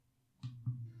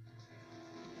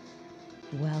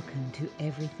Welcome to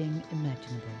Everything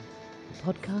Imaginable, a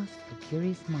podcast for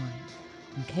curious minds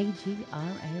on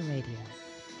KGRA Radio.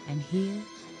 And here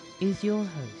is your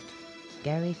host,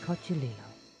 Gary Cocciolillo.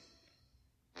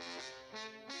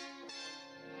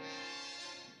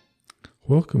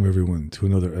 Welcome, everyone, to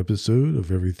another episode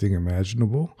of Everything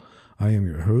Imaginable. I am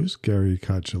your host, Gary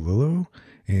Cocciolillo,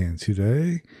 and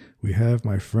today we have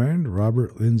my friend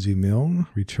Robert Lindsay Milne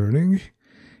returning.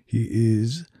 He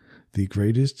is the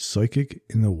greatest psychic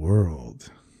in the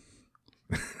world.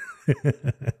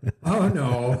 Oh,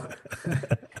 no.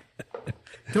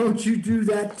 Don't you do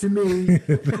that to me.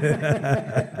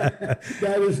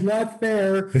 That is not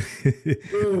fair.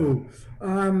 Ooh.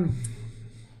 I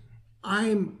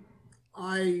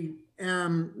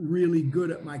am really good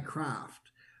at my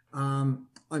craft. I'm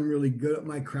really good at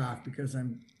my craft because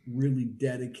I'm really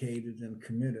dedicated and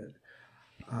committed.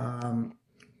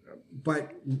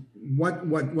 But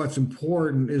what's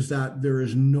important is that there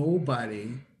is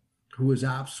nobody who is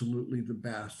absolutely the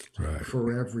best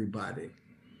for everybody.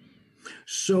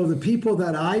 So the people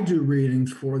that I do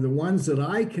readings for, the ones that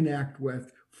I connect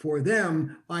with, for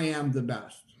them, I am the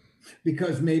best.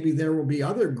 Because maybe there will be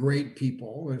other great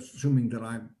people, assuming that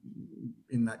I'm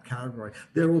in that category,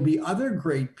 there will be other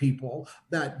great people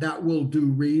that will do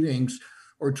readings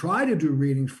or try to do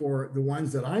readings for the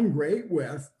ones that I'm great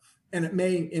with. And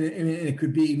it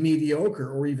could be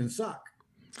mediocre or even suck.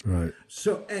 Right.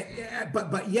 So,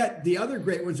 but yet the other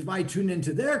great ones, if I tune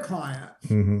into their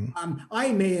clients,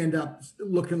 I may end up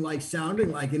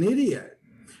sounding like an idiot.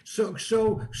 So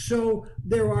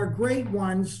there are great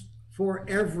ones for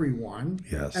everyone.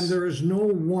 Yes. And there is no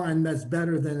one that's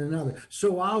better than another.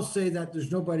 So I'll say that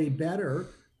there's nobody better,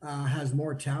 has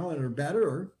more talent or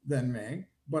better than me,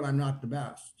 but I'm not the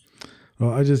best.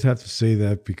 Well, I just have to say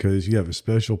that because you have a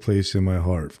special place in my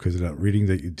heart because of that reading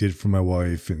that you did for my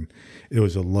wife, and it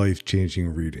was a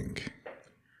life-changing reading.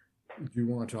 Do you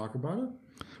want to talk about it?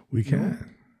 We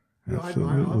can. No.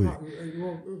 Absolutely.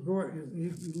 Go ahead,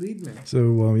 you lead me.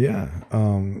 So,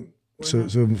 So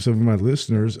for my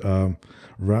listeners,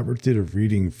 Robert did a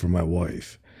reading for my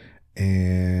wife,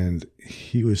 and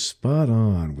he was spot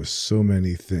on with so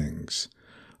many things.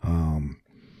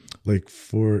 Like,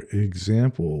 for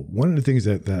example, one of the things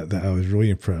that I was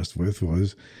really impressed with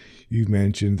was you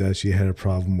mentioned that she had a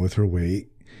problem with her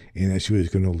weight and that she was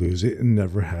going to lose it and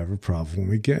never have a problem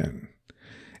again.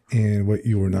 And what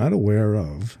you were not aware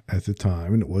of at the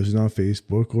time, and it wasn't on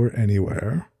Facebook or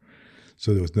anywhere,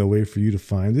 so there was no way for you to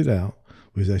find it out,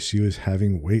 was that she was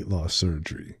having weight loss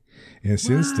surgery. And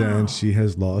since then, she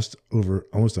has lost over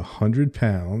almost 100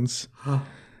 pounds,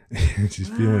 and she's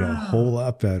feeling a whole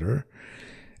lot better.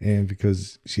 And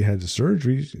because she had the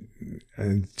surgery,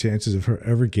 and chances of her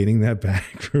ever gaining that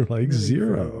back were like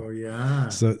zero. Oh, yeah.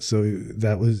 So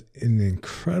that was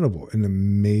an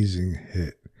amazing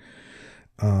hit.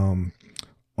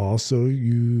 Also,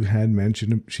 you had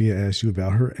mentioned, she asked you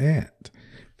about her aunt.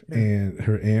 And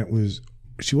her aunt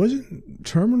she wasn't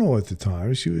terminal at the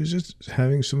time. She was just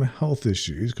having some health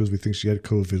issues because we think she had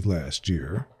COVID last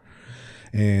year.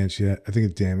 And I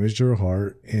think it damaged her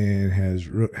heart and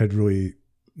had really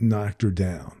knocked her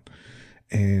down.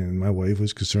 And my wife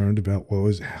was concerned about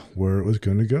where it was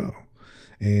going to go.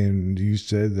 And you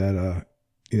said that,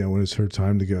 when it's her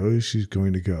time to go, she's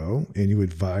going to go. And you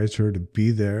advised her to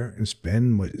be there and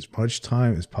spend as much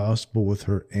time as possible with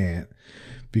her aunt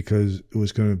because it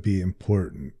was going to be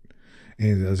important.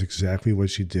 And that's exactly what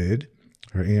she did.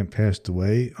 Her aunt passed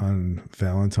away on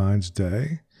Valentine's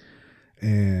Day.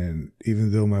 And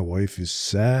even though my wife is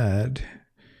sad,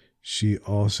 she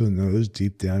also knows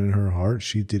deep down in her heart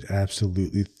she did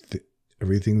absolutely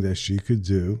everything that she could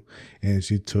do, and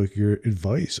she took your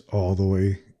advice all the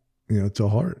way, to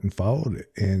heart and followed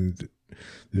it, and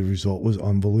the result was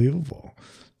unbelievable.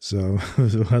 So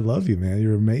I love you, man.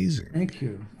 You're amazing.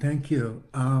 Thank you.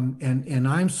 And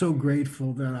I'm so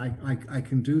grateful that I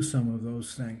can do some of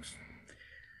those things.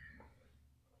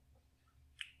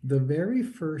 The very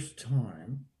first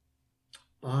time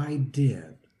I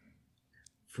did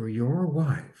for your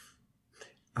wife,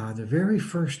 the very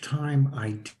first time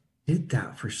I did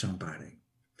that for somebody,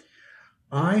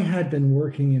 I had been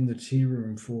working in the tea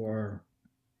room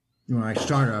when I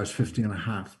started, I was 50 and a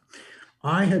half.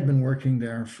 I had been working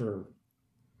there for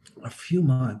a few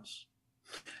months.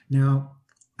 Now,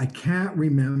 I can't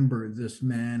remember this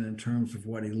man in terms of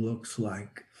what he looks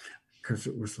like, because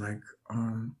it was like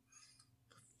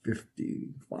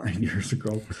 55 years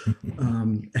ago.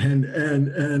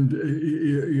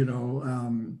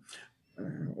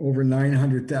 Over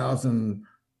 900,000,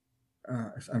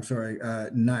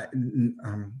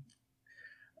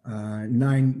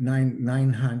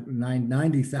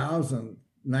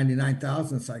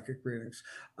 99,000 psychic readings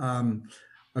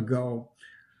ago.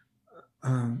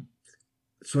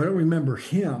 So I don't remember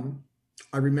him.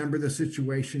 I remember the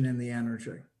situation and the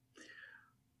energy.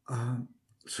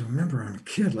 So remember, I'm a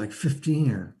kid, like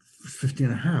 15 or 15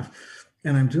 and a half,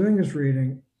 and I'm doing this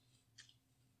reading,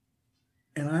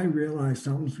 and I realized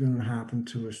something's going to happen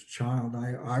to his child.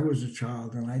 I was a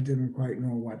child, and I didn't quite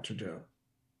know what to do.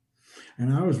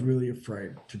 And I was really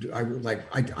afraid to do. I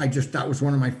just, that was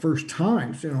one of my first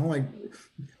times, like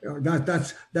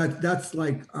that's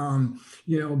like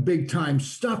big time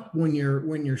stuff when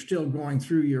you're still going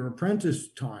through your apprentice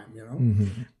time,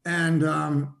 Mm-hmm.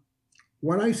 And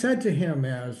what I said to him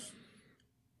is,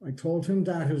 I told him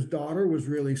that his daughter was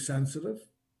really sensitive,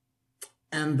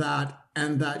 and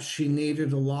that she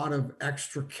needed a lot of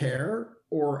extra care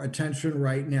or attention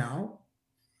right now,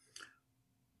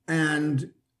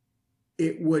 and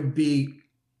it would be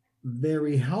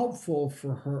very helpful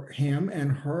for him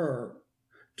and her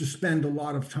to spend a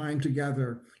lot of time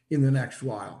together in the next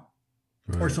while,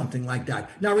 right, or something like that.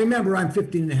 Now, remember, I'm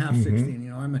 15 and a half,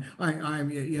 16, I'm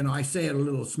I say it a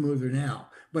little smoother now,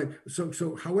 but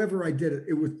so however I did it,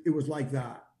 it was like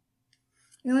that.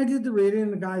 And I did the reading,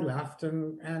 and the guy left,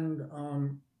 and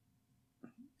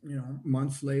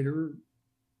months later,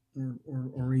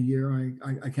 or a year,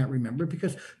 I can't remember,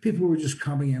 because people were just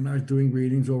coming in. I was doing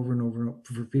readings over and over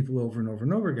for people over and over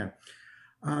and over again.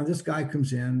 This guy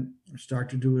comes in, start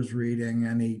to do his reading,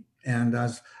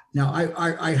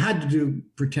 I had to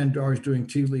pretend I was doing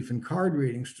tea leaf and card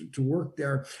readings to work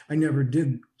there. I never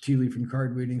did tea leaf and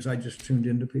card readings. I just tuned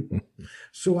into people.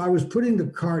 So I was putting the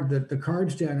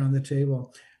cards down on the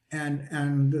table,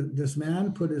 and this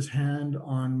man put his hand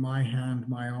on my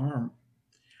arm.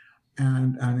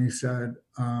 And he said,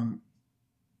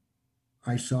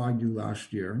 I saw you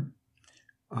last year.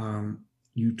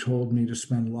 You told me to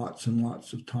spend lots and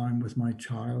lots of time with my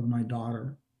child, my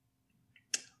daughter.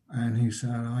 And he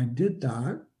said, I did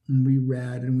that. And we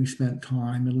read and we spent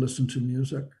time and listened to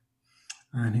music.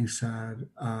 And he said,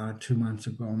 2 months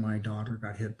ago, my daughter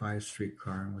got hit by a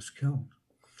streetcar and was killed.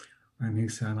 And he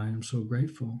said, I am so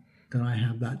grateful that I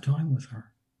have that time with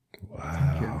her. Wow.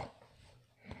 Thank you.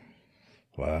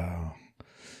 Wow.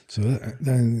 So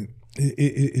then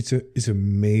it's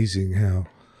amazing how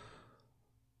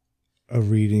a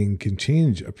reading can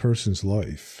change a person's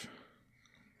life.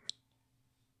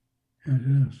 It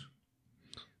is.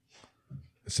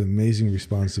 It's an amazing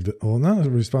responsibility. Well, not a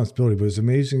responsibility, but it's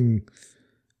amazing.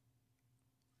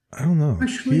 I don't know.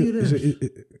 Actually, it is.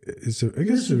 I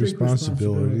guess it's a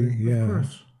responsibility. Yeah. Of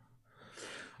course.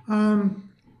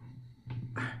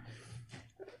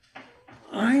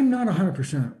 I'm not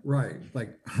 100% right.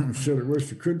 Like, I'm sure the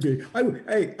worst it could be.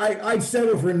 I'd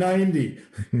settle for 90.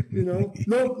 No,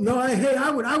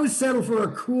 I would settle for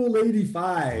a cool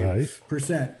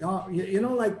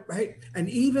 85%. Right. Hey, an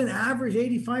even average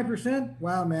 85%.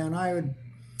 Wow, man, I would.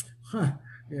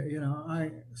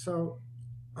 So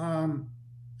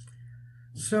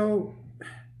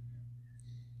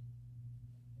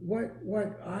what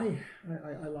I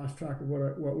lost track of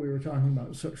what we were talking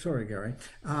about. So sorry, Gary.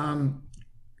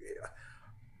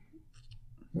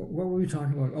 What were we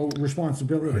talking about? Oh,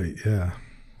 responsibility. Right, yeah.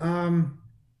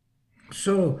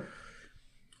 So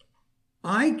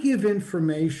I give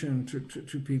information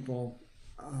to people,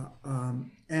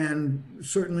 and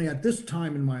certainly at this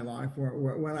time in my life,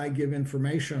 when I give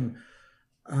information,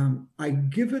 I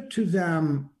give it to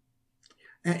them.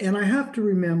 And I have to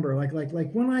remember,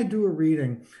 like when I do a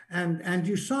reading, and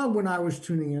you saw when I was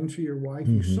tuning into your wife,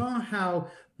 you saw how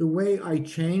the way I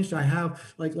changed. I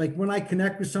have like when I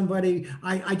connect with somebody,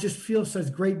 I just feel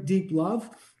such great deep love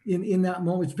in that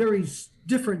moment. It's very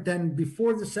different than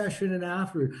before the session and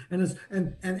after, and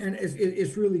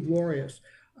it's really glorious.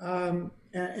 And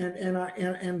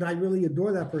I really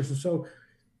adore that person. So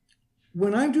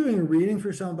when I'm doing a reading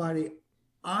for somebody,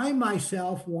 I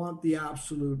myself want the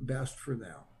absolute best for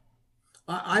them.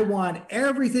 I want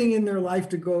everything in their life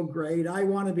to go great. I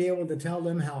want to be able to tell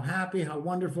them how happy, how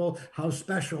wonderful, how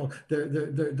special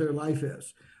their life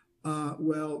is.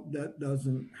 Well, that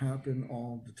doesn't happen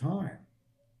all the time.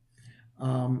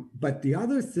 But the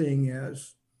other thing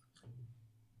is,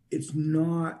 it's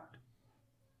not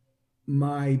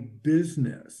my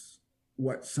business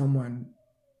what someone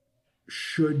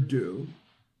should do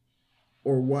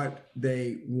or what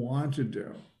they want to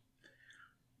do.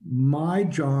 My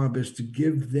job is to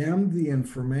give them the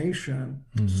information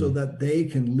so that they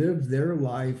can live their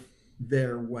life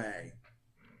their way.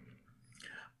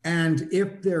 And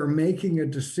if they're making a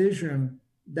decision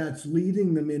that's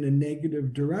leading them in a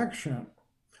negative direction,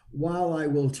 while I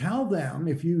will tell them,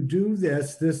 if you do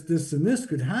this, this, and this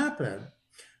could happen,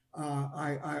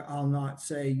 I'll not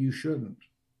say you shouldn't.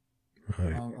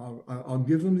 Right. I'll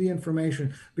give them the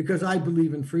information, because I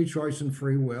believe in free choice and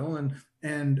free will,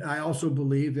 and I also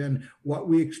believe in what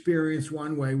we experience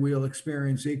one way, we'll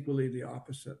experience equally the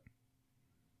opposite.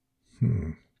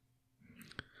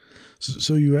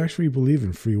 So you actually believe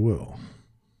in free will?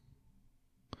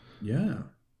 Yeah.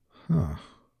 Huh.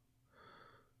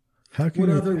 What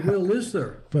other will is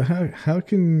there? But how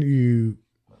can you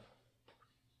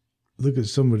look at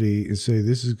somebody and say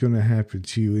this is going to happen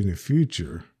to you in the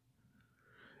future,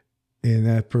 and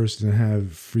that person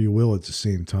have free will at the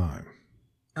same time?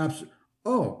 Absolutely.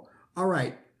 Oh, all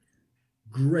right.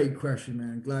 Great question,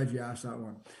 man. Glad you asked that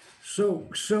one.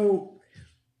 So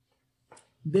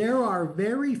there are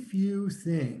very few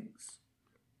things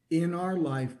in our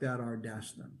life that are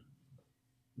destined.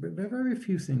 But very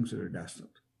few things that are destined.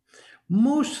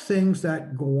 Most things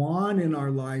that go on in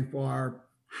our life are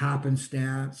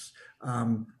happenstance,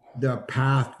 the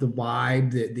path, the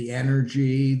vibe, the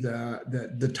energy,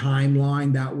 the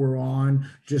timeline that we're on,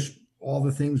 just all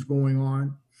the things going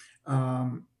on,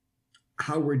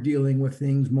 how we're dealing with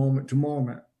things moment to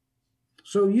moment.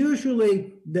 So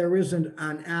usually there isn't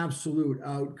an absolute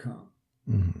outcome.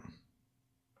 Mm-hmm.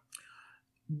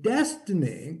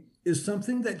 Destiny is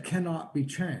something that cannot be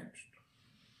changed.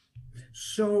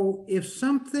 So if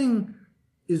something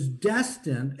is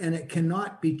destined and it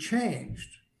cannot be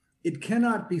changed, it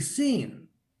cannot be seen,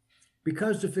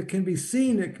 because if it can be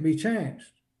seen, it can be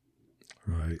changed.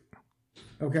 Right.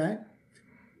 Okay?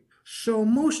 So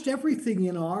most everything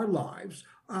in our lives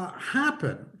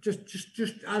happen just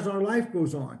as our life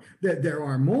goes on. There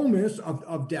are moments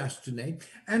of destiny,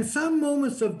 and some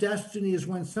moments of destiny is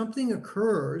when something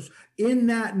occurs. In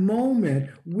that moment,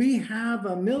 we have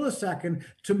a millisecond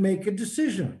to make a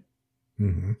decision.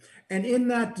 Mm-hmm. And in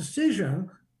that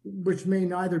decision, which may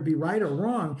neither be right or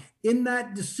wrong, in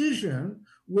that decision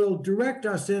will direct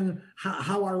us in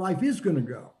how our life is going to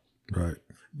go. Right.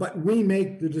 But we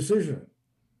make the decision.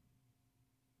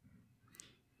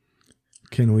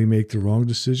 Can we make the wrong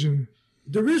decision?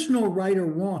 There is no right or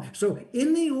wrong. So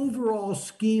in the overall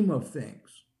scheme of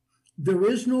things, there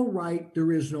is no right,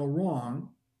 there is no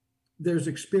wrong, there's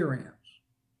experience.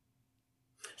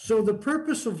 So the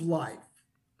purpose of life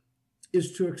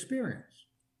is to experience.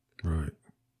 Right.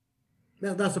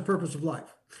 Now, that's the purpose of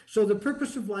life. So the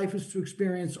purpose of life is to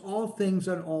experience all things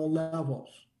on all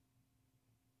levels.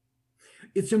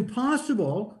 It's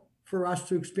impossible for us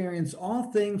to experience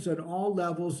all things at all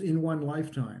levels in one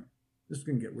lifetime. This is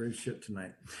going to get weird shit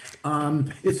tonight.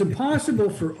 It's impossible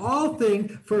for all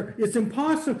things. It's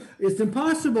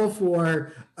impossible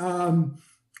for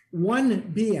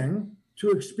one being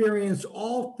to experience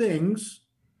all things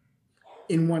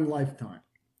in one lifetime.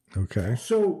 Okay.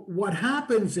 So what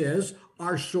happens is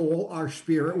our soul, our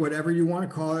spirit, whatever you want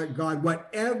to call it, God,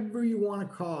 whatever you want to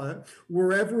call it,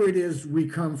 wherever it is we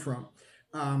come from,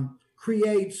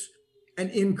 creates an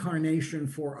incarnation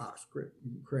for us,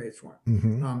 creates one,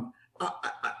 mm-hmm.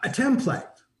 A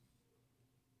template.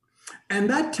 And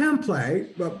that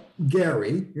template,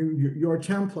 Gary, your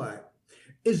template,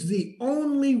 is the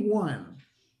only one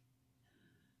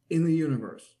in the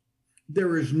universe.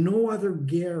 There is no other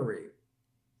Gary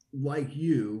like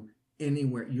you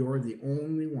anywhere. You're the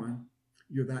only one.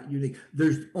 You're that unique.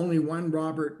 There's only one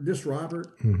Robert,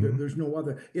 Mm-hmm. There's no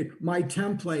other. My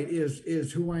template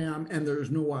is who I am, and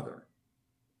there's no other.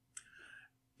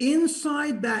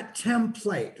 Inside that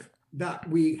template that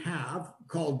we have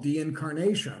called the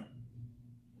incarnation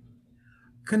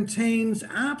contains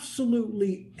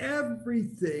absolutely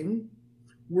everything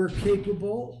we're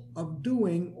capable of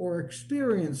doing or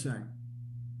experiencing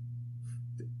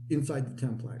inside the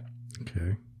template.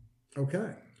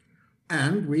 Okay.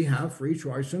 And we have free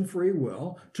choice and free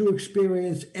will to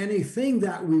experience anything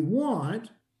that we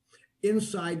want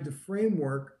inside the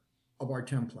framework of our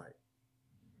template.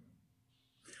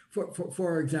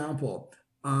 For example,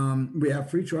 we have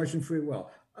free choice and free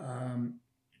will.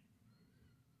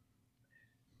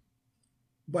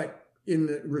 But in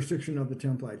the restriction of the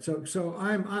template. So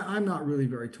I'm not really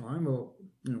very tall. I'm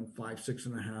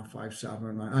 5'6.5",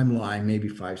 5'7". I'm lying, maybe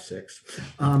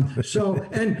 5'6". So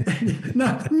and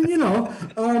not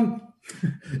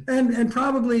and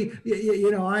probably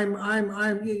I'm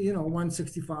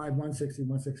 165, 160,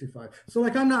 165. So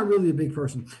like I'm not really a big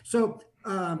person. So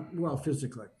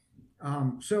physically.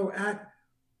 So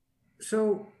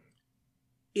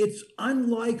it's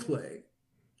unlikely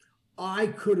I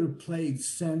could have played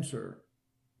center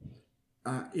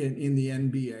in the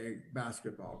NBA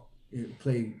basketball.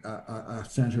 Played a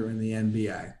center in the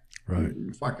NBA. Right.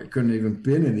 Fuck, I couldn't even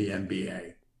been in the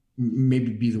NBA.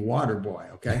 Maybe be the water boy.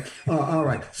 Okay. All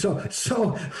right.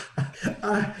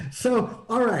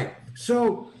 All right.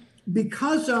 So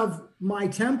because of my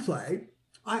template,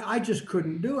 I just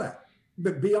couldn't do it.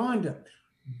 But beyond it,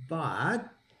 but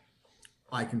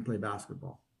I can play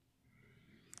basketball.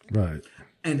 Right.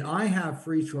 And I have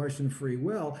free choice and free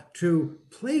will to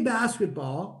play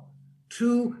basketball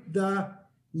to the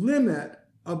limit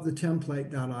of the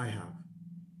template that I have.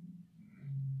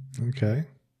 Okay.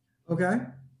 Okay.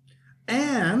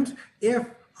 And if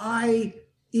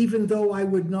even though I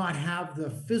would not have the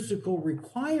physical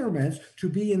requirements to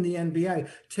be in the NBA,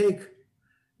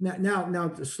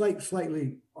 now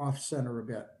slightly off center a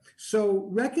bit. So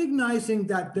recognizing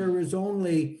that there is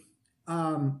only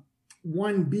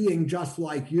one being just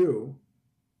like you,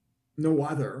 no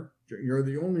other, you're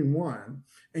the only one,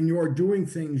 and you're doing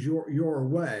things your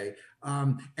way,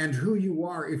 and who you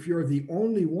are, if you're the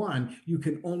only one, you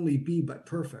can only be but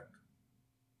perfect.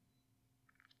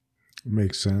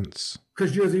 Makes sense.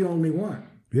 Because you're the only one.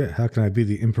 Yeah. How can I be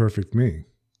the imperfect me?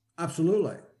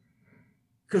 Absolutely.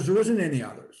 Because there isn't any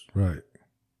others. Right.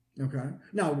 Okay.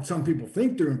 Now, some people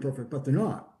think they're imperfect, but they're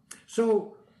not.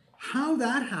 So how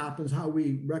that happens, how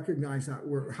we recognize that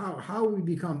how we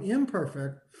become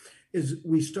imperfect is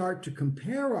we start to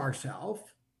compare ourselves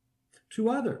to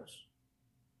others.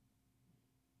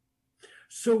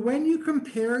 So when you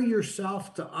compare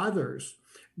yourself to others,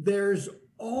 there's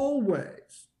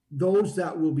always those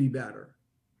that will be better.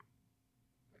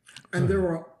 And there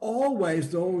are always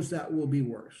those that will be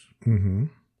worse. Mm-hmm.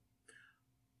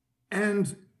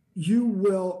 And you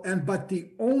will, but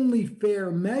the only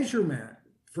fair measurement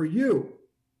for you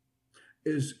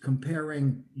is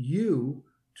comparing you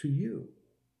to you.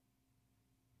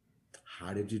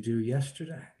 How did you do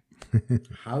yesterday?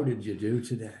 How did you do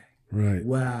today? Right.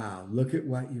 Wow, look at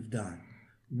what you've done.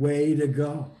 Way to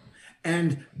go.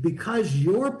 And because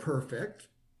you're perfect,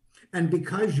 and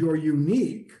because you're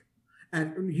unique,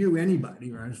 and you,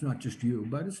 anybody, right? It's not just you,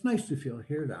 but it's nice to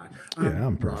hear that. Yeah,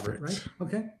 I'm perfect. Robert, right?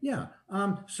 Okay, yeah.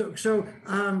 So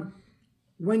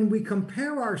when we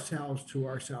compare ourselves to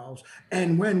ourselves,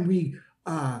 and when we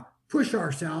push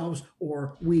ourselves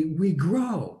or we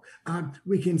grow,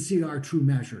 we can see our true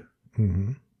measure.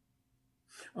 Mm-hmm.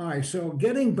 All right, so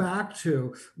getting back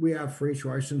to, we have free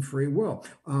choice and free will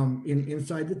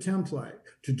inside the template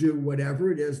to do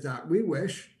whatever it is that we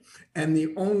wish, and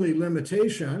the only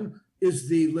limitation is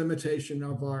the limitation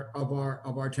of our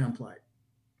template.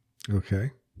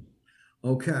 Okay.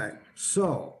 Okay,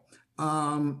 so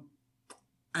and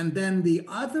then the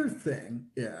other thing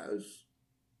is,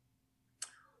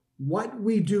 what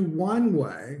we do one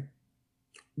way,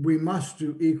 we must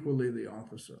do equally the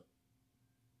opposite.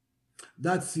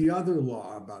 That's the other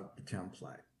law about the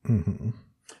template. Mm-hmm.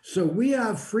 So we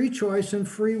have free choice and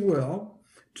free will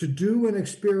to do and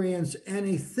experience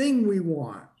anything we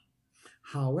want.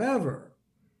 However,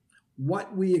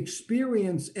 what we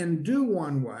experience and do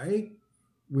one way,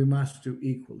 we must do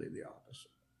equally the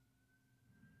opposite.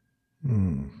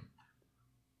 Mm.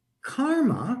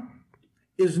 Karma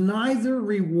is neither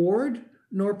reward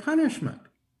nor punishment.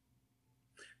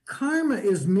 Karma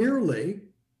is merely,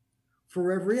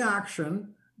 for every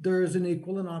action, there is an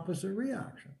equal and opposite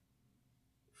reaction.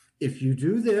 If you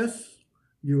do this,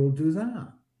 you will do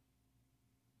that.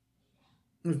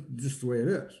 It's just the way it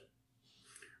is.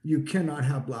 You cannot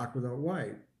have black without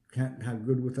white. Can't have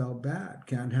good without bad.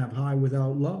 Can't have high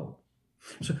without low.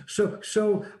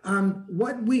 So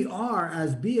what we are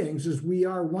as beings is we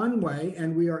are one way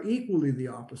and we are equally the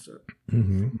opposite.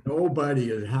 Mm-hmm. Nobody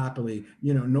is happily,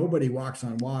 nobody walks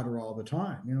on water all the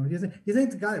time. You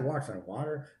think the guy that walks on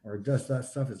water or does that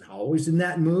stuff is always in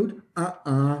that mood?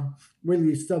 When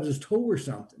he stubs his toe or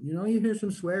something, you hear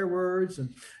some swear words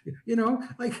and,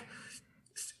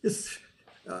 it's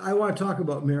I want to talk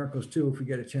about miracles too, if we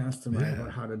get a chance tonight,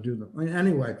 about how to do them.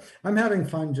 Anyway, I'm having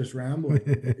fun just rambling,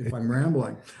 if I'm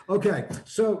rambling. Okay,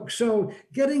 so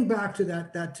getting back to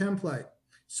that template.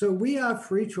 So we have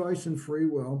free choice and free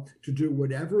will to do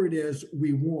whatever it is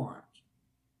we want.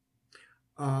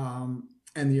 And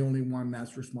the only one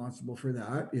that's responsible for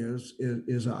that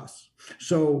is us.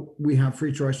 So we have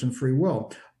free choice and free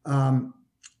will. In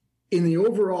the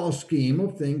overall scheme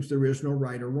of things, there is no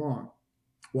right or wrong.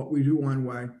 What we do one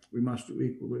way, we must do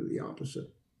equally the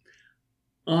opposite.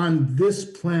 On this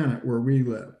planet where we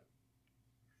live,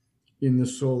 in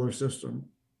this solar system,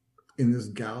 in this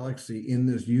galaxy, in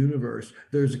this universe,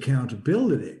 there's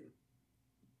accountability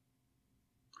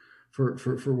for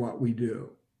what we do.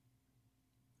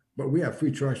 But we have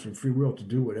free choice and free will to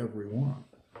do whatever we want.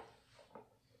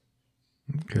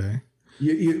 Okay.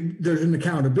 There's an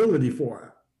accountability for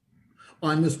it.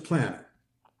 on this planet.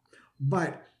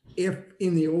 But if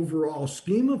in the overall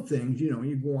scheme of things,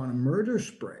 you go on a murder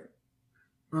spree,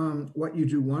 what you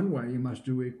do one way, you must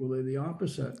do equally the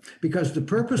opposite. Because the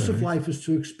purpose of life is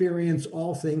to experience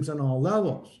all things on all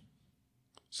levels.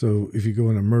 So if you go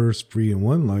on a murder spree in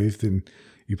one life, then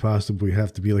you possibly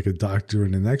have to be like a doctor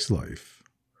in the next life.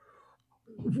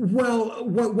 Well,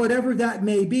 whatever that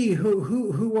may be,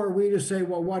 who are we to say,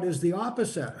 well, what is the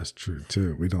opposite? That's true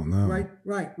too. We don't know.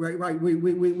 Right.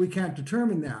 We can't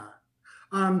determine that.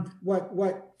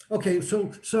 Okay,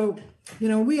 so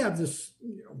we have this,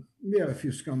 we have a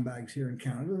few scumbags here in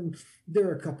Canada, and there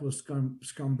are a couple of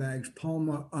scumbags.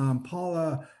 Paula,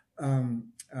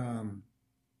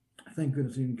 thank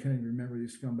goodness you can't even remember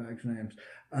these scumbags' names.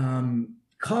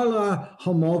 Kala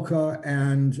Homolka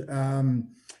and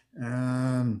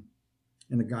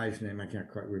the guy's name I can't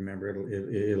quite remember.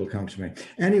 It'll come to me.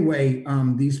 Anyway,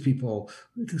 these people,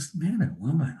 this man and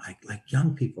woman, like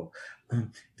young people,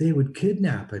 they would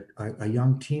kidnap a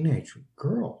young teenage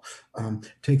girl,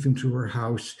 take them to her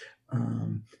house,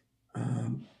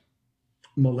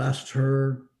 molest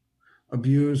her,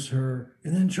 abuse her,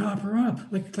 and then chop her up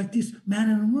like these man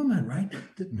and woman, right?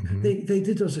 Mm-hmm. They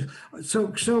did those.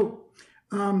 So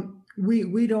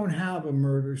we don't have we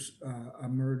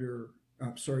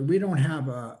don't have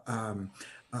a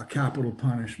capital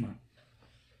punishment.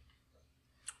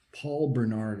 Paul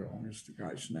Bernardo is the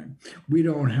guy's name. We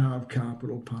don't have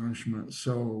capital punishment,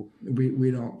 so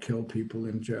we don't kill people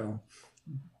in jail.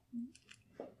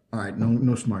 All right,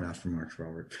 no smart ass remarks,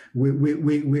 Robert.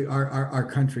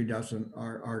 Our country doesn't,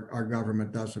 our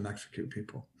government doesn't execute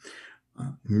people.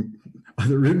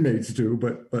 Other inmates do,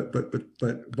 but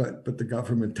the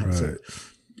government doesn't.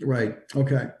 Right.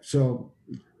 Okay. So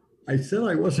I said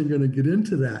I wasn't going to get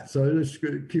into that, so I'm just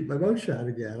going to keep my mouth shut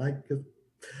again.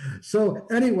 So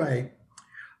anyway,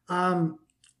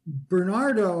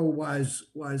 Bernardo was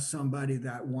somebody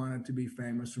that wanted to be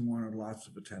famous and wanted lots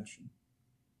of attention.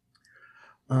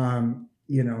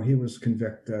 He was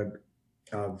convicted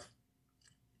of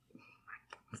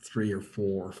 3 or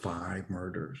 4 or 5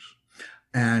 murders.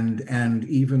 And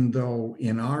even though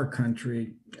in our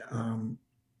country,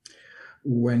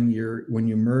 when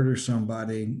you murder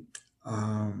somebody,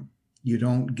 you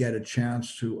don't get a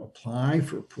chance to apply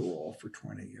for parole for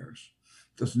 20 years.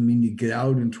 Doesn't mean you get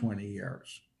out in 20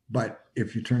 years. But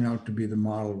if you turn out to be the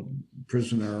model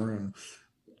prisoner and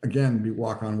again, be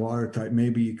walk on water type,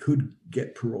 maybe you could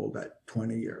get paroled at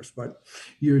 20 years, but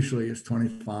usually it's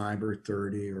 25 or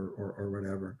 30 or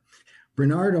whatever.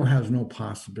 Bernardo has no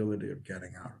possibility of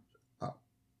getting out.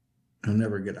 He'll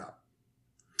never get out.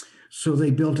 So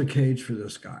they built a cage for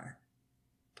this guy.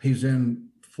 He's in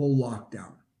full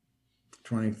lockdown.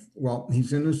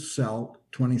 He's in his cell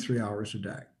 23 hours a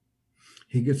day.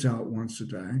 He gets out once a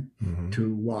day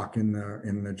to walk in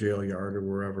the jail yard or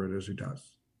wherever it is he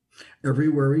does.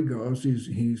 Everywhere he goes, he's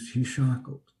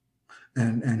shackled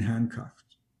and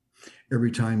handcuffed.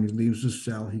 Every time he leaves his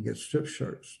cell, he gets strip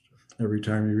searched. Every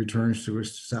time he returns to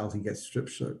his cell, he gets strip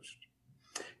searched.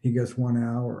 He gets 1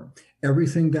 hour.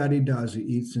 Everything that he does, he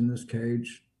eats in this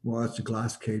cage. Well, it's a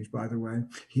glass cage, by the way.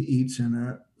 He eats in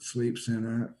it, sleeps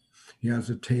in it. He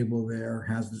has a table there,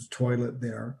 has his toilet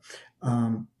there.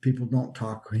 People don't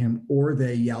talk to him, or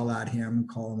they yell at him,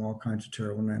 call him all kinds of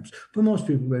terrible names. But most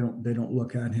people, they don't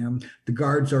look at him. The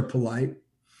guards are polite.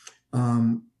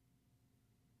 And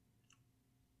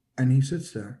he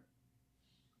sits there.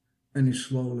 And he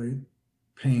slowly,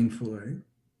 painfully,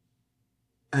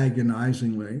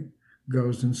 agonizingly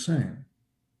goes insane.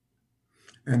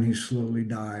 And he slowly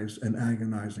dies an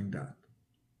agonizing death.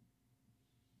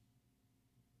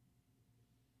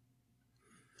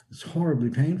 It's horribly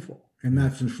painful. And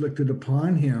that's inflicted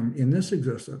upon him in this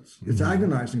existence. It's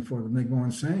agonizing for them. They go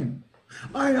insane.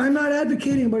 I'm not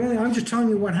advocating about anything. I'm just telling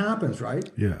you what happens, right?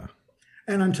 Yeah.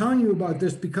 And I'm telling you about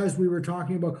this because we were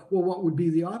talking about, well, what would be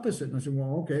the opposite? And I said,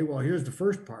 well, okay, well, here's the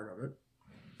first part of it.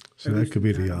 So that could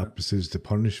be the opposite is the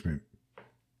punishment.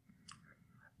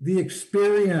 The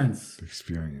experience.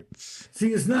 Experience.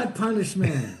 See, it's not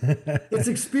punishment. It's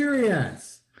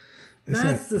experience.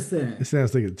 That's the thing. It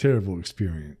sounds like a terrible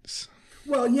experience.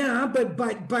 Well, yeah,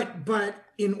 but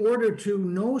in order to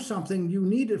know something, you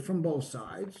need it from both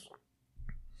sides.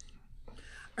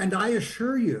 And I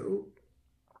assure you,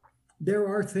 there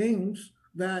are things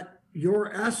that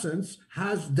your essence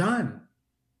has done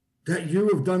that you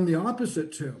have done the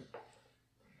opposite to.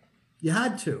 You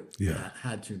had to. Yeah.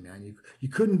 Had to, man. You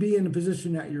couldn't be in the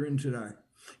position that you're in today.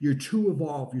 You're too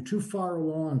evolved. You're too far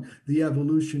along the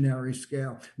evolutionary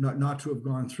scale not to have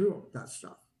gone through that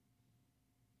stuff.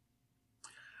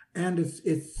 And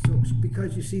it's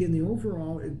because you see, in the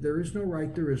overall, there is no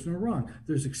right, there is no wrong.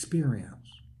 There's experience.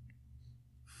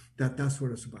 That's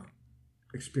what it's about.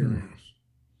 Experience.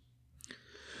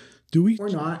 Do we or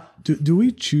not? Do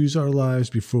we choose our lives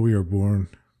before we are born?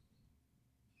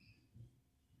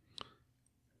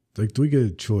 Like, do we get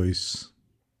a choice?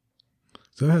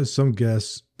 So I have some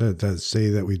guests that say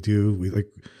that we do. We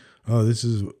like, oh, this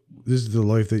is the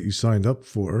life that you signed up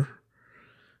for.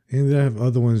 And then I have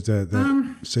other ones that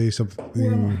say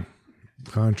something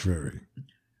contrary.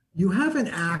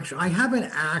 I haven't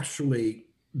actually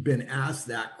been asked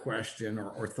that question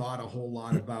or thought a whole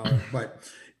lot about it. But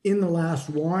in the last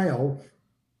while,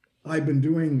 I've been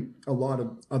doing a lot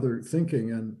of other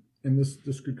thinking, and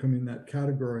this could come in that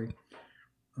category.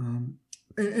 And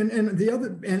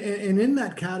in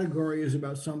that category is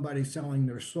about somebody selling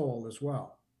their soul as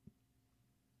well.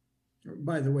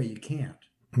 By the way, you can't.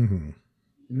 Mm-hmm.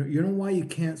 You know why you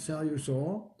can't sell your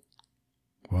soul?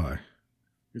 Why?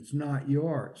 It's not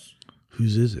yours.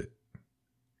 Whose is it?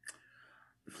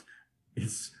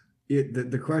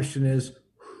 The question is,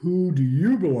 who do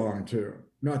you belong to?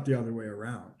 Not the other way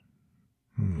around.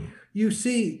 You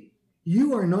see,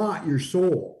 you are not your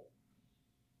soul.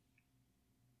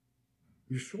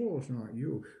 Your soul is not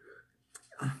you.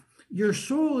 Your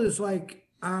soul is like,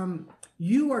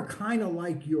 you are kind of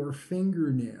like your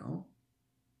fingernail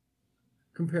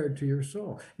compared to your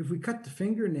soul. If we cut the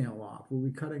fingernail off, were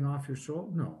we cutting off your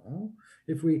soul? No.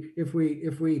 If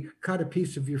we cut a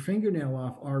piece of your fingernail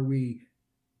off, are we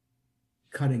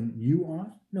cutting you off?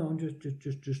 No, just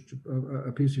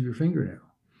a piece of your fingernail.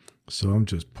 So I'm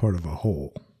just part of a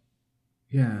whole.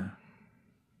 Yeah.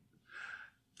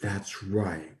 That's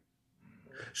right.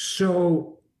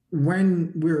 So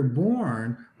when we're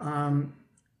born,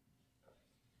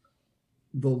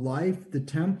 the life, the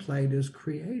template is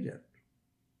created.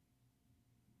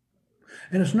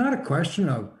 And it's not a question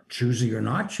of choosing or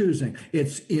not choosing.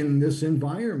 It's in this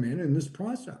environment, in this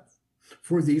process,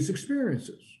 for these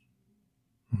experiences.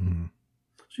 Mm-hmm.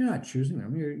 So you're not choosing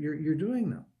them, you're doing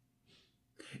them.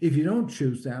 If you don't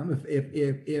choose them,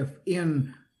 if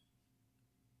in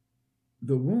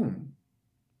the womb,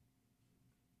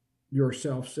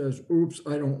 yourself says, oops,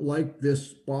 I don't like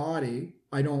this body,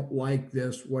 I don't like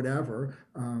this whatever,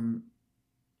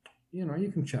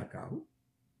 you can check out.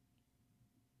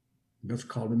 That's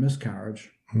called a miscarriage.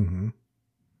 Mm-hmm.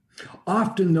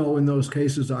 Often, though, in those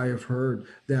cases, I have heard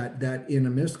that in a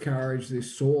miscarriage, the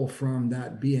soul from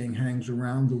that being hangs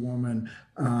around the woman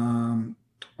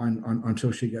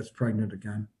until she gets pregnant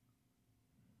again.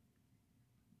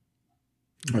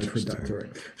 I've heard that theory.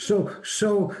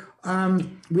 So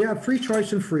we have free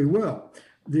choice and free will.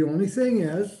 The only thing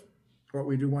is, what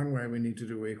we do one way, we need to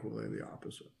do equally the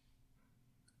opposite.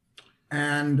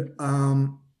 And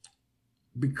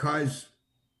because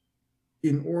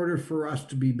in order for us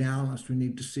to be balanced, we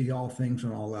need to see all things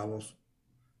on all levels.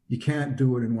 You can't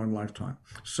do it in one lifetime.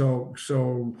 So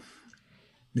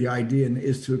the idea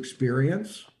is to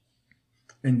experience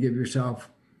and give yourself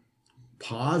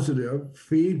positive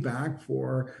feedback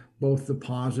for both the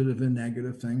positive and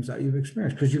negative things that you've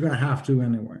experienced, because you're going to have to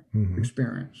anyway,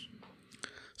 experience.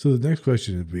 So the next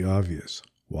question would be obvious.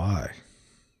 Why?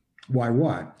 Why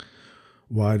what?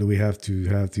 Why do we have to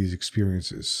have these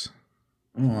experiences?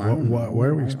 Oh, why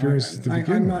are we experiencing to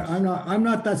begin with? I'm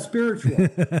not that spiritual.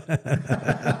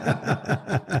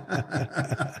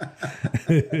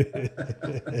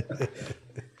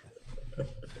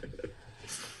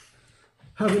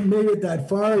 Haven't made it that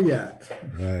far yet.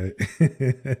 Right.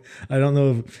 I don't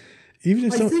know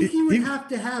if I think you would have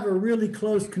to have a really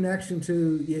close connection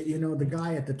to the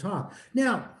guy at the top.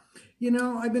 Now,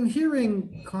 I've been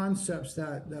hearing concepts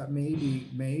that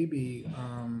maybe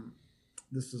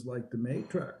this is like the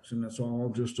Matrix, and it's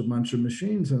all just a bunch of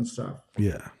machines and stuff.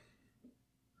 Yeah.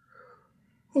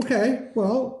 Okay,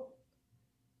 well,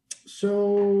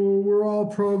 so we're all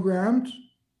programmed,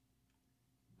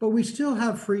 but we still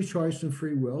have free choice and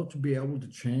free will to be able to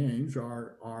change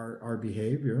our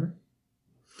behavior.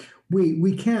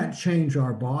 We can't change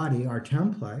our body, our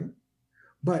template,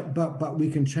 but we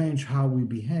can change how we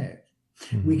behave.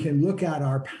 Mm-hmm. We can look at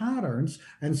our patterns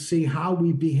and see how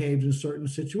we behaved in certain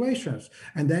situations.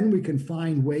 And then we can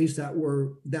find ways that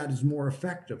is more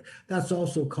effective. That's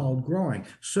also called growing.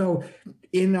 So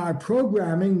in our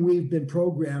programming, we've been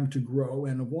programmed to grow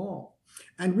and evolve.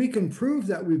 And we can prove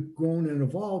that we've grown and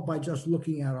evolved by just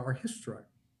looking at our history.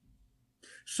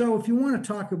 So if you want to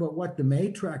talk about what the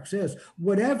Matrix is,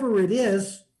 whatever it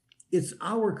is, it's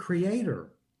our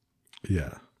creator.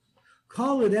 Yeah.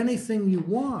 Call it anything you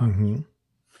want. Mm-hmm.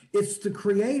 It's the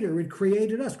creator. It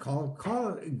created us. Call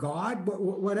it God,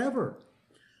 whatever.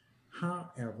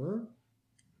 However,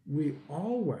 we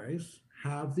always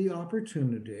have the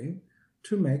opportunity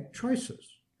to make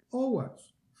choices,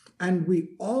 always. And we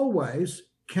always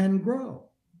can grow,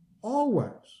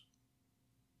 always.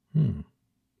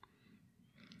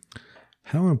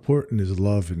 How important is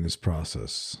love in this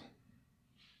process?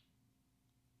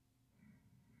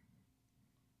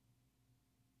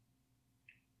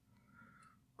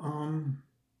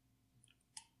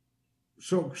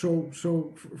 So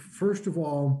first of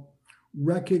all,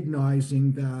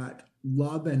 recognizing that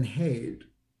love and hate.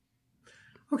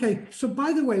 Okay, so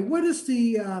by the way, what is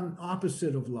the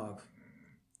opposite of love?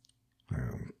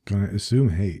 I'm gonna assume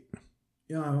hate.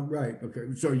 Yeah, right.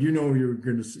 Okay, so you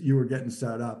were getting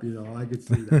set up. I could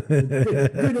see that.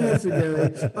 Good answer,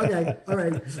 Gary. Okay, all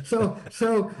right.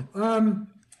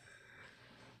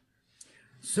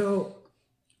 So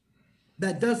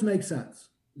that does make sense.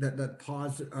 That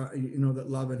pause, that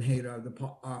love and hate are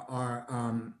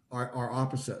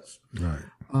opposites. Right.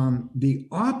 The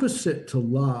opposite to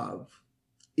love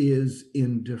is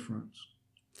indifference.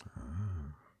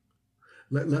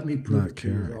 Let me prove it to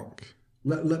you.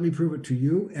 Let me prove it to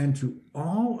you and to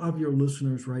all of your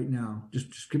listeners right now.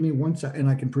 Just give me 1 second, and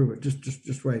I can prove it.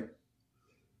 Just wait.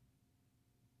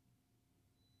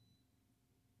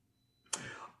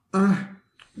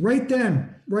 Right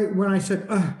then, right when I said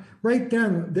right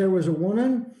then, there was a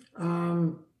woman,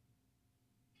 and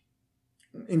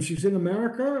she's in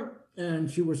America,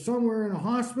 and she was somewhere in a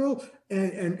hospital,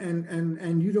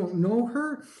 and you don't know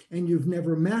her, and you've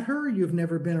never met her, you've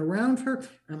never been around her,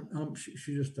 and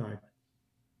she just died.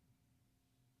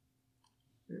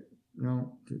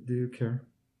 No, do you care?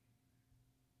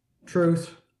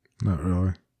 Truth. Not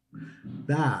really.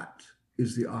 That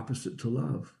is the opposite to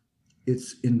love.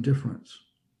 It's indifference.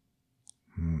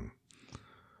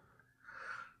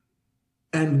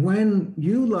 And when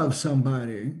you love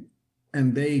somebody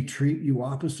and they treat you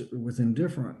oppositely with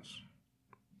indifference,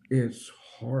 it's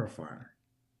horrifying.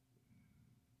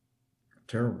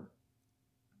 Terrible.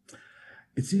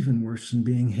 It's even worse than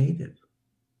being hated.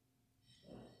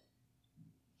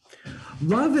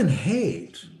 Love and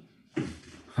hate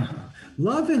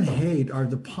are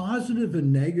the positive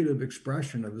and negative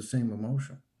expression of the same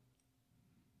emotion,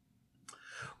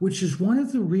 which is one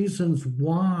of the reasons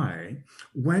why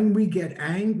when we get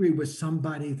angry with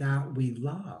somebody that we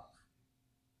love,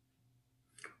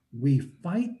 we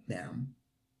fight them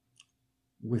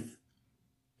with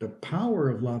the power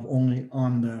of love only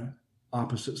on the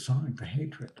opposite side, the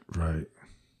hatred. Right.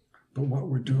 But what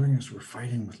we're doing is we're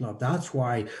fighting with love. That's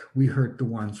why we hurt the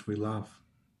ones we love.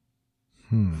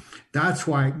 That's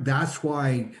why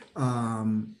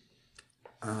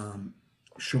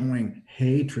showing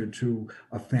hatred to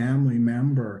a family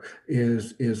member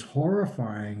is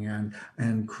horrifying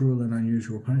and cruel and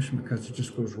unusual punishment, because it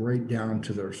just goes right down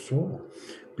to their soul,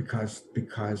 because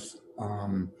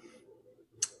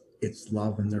it's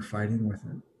love and they're fighting with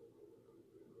it.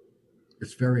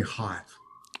 It's very hot.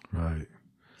 Right.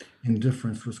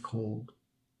 Indifference was cold.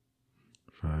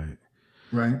 Right.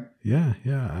 Right. Yeah.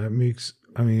 That makes.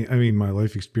 I mean, my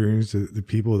life experience. The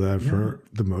people that I've hurt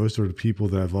the most are the people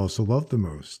that I've also loved the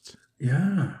most.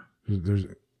 Yeah. Yeah.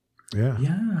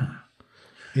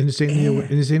 In the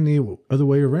same other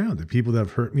way around, the people that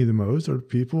have hurt me the most are the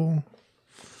people.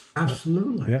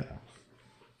 Absolutely. Yeah.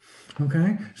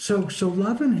 Okay. So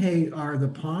love and hate are the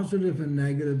positive and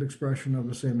negative expression of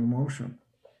the same emotion.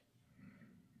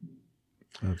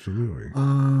 Absolutely.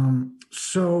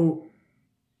 So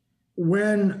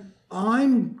when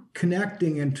I'm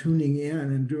connecting and tuning in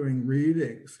and doing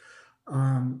readings,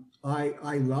 I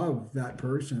love that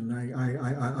person.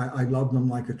 I love them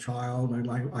like a child. They're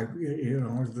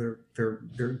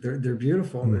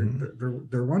beautiful. Mm-hmm.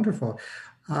 They're wonderful.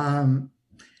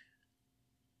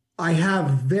 I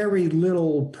have very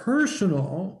little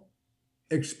personal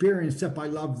experience except I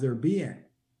love their being.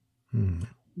 Mm.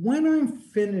 When I'm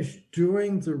finished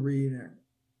doing the reading,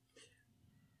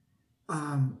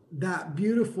 that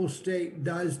beautiful state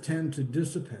does tend to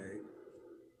dissipate.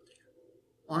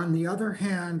 On the other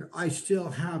hand, I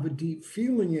still have a deep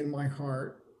feeling in my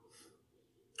heart.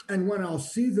 And when I'll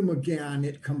see them again,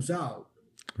 it comes out.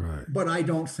 Right. But I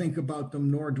don't think about them,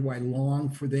 nor do I long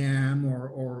for them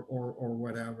or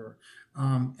whatever.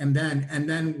 And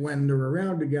then when they're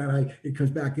around again, it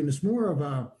comes back, and it's more of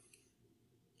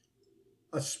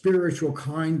a spiritual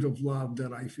kind of love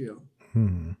that I feel.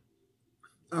 And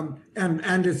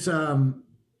it's and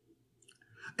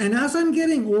as I'm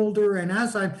getting older, and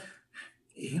as I'm,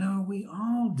 we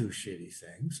all do shitty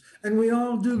things and we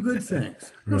all do good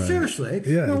things. No, right. Seriously.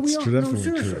 Yeah, no,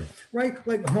 seriously. True. Right?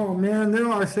 Like, oh man, there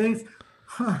are things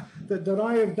that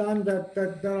I have done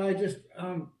that I just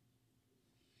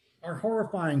are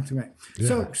horrifying to me.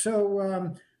 Yeah.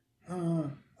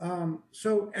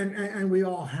 And we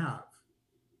all have.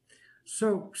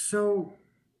 So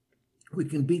we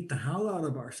can beat the hell out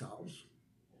of ourselves,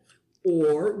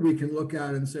 or we can look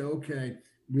at it and say, okay,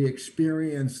 we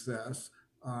experienced this.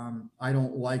 I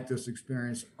don't like this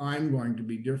experience. I'm going to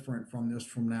be different from this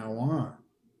from now on.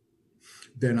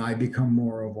 Then I become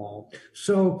more evolved.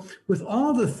 So with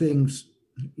all the things,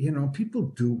 people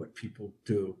do what people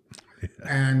do. Yeah.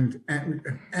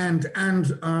 And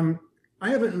I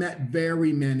haven't met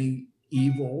very many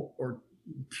evil or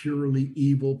purely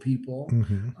evil people.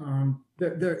 Mm-hmm.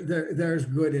 There's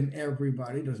good in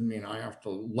everybody. Doesn't mean I have to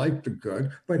like the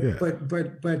good, but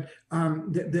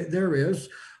there is.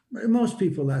 Most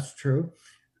people, that's true.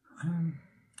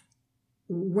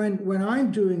 When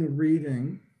I'm doing a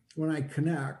reading, when I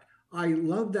connect, I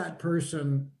love that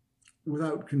person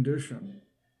without condition.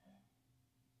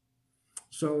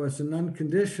 So it's an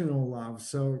unconditional love.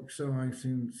 So I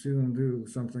see them do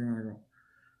something, and I go,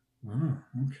 wow,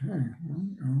 okay. Well,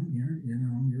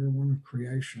 you're one of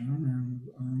creation,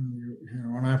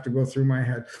 and I have to go through my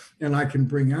head, and I can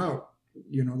bring out,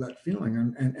 that feeling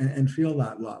and feel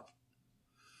that love.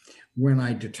 When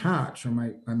I detach, I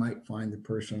might find the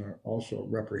person also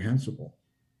reprehensible,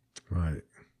 right,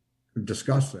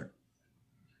 disgusting.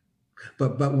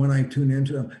 But when I tune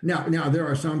into them, now there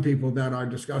are some people that are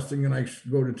disgusting, and I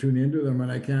go to tune into them, and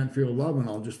I can't feel love, and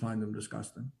I'll just find them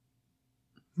disgusting.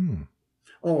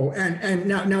 Oh, and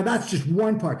now that's just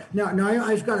one part. Now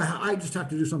I just have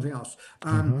to do something else.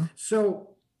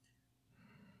 So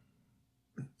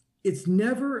it's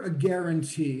never a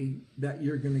guarantee that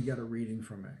you're going to get a reading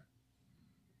from me.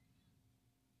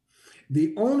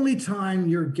 The only time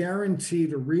you're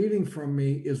guaranteed a reading from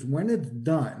me is when it's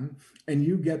done and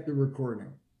you get the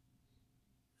recording.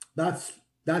 That's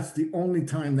the only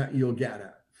time that you'll get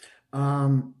it.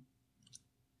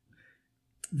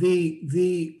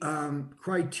 The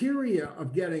criteria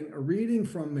of getting a reading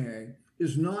from me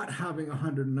is not having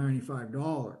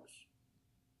 $195.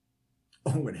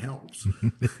 Oh, it helps.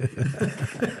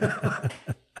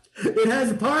 It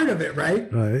has a part of it,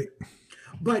 right? Right.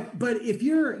 But if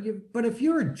you're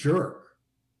a jerk,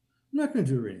 I'm not going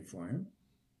to do a reading for you.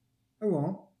 I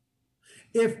won't.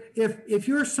 If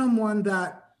you're someone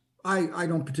that I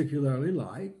don't particularly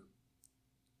like,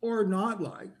 or not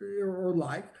like, or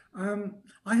like,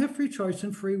 I have free choice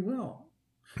and free will.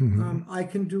 Mm-hmm. I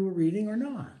can do a reading or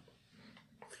not.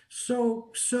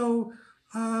 So,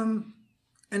 and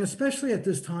especially at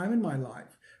this time in my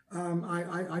life,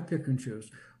 I pick and choose.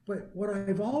 But what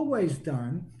I've always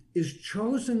done is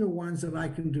chosen the ones that I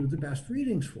can do the best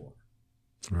readings for.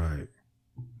 Right.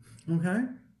 Okay.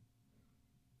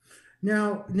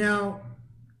 Now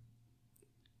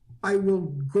I will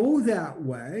go that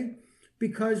way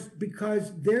because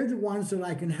they're the ones that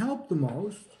I can help the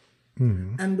most.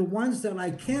 Mm-hmm. And the ones that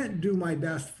I can't do my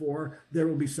best for, there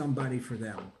will be somebody for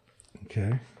them.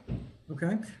 Okay.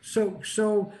 So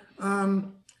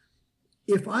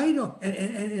if I don't,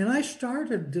 and I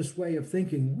started this way of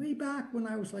thinking way back when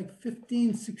I was like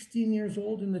 15, 16 years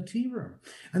old in the tea room.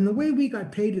 And the way we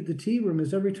got paid at the tea room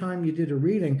is every time you did a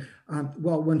reading,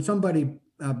 when somebody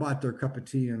bought their cup of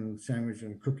tea and sandwich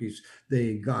and cookies,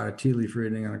 they got a tea leaf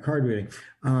reading and a card reading.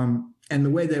 And the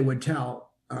way they would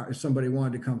tell if somebody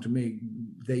wanted to come to me,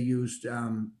 they used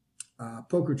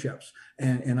poker chips,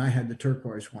 and I had the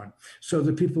turquoise one. So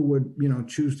the people would,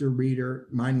 choose their reader.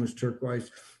 Mine was turquoise.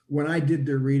 When I did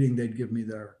their reading, they'd give me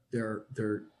their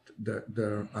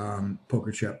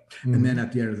poker chip, and then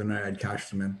at the end of the night, I'd cash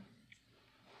them in.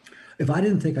 If I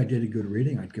didn't think I did a good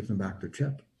reading, I'd give them back their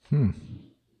chip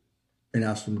and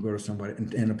ask them to go to somebody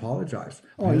and apologize.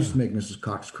 Oh, I used to make Mrs.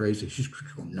 Cox crazy. She's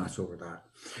going nuts over that.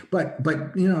 But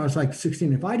I was like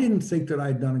 16. If I didn't think that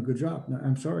I'd done a good job,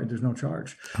 I'm sorry, there's no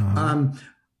charge. I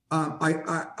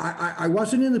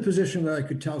wasn't in the position that I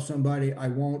could tell somebody I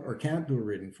won't or can't do a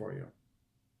reading for you.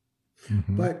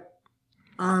 Mm-hmm. But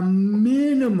a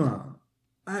minimum,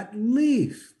 at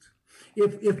least,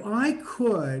 if I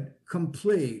could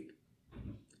complete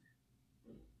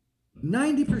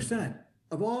 90%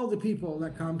 of all the people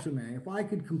that come to me, if I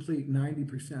could complete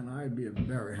 90%, I'd be a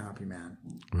very happy man.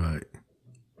 Right.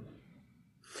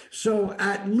 So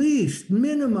at least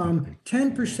minimum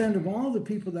 10% of all the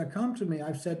people that come to me,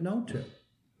 I've said no to.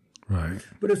 Right.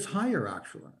 But it's higher,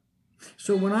 actually.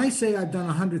 So when I say I've done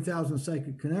 100,000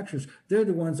 psychic connections, they're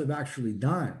the ones I've actually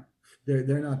done.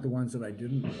 They're not the ones that I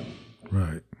didn't do.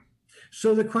 Right.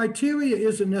 So the criteria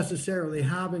isn't necessarily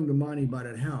having the money, but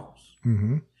it helps.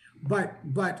 Mm-hmm. But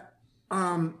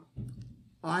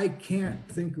I can't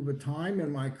think of a time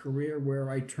in my career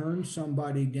where I turned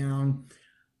somebody down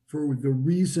for the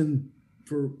reason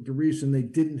they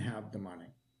didn't have the money.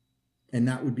 And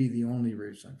that would be the only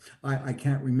reason. I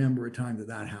can't remember a time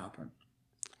that happened.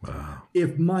 Wow.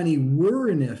 If money were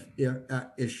an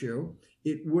issue,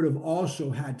 it would have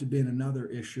also had to been another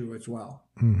issue as well.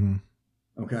 Mm-hmm.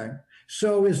 Okay.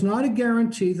 So it's not a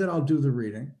guarantee that I'll do the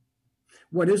reading.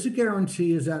 What is a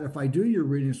guarantee is that if I do your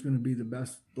reading, it's going to be the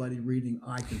best bloody reading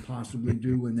I can possibly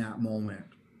do in that moment,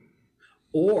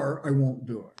 or I won't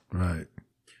do it. Right.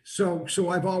 So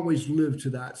I've always lived to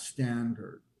that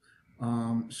standard.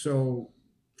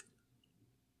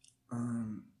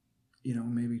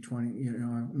 Maybe 20,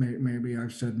 maybe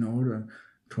I've said no to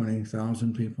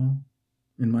 20,000 people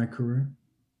in my career,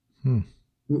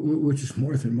 which is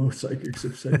more than most psychics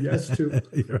have said yes to.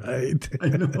 You're right. I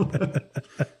know.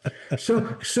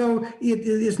 So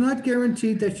it's not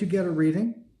guaranteed that you get a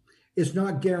reading. It's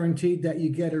not guaranteed that you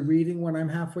get a reading when I'm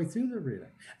halfway through the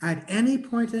reading. At any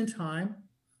point in time,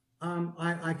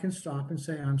 I can stop and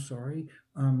say, I'm sorry,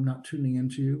 I'm not tuning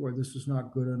into you, or this is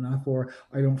not good enough, or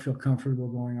I don't feel comfortable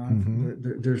going on.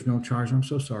 Mm-hmm. There's no charge. I'm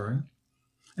so sorry.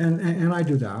 And I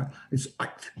do that.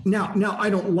 Now I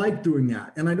don't like doing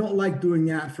that. And I don't like doing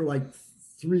that for like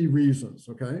 3 reasons.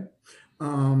 Okay.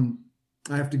 I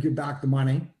have to give back the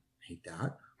money. I hate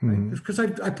that. Right? Because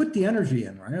I put the energy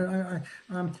in, right?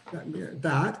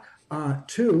 That.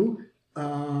 2,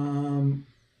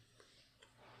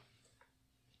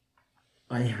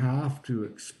 I have to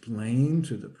explain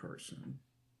to the person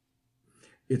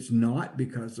it's not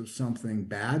because of something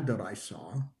bad that I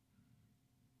saw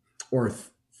or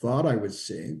thought I would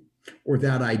see, or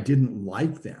that I didn't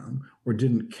like them or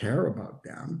didn't care about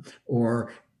them,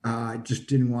 or just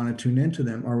didn't want to tune into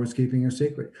them, or was keeping a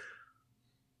secret.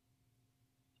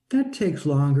 That takes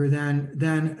longer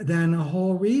than a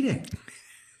whole reading.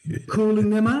 Cooling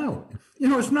them out.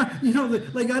 It's not,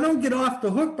 like I don't get off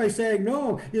the hook by saying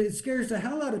no. It scares the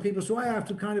hell out of people, so I have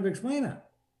to kind of explain it.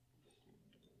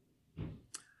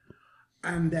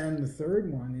 And then the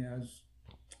third one is,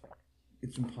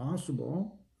 it's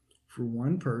impossible for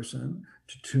one person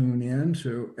to tune in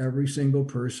to every single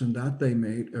person that they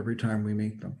meet every time we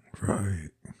meet them. Right.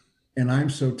 And I'm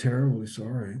so terribly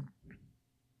sorry.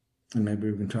 And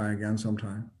maybe we can try again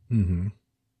sometime. Mm-hmm.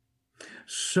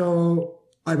 So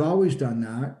I've always done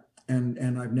that,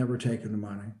 and I've never taken the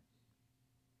money,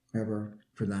 ever,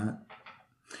 for that.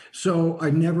 So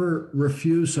I never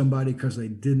refused somebody because they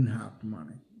didn't have the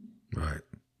money. Right.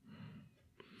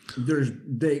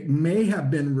 They may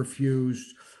have been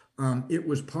refused. It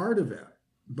was part of it,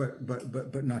 but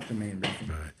not the main reason,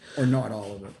 right. Or not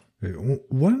all of it.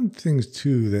 One of the things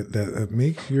too that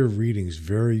makes your readings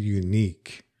very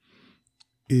unique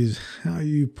is how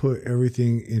you put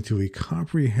everything into a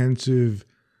comprehensive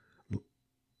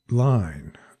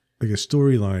line, like a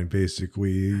storyline,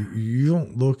 basically. You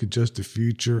don't look at just the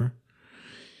future.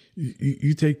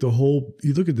 You take you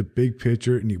look at the big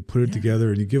picture and you put it together,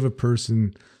 and you give a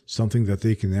person something that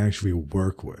they can actually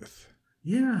work with.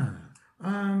 Yeah.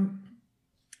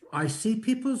 I see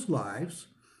people's lives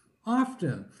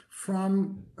often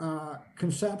from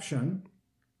conception.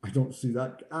 I don't see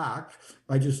that act.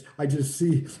 I just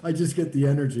get the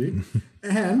energy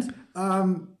and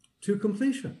to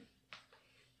completion.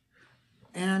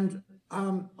 And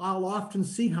I'll often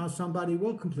see how somebody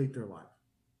will complete their life.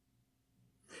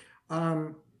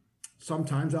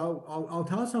 Sometimes I'll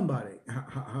tell somebody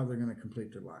how they're going to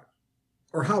complete their life,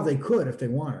 or how they could if they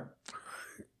wanted.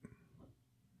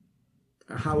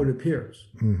 How it appears.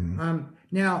 Mm-hmm.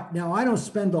 Now I don't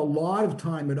spend a lot of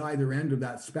time at either end of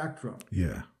that spectrum.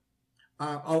 Yeah.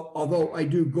 Although I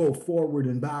do go forward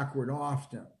and backward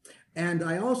often, and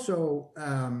I also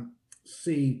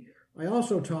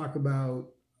talk about,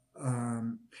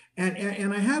 and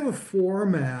I have a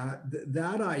format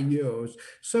that I use.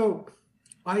 So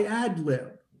I ad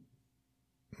lib.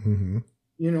 Mm-hmm.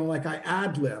 Like I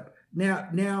ad lib.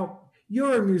 Now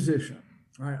you're a musician.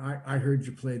 I heard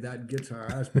you play that guitar.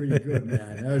 That was pretty good,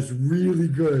 man. That was really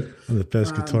good. I'm the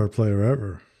best guitar player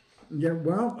ever. Yeah,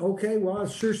 well, okay. Well,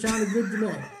 it sure sounded good to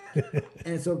me.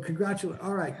 And so congratulations.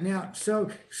 All right. Now,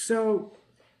 so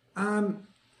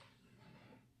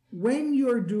when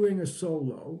you're doing a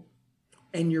solo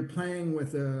and you're playing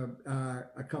with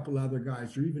a couple other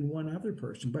guys, or even one other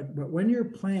person, but when you're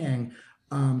playing,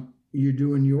 you're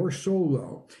doing your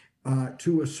solo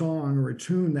to a song or a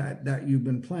tune that you've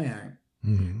been playing.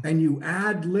 Mm-hmm. And you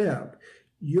ad lib,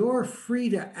 you're free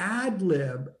to ad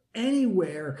lib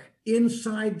anywhere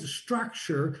inside the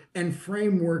structure and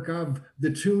framework of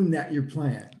the tune that you're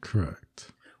playing.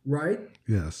 Correct. Right?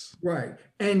 Yes. Right.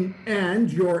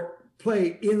 And you're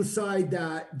play inside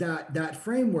that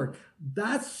framework.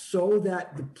 That's so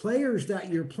that the players that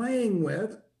you're playing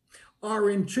with are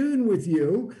in tune with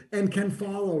you and can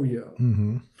follow you.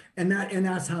 Mm-hmm. And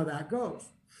that's how that goes.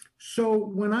 So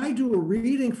when I do a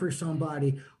reading for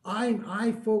somebody, I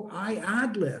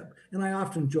ad lib. And I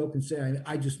often joke and say,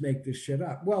 I just make this shit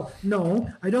up. Well, no,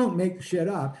 I don't make shit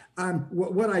up.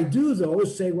 What I do, though,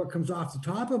 is say what comes off the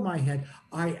top of my head.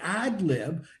 I ad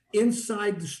lib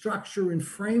inside the structure and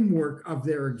framework of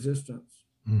their existence.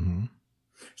 Mm-hmm.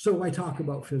 So I talk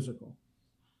about physical.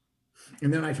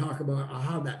 And then I talk about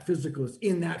how that physical is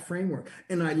in that framework.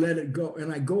 And I let it go.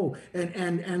 And I go.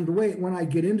 And the way when I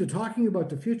get into talking about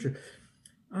the future,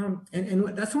 and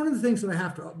that's one of the things that I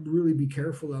have to really be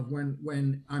careful of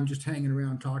when I'm just hanging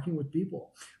around talking with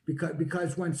people,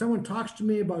 because when someone talks to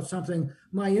me about something,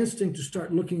 my instinct is to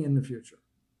start looking in the future.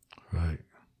 Right.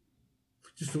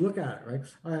 Just to look at it, right?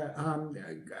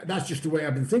 That's just the way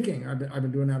I've been thinking. I've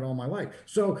been doing that all my life.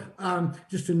 So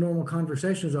just in normal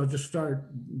conversations, I'll just start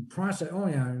process. Oh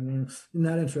yeah, and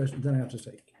that interesting. Then I have to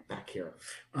say back here,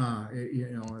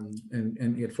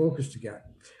 and get focused again.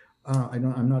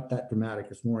 I'm not that dramatic.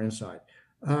 It's more inside.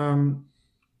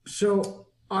 So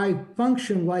I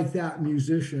function like that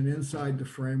musician inside the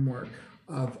framework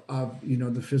of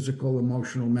the physical,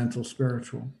 emotional, mental,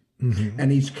 spiritual, mm-hmm.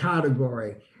 and each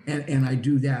category. And I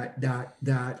do that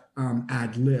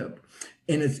ad lib,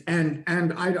 and it's and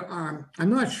I'm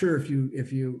not sure if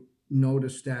you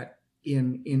noticed that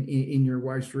in your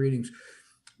wife's readings.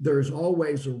 There's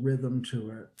always a rhythm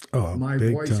to it. Oh, my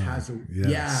voice time. Has a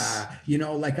yes.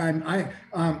 Like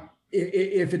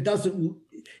if it doesn't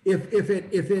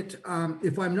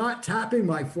if I'm not tapping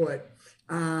my foot,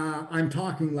 I'm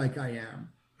talking like I am.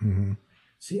 Mm-hmm.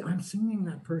 See, I'm singing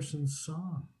that person's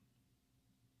song.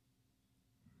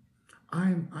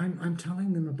 I'm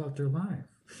telling them about their life.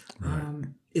 Right.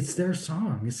 It's their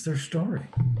song. It's their story.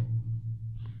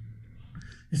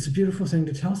 It's a beautiful thing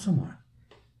to tell someone.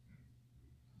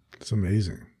 It's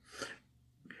amazing.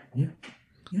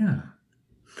 Yeah.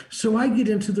 So I get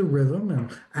into the rhythm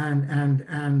and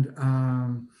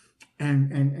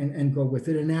go with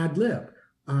it and ad lib.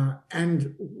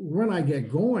 And when I get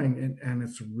going, and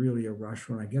it's really a rush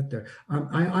when I get there,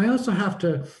 I also have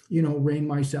to, rein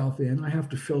myself in. I have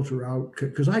to filter out,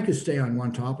 because I could stay on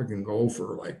one topic and go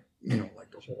for like the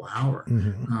whole hour.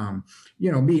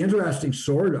 Mm-hmm. Be interesting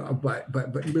sort of, but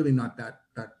really not that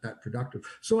productive.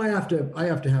 So I have to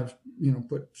have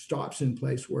put stops in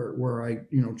place where I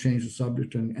change the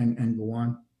subject and go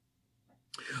on.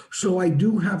 So I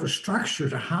do have a structure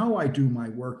to how I do my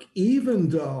work, even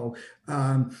though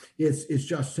it's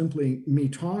just simply me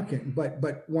talking.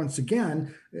 But once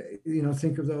again,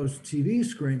 think of those TV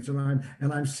screens, and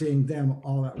I'm seeing them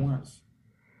all at once.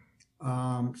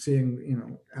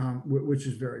 Which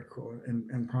is very cool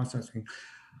and processing.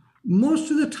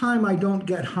 Most of the time, I don't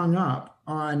get hung up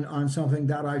on something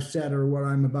that I've said or what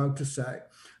I'm about to say.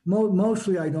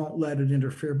 Mostly, I don't let it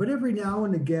interfere. But every now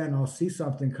and again, I'll see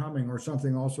something coming or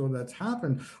something also that's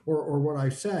happened or what I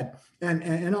said,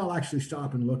 and I'll actually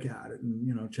stop and look at it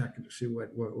and check to see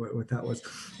what that was.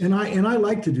 And I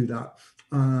like to do that.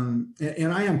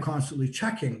 And I am constantly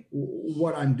checking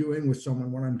what I'm doing with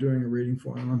someone, what I'm doing a reading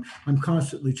for them. I'm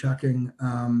constantly checking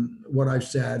what I've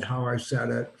said, how I've said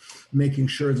it, making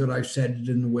sure that I've said it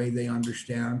in the way they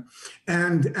understand.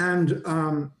 And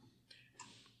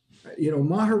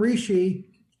Maharishi,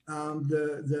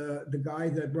 the guy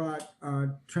that brought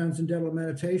transcendental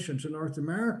meditation to North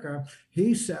America,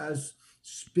 he says,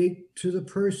 speak to the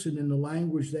person in the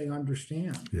language they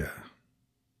understand. Yeah.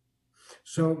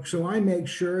 So I make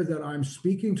sure that I'm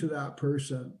speaking to that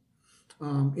person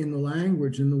in the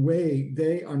language, in the way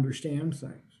they understand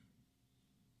things.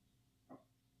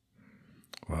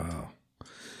 Wow.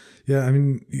 Yeah, I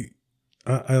mean,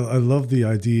 I love the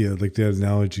idea, like that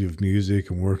analogy of music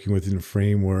and working within a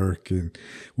framework. And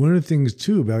one of the things,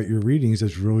 too, about your readings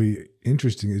that's really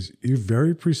interesting is you're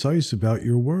very precise about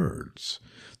your words.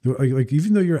 Like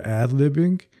even though you're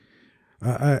ad-libbing,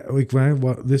 like when I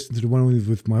listened to the one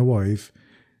with my wife,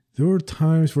 there were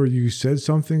times where you said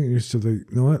something and you're still like,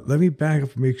 you know what, let me back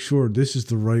up and make sure this is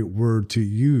the right word to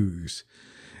use.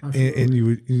 And you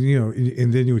would,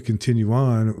 and then you would continue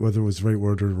on, whether it was the right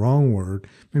word or the wrong word.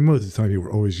 I mean, most of the time you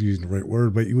were always using the right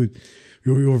word, but you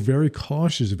were very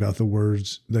cautious about the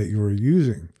words that you were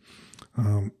using,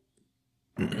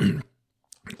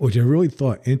 which I really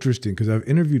thought interesting, because I've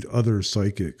interviewed other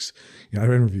psychics. I've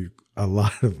interviewed a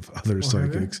lot of other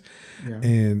psychics, yeah.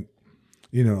 And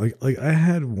like I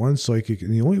had one psychic,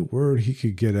 and the only word he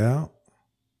could get out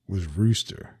was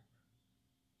rooster.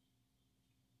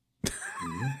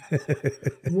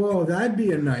 Whoa, that'd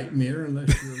be a nightmare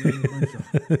unless you're around a bunch of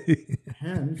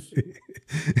hens.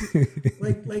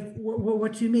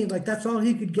 What do you mean? Like that's all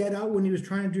he could get out when he was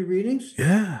trying to do readings?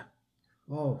 Yeah.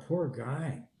 Oh, poor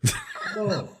guy.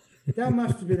 Oh, that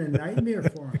must have been a nightmare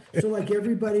for him. So, like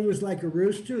everybody was like a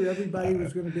rooster. Everybody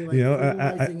was going to be like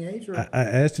fertilizing age. Or... I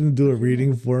asked him to do a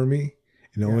reading for me,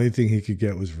 and the only thing he could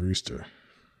get was rooster.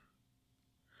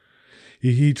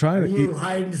 He tried. Are you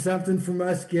hiding something from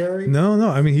us, Gary? No.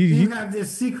 I mean, he have this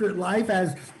secret life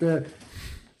as the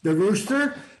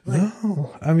rooster. Like,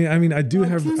 no, I mean, I do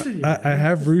have. I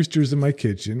have roosters in my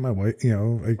kitchen. My wife,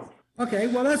 Okay,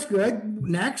 well that's good.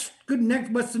 Next.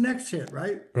 What's the next hit,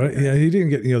 right? Right. Okay. Yeah, he didn't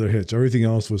get any other hits. Everything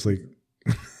else was like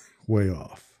way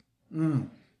off. Yeah,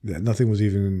 nothing was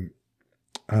even.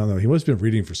 I don't know. He must have been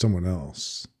reading for someone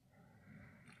else.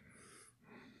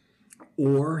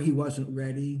 Or he wasn't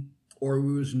ready, or he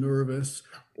was nervous,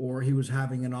 or he was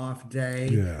having an off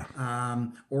day,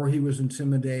 or he was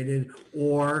intimidated,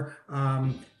 or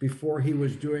before he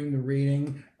was doing the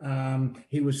reading,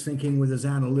 he was thinking with his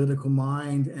analytical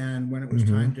mind, and when it was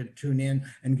time to tune in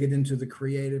and get into the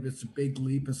creative, it's a big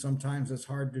leap, and sometimes it's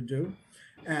hard to do.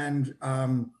 And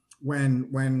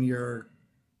when you're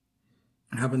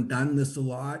haven't done this a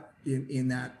lot in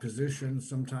that position,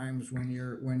 sometimes when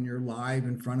you're live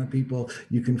in front of people,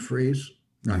 you can freeze.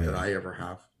 Not that I ever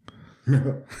have.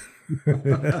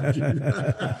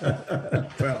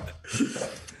 Well,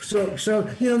 so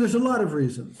there's a lot of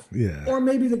reasons. Yeah. Or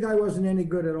maybe the guy wasn't any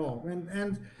good at all,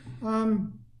 and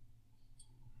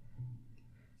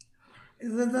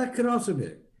that could also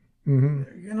be.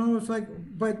 It's like,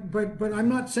 but I'm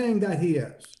not saying that he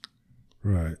is.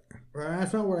 Right. Right.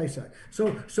 That's not what I said.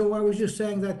 So I was just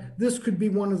saying that this could be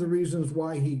one of the reasons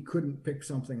why he couldn't pick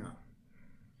something up.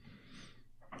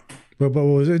 But what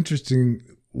was interesting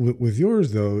with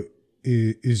yours though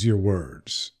is your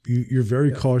words. You're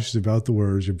very cautious about the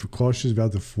words. You're cautious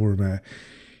about the format.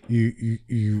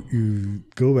 You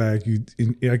go back.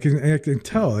 I can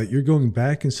tell that you're going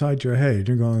back inside your head.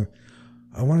 You're going,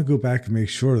 I want to go back and make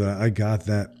sure that I got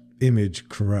that image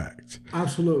correct.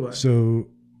 Absolutely. So,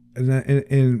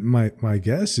 and my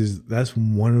guess is that's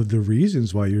one of the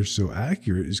reasons why you're so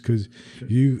accurate is because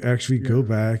you actually go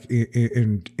back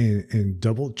and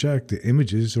double check the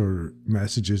images or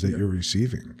messages that you're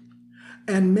receiving.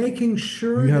 And making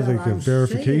sure you have like a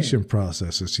verification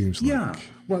process. It seems like. Yeah,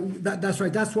 well, that's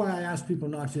right. That's why I ask people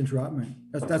not to interrupt me.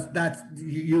 That's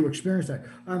you experience that.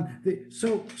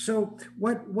 So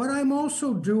what I'm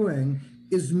also doing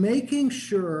is making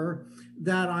sure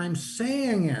that I'm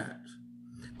saying it,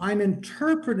 I'm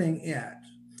interpreting it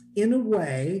in a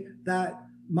way that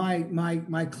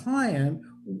my client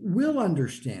will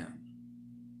understand,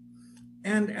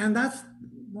 and that's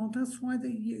why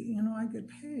I get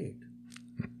paid.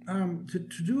 To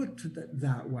do it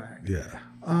that way. Yeah.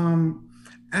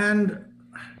 And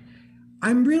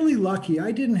I'm really lucky.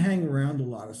 I didn't hang around a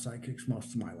lot of psychics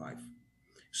most of my life.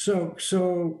 So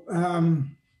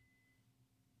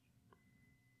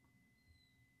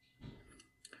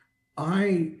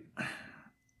I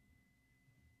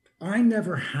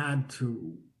never had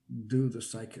to do the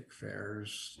psychic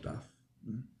fairs stuff.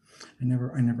 I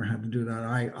never had to do that.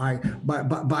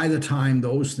 By the time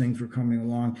those things were coming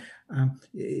along,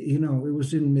 it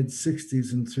was in mid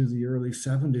 60s and through the early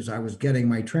 70s, I was getting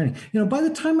my training. By the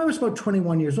time I was about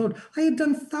 21 years old, I had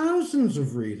done thousands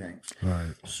of readings.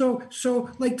 Right. So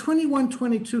like 21,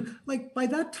 22, like by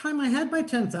that time I had my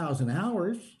 10,000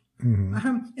 hours.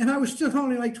 And I was still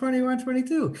only like 21,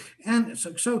 22. And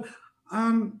so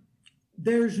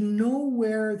there's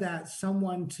nowhere that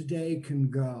someone today can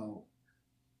go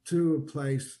to a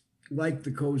place like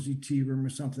the Cozy Tea Room or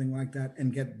something like that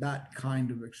and get that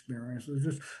kind of experience.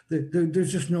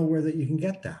 There's just nowhere that you can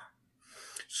get that.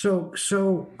 So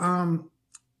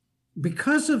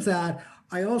because of that,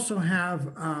 I also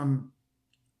have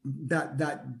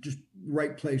that just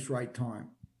right place, right time,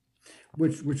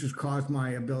 which has caused my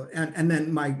ability and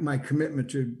then my commitment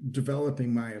to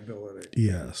developing my ability.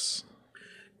 Yes.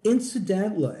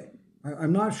 Incidentally,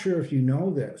 I'm not sure if you know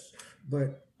this,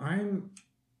 but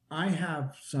I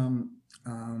have some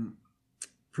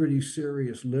pretty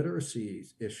serious literacy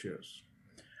issues.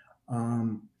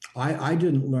 I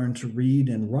didn't learn to read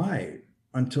and write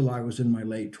until I was in my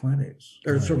late 20s,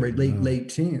 late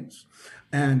teens,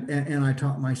 and I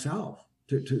taught myself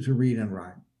to read and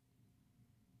write.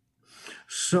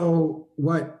 So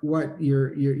what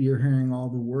you're hearing all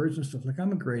the words and stuff, like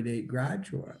I'm a grade 8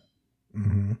 graduate.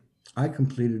 I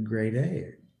completed grade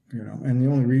 8, and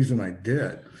the only reason I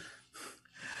did.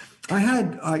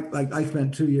 I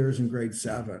spent 2 years in grade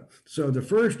 7. So the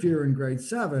first year in grade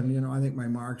 7, I think my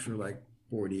marks were like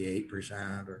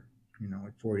 48% or,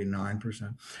 like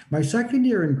 49%. My second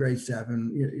year in grade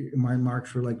 7, my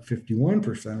marks were like 51%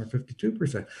 or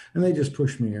 52%, and they just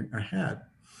pushed me ahead.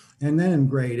 And then in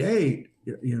grade 8,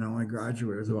 I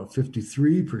graduated with about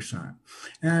 53%,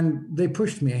 and they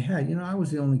pushed me ahead. I was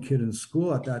the only kid in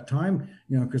school at that time,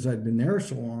 because I'd been there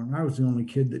so long. I was the only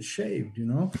kid that shaved.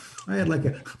 I had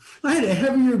a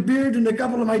heavier beard than a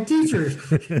couple of my teachers.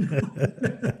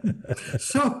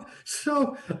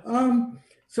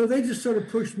 So they just sort of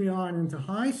pushed me on into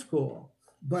high school,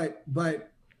 but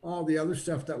all the other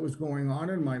stuff that was going on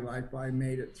in my life, I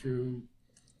made it through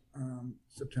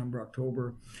September,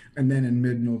 October, and then in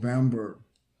mid-November,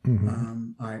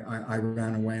 I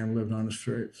ran away and lived on the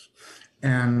streets,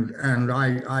 and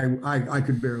I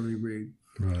could barely read,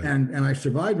 right. and I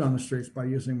survived on the streets by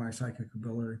using my psychic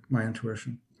ability, my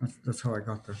intuition. That's how I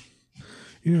got there.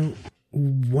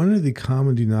 One of the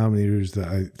common denominators that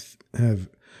I have,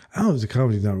 I don't know if it's a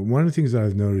common denominator. One of the things that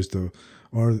I've noticed though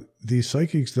are the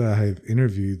psychics that I have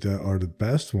interviewed that are the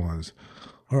best ones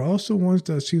are also ones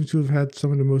that seem to have had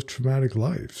some of the most traumatic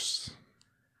lives.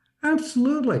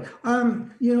 Absolutely.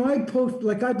 I post,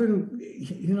 like I've been,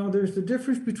 there's the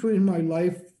difference between my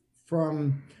life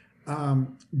from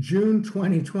June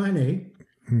 2020,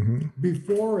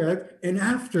 before it and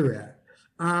after it.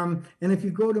 And if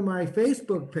you go to my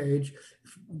Facebook page,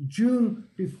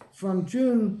 from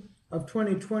June of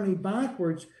 2020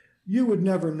 backwards, you would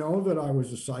never know that I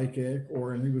was a psychic,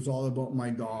 or it was all about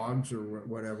my dogs or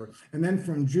whatever. And then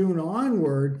from June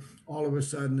onward, all of a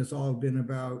sudden, it's all been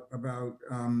about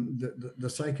the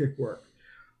psychic work.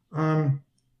 I'm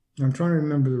trying to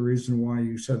remember the reason why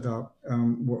you said that.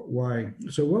 Why?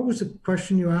 So, what was the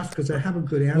question you asked? Because I have a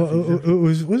good answer. Well,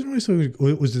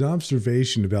 it was an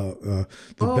observation about the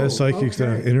best psychics that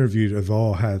I've interviewed have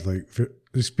all had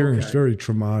experienced very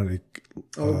traumatic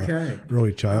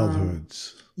early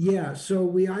childhoods. Yeah, so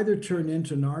we either turn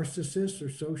into narcissists or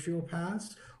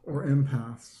sociopaths or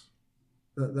empaths.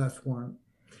 That's one.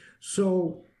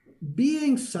 So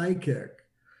being psychic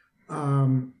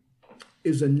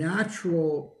is a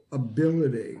natural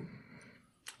ability,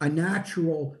 a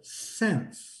natural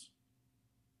sense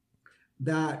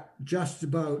that just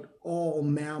about all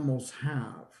mammals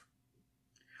have,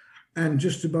 and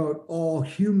just about all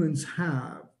humans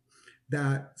have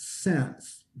that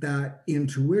sense, that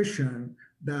intuition,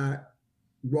 that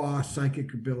raw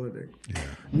psychic ability. Yeah.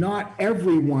 Not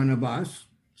every one of us.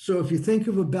 So if you think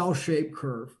of a bell-shaped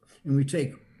curve, and we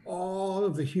take all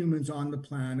of the humans on the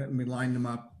planet and we line them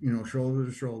up, shoulder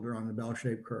to shoulder on the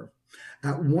bell-shaped curve.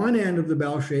 At one end of the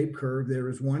bell-shaped curve, there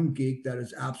is one geek that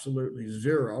is absolutely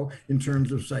zero in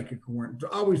terms of psychic awareness.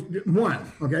 Always one,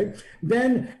 okay?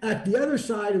 Then at the other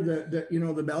side of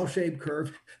the bell-shaped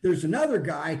curve, there's another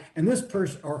guy, and this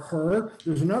person or her,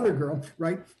 there's another girl,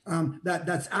 right?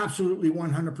 That's absolutely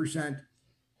 100%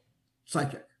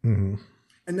 psychic. And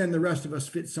then the rest of us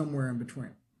fit somewhere in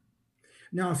between.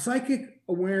 Now, psychic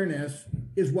awareness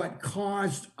is what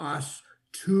caused us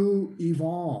to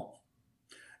evolve.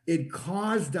 It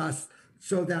caused us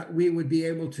so that we would be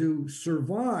able to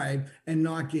survive and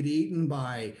not get eaten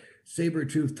by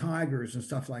saber-toothed tigers and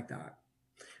stuff like that.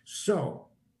 So,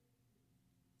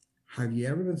 have you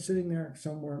ever been sitting there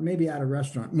somewhere, maybe at a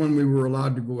restaurant, when we were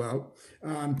allowed to go out?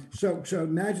 So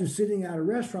imagine sitting at a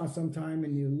restaurant sometime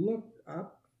and you look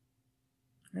up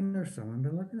and there's someone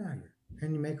been looking at you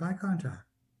and you make eye contact.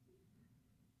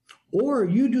 Or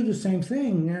you do the same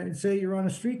thing. Say you're on a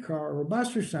streetcar or a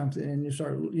bus or something, and you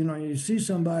start, you see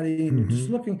somebody and you're just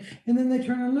looking, and then they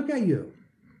turn and look at you.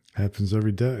 Happens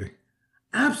every day.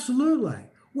 Absolutely.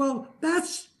 Well,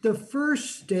 that's the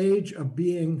first stage of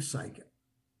being psychic.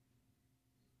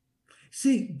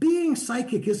 See, being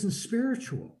psychic isn't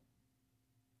spiritual.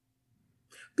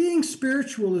 Being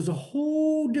spiritual is a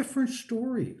whole different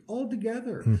story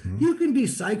altogether. You can be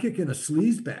psychic in a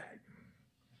sleaze bag.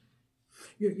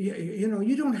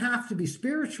 You don't have to be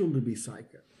spiritual to be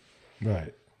psychic.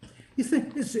 Right. You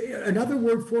think another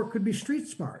word for it could be street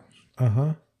smart.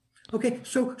 Okay,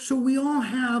 so we all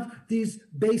have these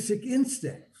basic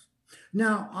instincts.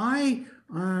 Now, I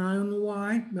don't know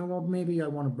why. Well, maybe I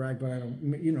want to brag, but I don't,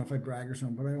 if I brag or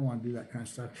something, but I don't want to do that kind of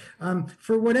stuff.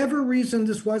 For whatever reason,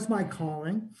 this was my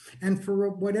calling. And for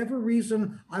whatever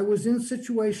reason, I was in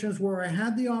situations where I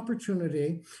had the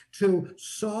opportunity to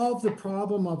solve the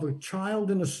problem of a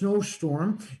child in a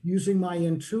snowstorm using my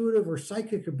intuitive or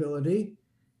psychic ability,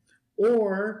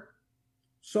 or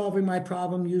solving my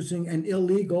problem using an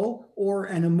illegal or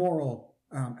an immoral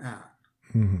act.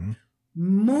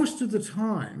 Most of the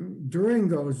time during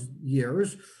those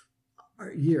years,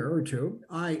 a year or two,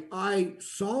 I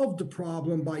solved the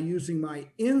problem by using my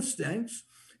instincts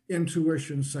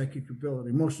intuition, psychic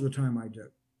ability. Most of the time I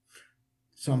did.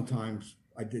 Sometimes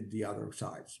I did the other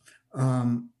sides.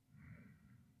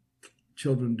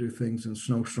 Children do things in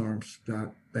snowstorms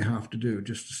that they have to do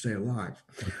just to stay alive.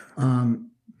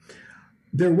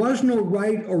 There was no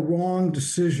right or wrong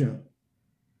decision.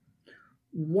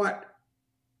 What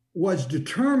was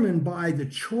determined by the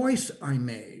choice I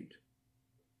made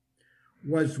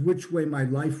was which way my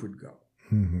life would go.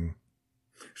 Mm-hmm.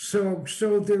 So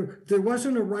there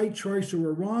wasn't a right choice or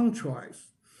a wrong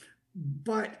choice,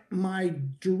 but my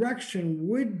direction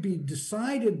would be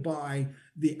decided by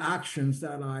the actions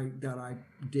that I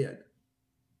did.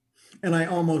 And I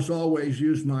almost always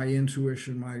used my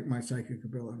intuition, my psychic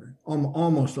ability,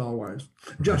 almost always,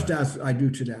 just as I do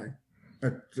today.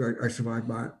 I survived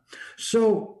by it.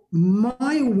 So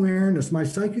my awareness, my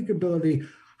psychic ability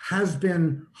has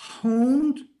been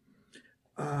honed.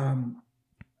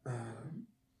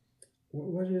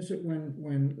 What is it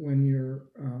when you're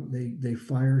they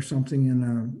fire something in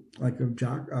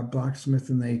a blacksmith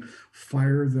and they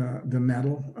fire the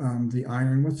metal, the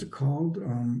iron? What's it called?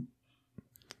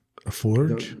 A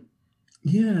forge.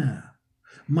 Yeah,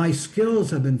 my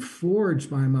skills have been forged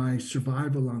by my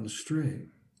survival on the street.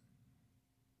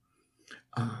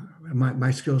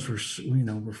 My skills were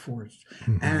forged,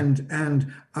 mm-hmm.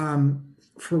 and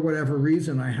for whatever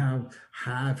reason, I have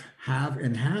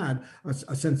and had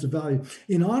a sense of value.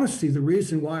 In honesty, the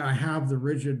reason why I have the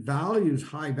rigid values,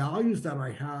 high values that I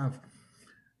have,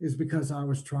 is because I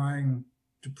was trying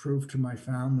to prove to my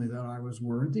family that I was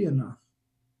worthy enough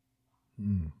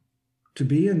to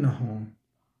be in the home.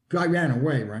 I ran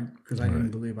away, right? Because I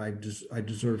didn't believe I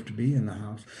deserved to be in the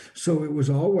house. So it was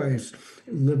always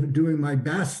doing my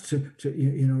best to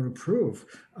prove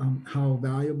how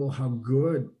valuable, how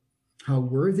good, how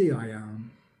worthy I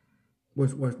am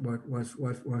was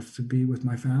to be with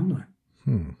my family.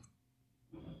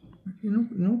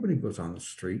 Nobody goes on the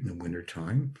street in the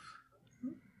wintertime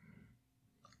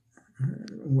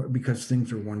because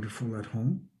things are wonderful at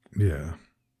home. Yeah.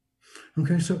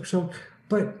 Okay, so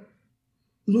but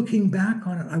looking back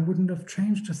on it, I wouldn't have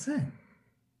changed a thing,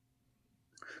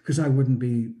 because I wouldn't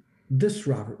be this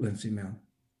Robert Lindsay Mill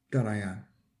that I am.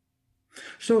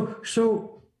 So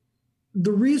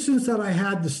the reasons that I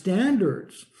had the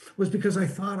standards was because I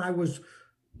thought I was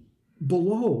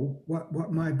below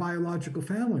what my biological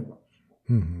family was.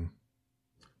 Mm-hmm.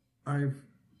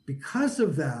 Because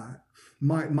of that,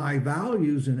 my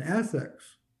values and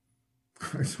ethics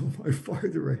are so much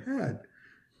farther ahead.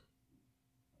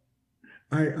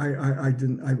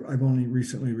 I've only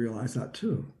recently realized that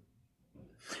too.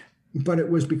 But it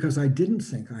was because I didn't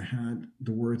think I had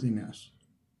the worthiness.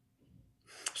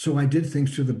 So I did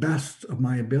things to the best of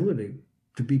my ability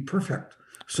to be perfect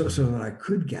so that I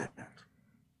could get it.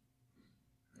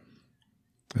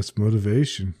 That's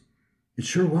motivation. It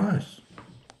sure was.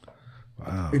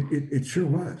 Wow. It sure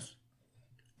was.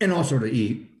 And also to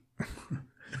eat.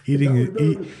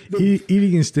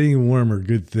 Eating and staying warm are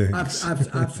good things.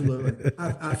 Absolutely.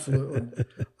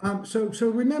 So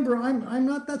remember, I'm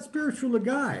not that spiritual a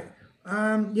guy.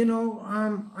 I'm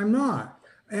not.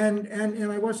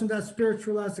 And I wasn't that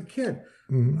spiritual as a kid.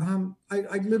 Mm-hmm.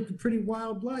 I lived a pretty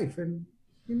wild life, and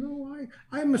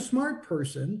I'm a smart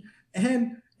person,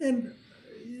 and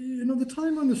the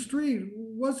time on the street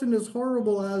wasn't as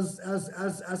horrible as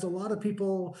a lot of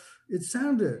people it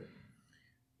sounded.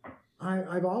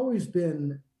 I've always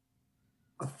been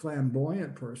a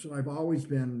flamboyant person. I've always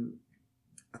been.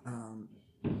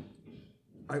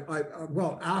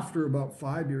 After about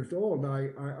 5 years old,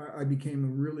 I became a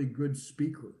really good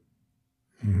speaker,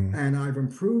 mm-hmm. and I've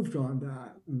improved on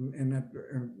that. And that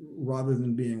rather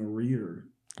than being a reader,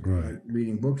 right,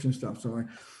 reading books and stuff. So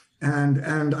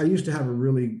I used to have a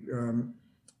really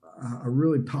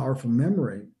powerful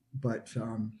memory, but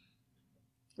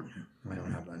I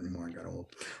don't have that anymore. I got old,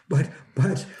 but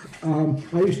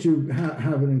I used to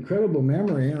have an incredible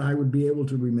memory, and I would be able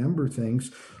to remember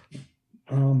things.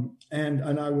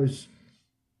 And I was,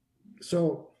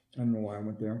 so I don't know why I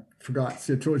went there. Forgot.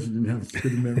 See, I told you I didn't have a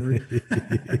good memory.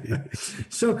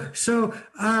 So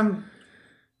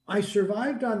I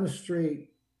survived on the street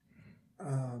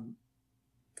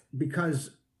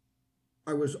because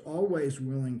I was always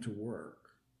willing to work.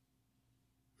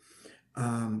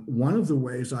 One of the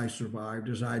ways I survived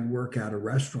is I'd work at a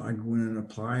restaurant. I'd go in and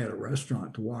apply at a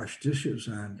restaurant to wash dishes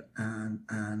and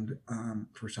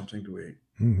for something to eat,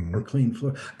 mm-hmm. or clean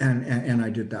floor. And I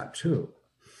did that too.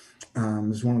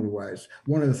 It's one of the ways.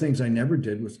 One of the things I never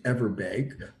did was ever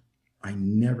beg. I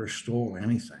never stole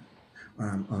anything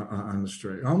on the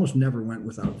street. I almost never went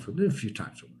without food. A few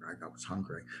times I was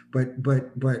hungry, but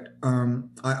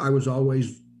I was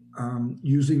always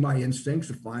using my instincts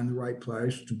to find the right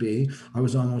place to be. I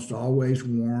was almost always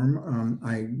warm.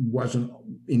 I wasn't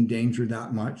in danger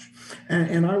that much.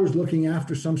 And I was looking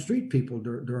after some street people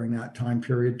during that time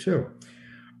period too.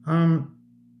 I'm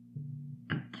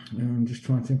just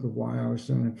trying to think of why I was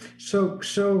doing it. So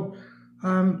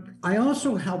I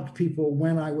also helped people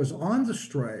when I was on the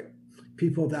straight,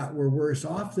 people that were worse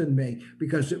off than me,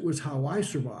 because it was how I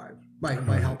survived, by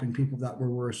helping people that were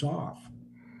worse off.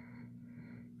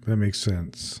 That makes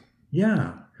sense.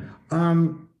 Yeah.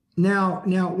 Now,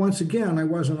 once again, I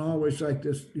wasn't always like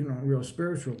this, real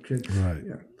spiritual kid. Right.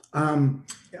 Yeah.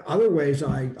 Other ways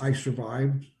I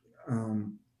survived.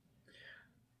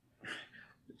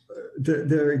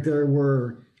 There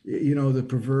were, the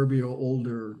proverbial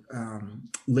older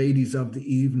ladies of the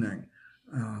evening.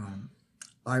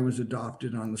 I was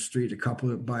adopted on the street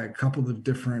by a couple of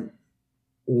different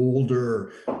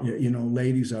older,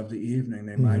 ladies of the evening.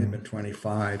 They might have been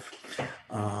 25.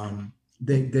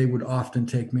 They would often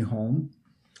take me home,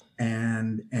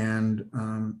 and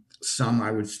some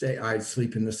I'd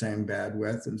sleep in the same bed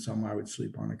with, and some I would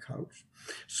sleep on a couch.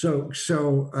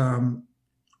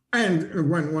 And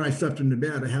when I slept in the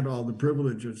bed, I had all the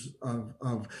privileges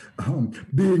of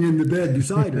being in the bed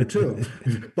beside her too.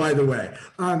 By the way,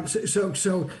 I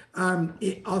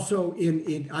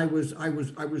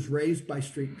was raised by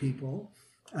street people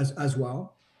as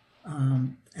well,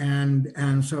 and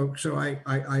so I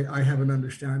have an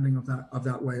understanding of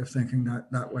that way of thinking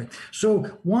that way.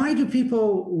 So why do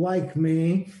people like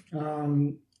me,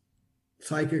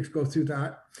 psychics, go through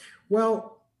that?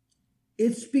 Well,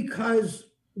 it's because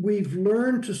we've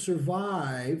learned to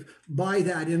survive by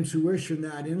that intuition,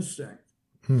 that instinct.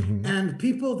 Mm-hmm. And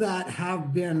people that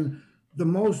have been the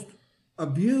most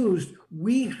abused,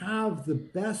 we have the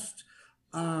best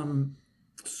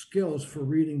skills for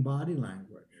reading body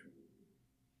language,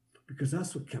 because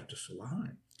that's what kept us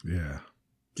alive. Yeah.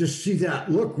 Just see that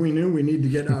look, we knew we need to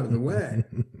get out of the way,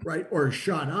 right? Or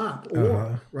shut up,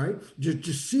 or right?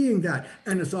 Just seeing that,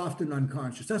 and it's often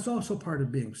unconscious. That's also part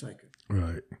of being psychic.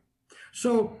 Right.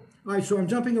 So, all right, so I'm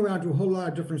jumping around to a whole lot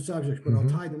of different subjects, but I'll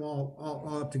tie them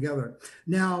all up together.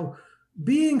 Now,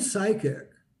 being psychic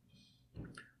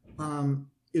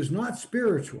is not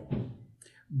spiritual.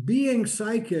 Being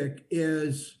psychic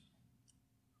is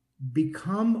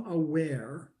become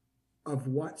aware of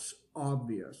what's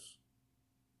obvious.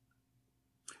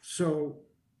 So,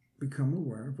 become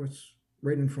aware of what's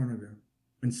right in front of you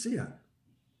and see it.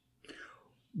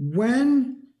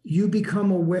 When you become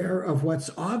aware of what's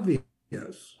obvious,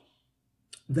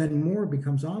 then more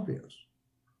becomes obvious.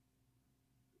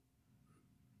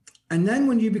 And then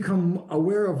when you become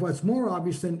aware of what's more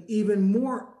obvious, then even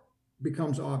more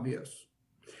becomes obvious,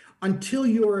 until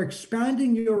you are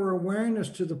expanding your awareness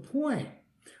to the point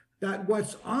that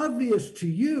what's obvious to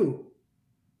you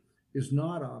is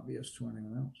not obvious to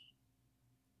anyone else.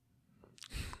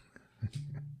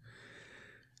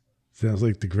 Sounds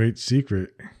like The Great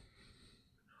Secret.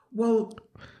 Well,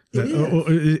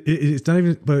 it's not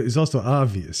even, but it's also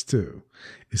obvious too.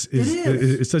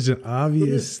 It's such an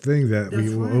obvious thing that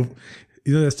we will,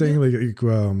 that saying, like, if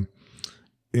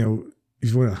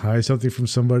you want to hide something from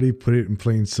somebody, put it in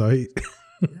plain sight.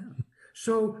 Yeah.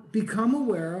 So become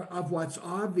aware of what's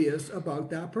obvious about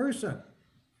that person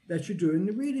that you're doing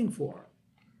the reading for.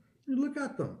 You look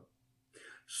at them.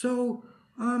 So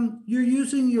you're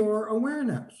using your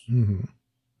awareness. Mm-hmm.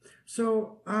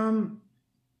 So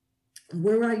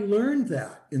where I learned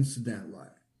that, incidentally,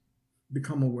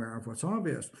 become aware of what's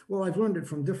obvious. Well, I've learned it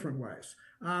from different ways.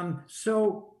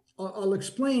 So I'll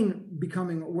explain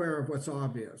becoming aware of what's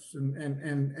obvious.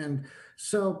 And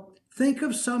so think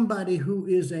of somebody who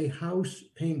is a house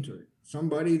painter,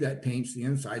 somebody that paints the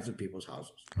insides of people's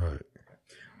houses. Right.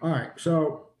 All right.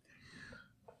 So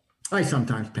I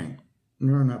sometimes paint.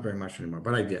 No, not very much anymore,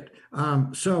 but I did.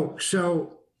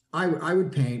 So I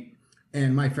would paint,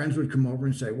 and my friends would come over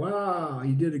and say, "Wow,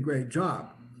 you did a great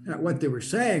job." And what they were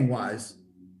saying was,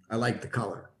 "I like the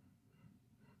color."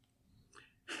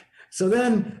 So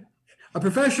then a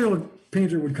professional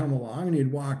painter would come along, and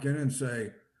he'd walk in and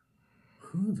say,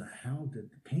 "Who the hell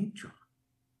did the paint job?"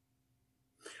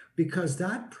 Because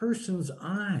that person's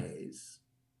eyes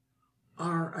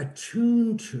are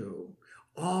attuned to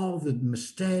all the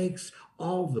mistakes,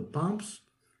 all the bumps,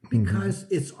 because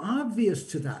it's obvious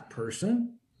to that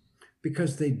person,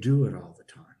 because they do it all the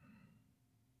time.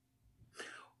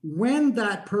 When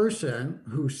that person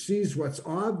who sees what's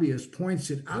obvious points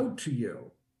it out to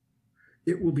you,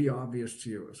 it will be obvious to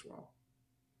you as well.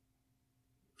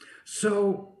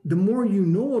 So the more you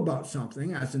know about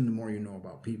something, as in the more you know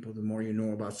about people, the more you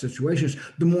know about situations,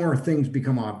 the more things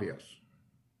become obvious.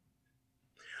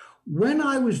 when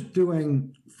I was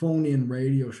doing phone-in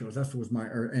radio shows, that was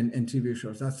and TV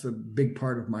shows, that's a big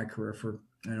part of my career for,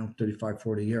 35,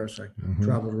 40 years. I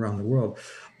traveled around the world.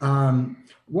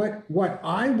 What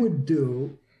I would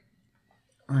do,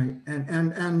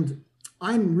 and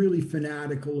I'm really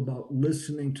fanatical about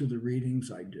listening to the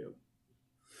readings I do.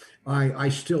 I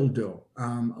still do.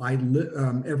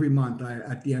 Every month,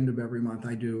 at the end of every month,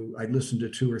 I listen to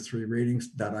 2 or 3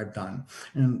 readings that I've done.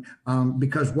 And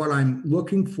because what I'm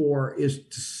looking for is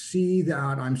to see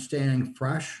that I'm staying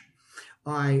fresh.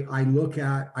 I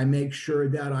make sure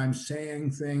that I'm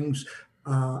saying things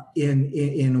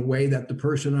in a way that the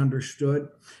person understood.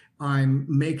 I'm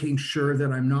making sure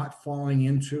that I'm not falling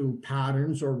into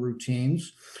patterns or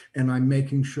routines, and I'm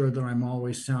making sure that I'm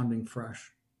always sounding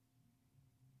fresh.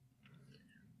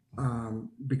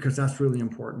 Because that's really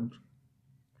important.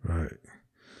 Right.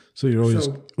 So you're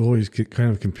always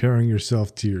kind of comparing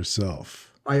yourself to yourself.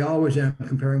 I always am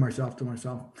comparing myself to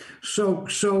myself. So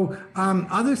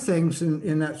other things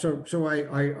in that. So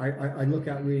I look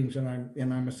at readings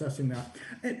and I'm assessing that.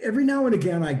 And every now and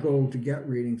again I go to get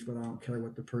readings, but I don't care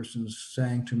what the person's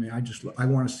saying to me. I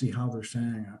want to see how they're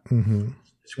saying it. Mm-hmm.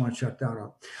 Just want to check that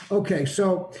out. Okay,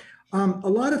 so. A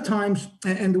lot of times,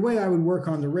 and the way I would work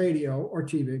on the radio or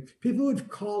TV, people would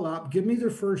call up, give me their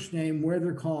first name, where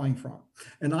they're calling from.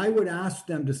 And I would ask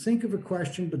them to think of a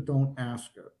question, but don't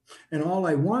ask it. And all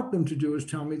I want them to do is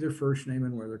tell me their first name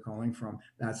and where they're calling from.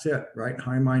 That's it, right?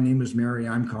 Hi, my name is Mary.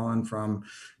 I'm calling from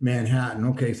Manhattan.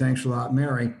 Okay, thanks a lot,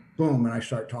 Mary. Boom, and I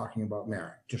start talking about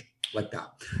Mary, just like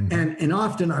that. Mm-hmm. And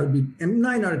often I would be, and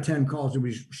 9 out of 10 calls would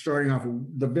be starting off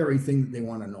with the very thing that they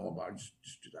want to know about.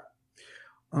 Just do that.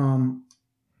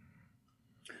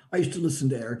 I used to listen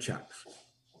to air checks.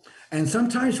 And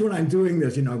sometimes when I'm doing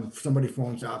this, somebody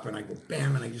phones up and I go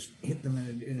bam, and I just hit them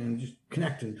and just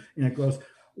connect, and it goes.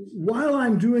 While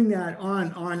I'm doing that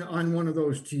on one of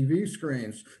those TV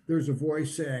screens, there's a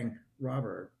voice saying,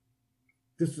 Robert,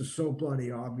 this is so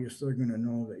bloody obvious. They're going to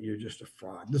know that you're just a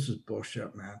fraud. This is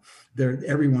bullshit, man.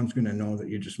 Everyone's going to know that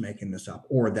you're just making this up,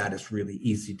 or that it's really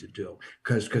easy to do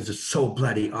because it's so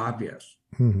bloody obvious.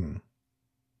 Mm-hmm.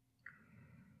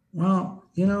 Well,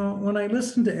 when I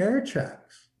listen to air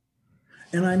checks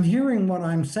and I'm hearing what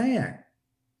I'm saying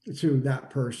to that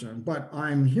person, but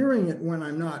I'm hearing it when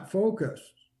I'm not focused.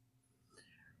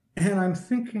 And I'm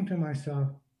thinking to myself,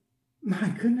 my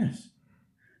goodness,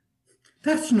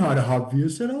 that's not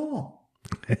obvious at all.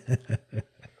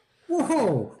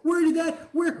 Whoa,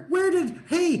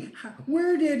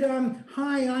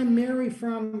 hi, I'm Mary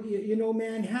from,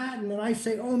 Manhattan. And I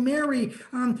say, oh, Mary,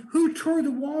 who tore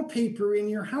the wallpaper in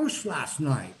your house last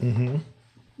night? Mm-hmm.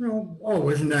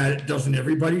 Doesn't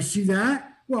everybody see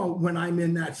that? Well, when I'm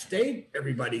in that state,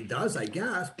 everybody does, I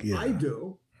guess. Yeah. I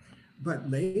do. But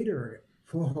later,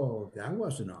 whoa, that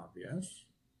wasn't obvious.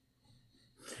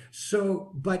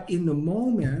 So, but in the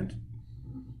moment,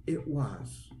 it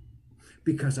was.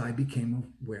 Because I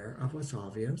became aware of what's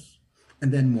obvious,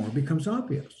 and then more becomes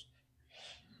obvious.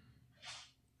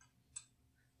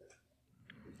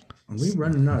 Are we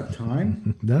running out of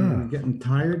time? No. Are we getting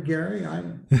tired, Gary?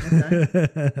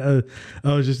 Okay.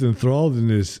 I was just enthralled in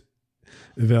this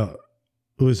about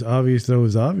it was obvious that it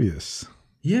was obvious.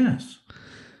 Yes.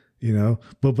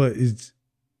 But it's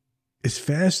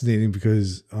fascinating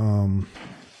because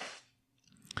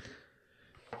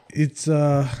it's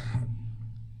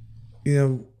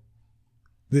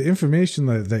the information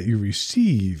that you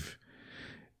receive,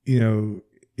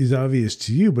 is obvious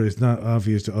to you, but it's not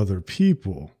obvious to other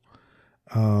people.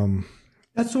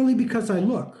 That's only because I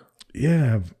look.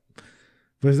 Yeah,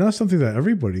 but it's not something that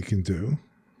everybody can do.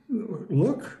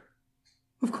 Look?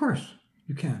 Of course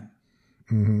you can.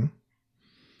 Mm-hmm.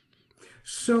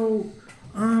 So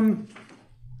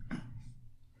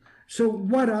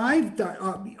what I've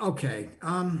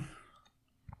done,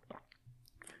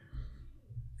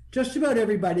 just about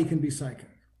everybody can be psychic.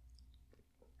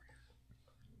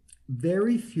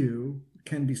 Very few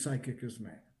can be psychic as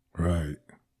me. Right.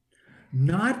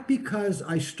 Not because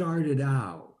I started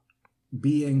out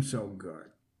being so good,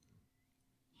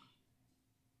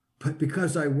 but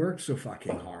because I worked so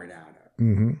fucking hard at it,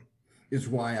 mm-hmm. is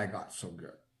why I got so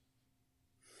good.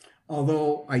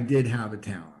 Although I did have a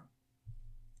talent,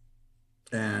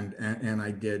 and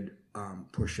I did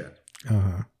push it.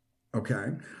 Uh-huh.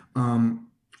 Okay.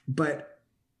 But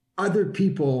other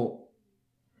people,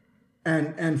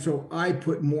 and so I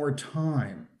put more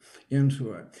time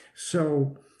into it.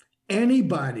 So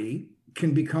anybody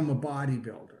can become a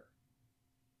bodybuilder.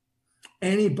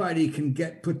 Anybody can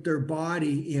put their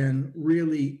body in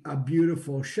really a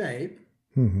beautiful shape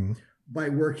mm-hmm. by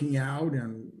working out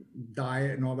and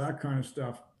diet and all that kind of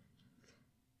stuff.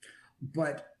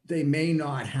 but they may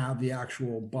not have the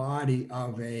actual body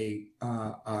of a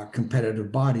competitive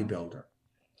bodybuilder,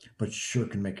 but sure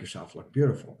can make yourself look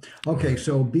beautiful. Okay,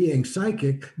 so being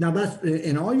psychic, now that's,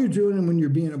 and all you're doing when you're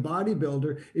being a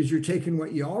bodybuilder is you're taking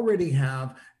what you already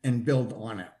have and build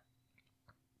on it.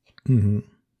 Mm-hmm.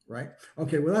 Right?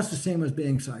 Okay, well, that's the same as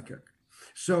being psychic.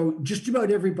 So just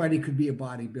about everybody could be a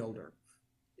bodybuilder.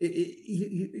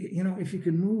 If you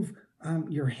can move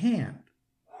your hand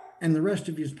and the rest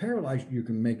of you is paralyzed, you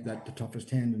can make that the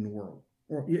toughest hand in the world.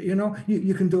 Or,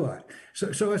 you can do it. So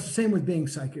it's the same with being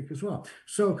psychic as well.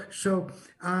 So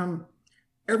almost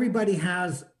everybody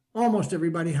has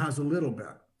a little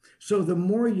bit. So the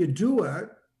more you do it,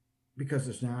 because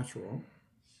it's natural,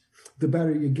 the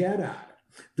better you get at it.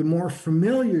 The more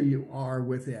familiar you are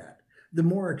with it, the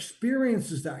more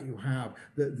experiences that you have,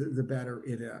 the better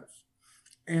it is.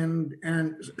 And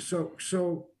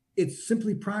so it's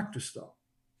simply practice, though.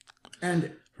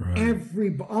 And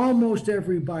right. Almost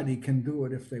everybody can do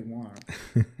it if they want.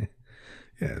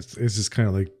 Yeah, it's just kind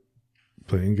of like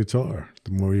playing guitar.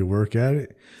 The more you work at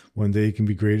it, one day you can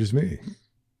be great as me.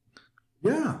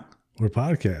 Yeah. Or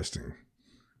podcasting.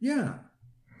 Yeah.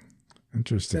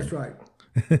 Interesting. That's right.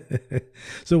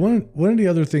 So one of the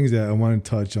other things that I want to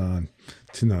touch on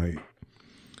tonight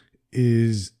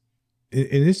is,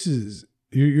 and this is,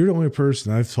 you're the only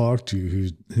person I've talked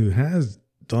to who has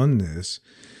done this,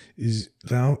 is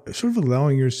sort of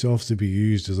allowing yourself to be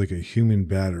used as like a human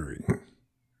battery.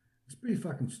 It's pretty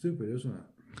fucking stupid, isn't it?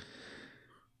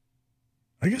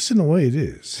 I guess in a way it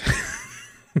is.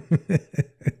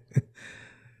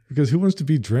 Because who wants to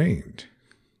be drained?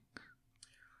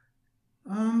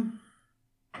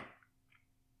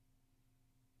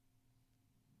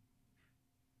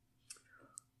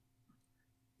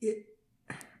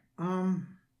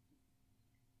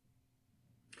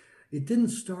 It didn't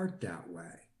start that way.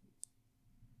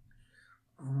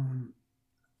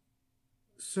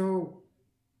 So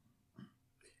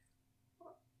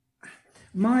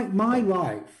my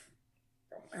life,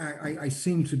 I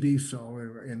seem to be so,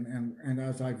 and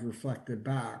as I've reflected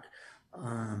back,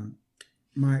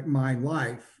 my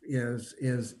life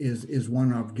is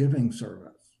one of giving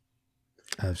service.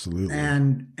 Absolutely.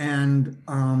 And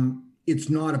it's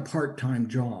not a part-time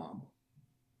job.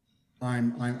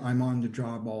 I'm on the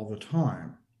job all the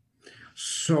time.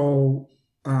 So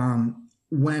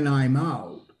when I'm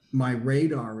out, my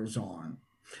radar is on.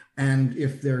 And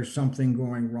if there's something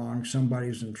going wrong,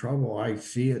 somebody's in trouble, I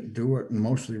see it, do it, and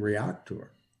mostly react to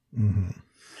it.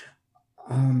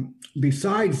 Mm-hmm.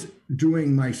 Besides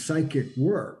doing my psychic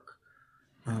work,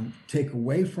 take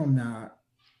away from that,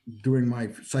 doing my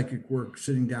psychic work,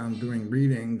 sitting down, doing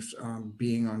readings,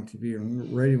 being on TV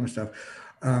and radio and stuff,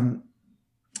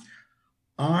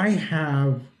 I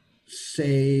have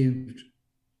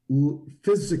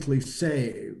physically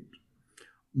saved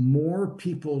more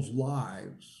people's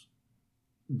lives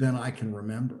than I can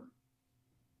remember.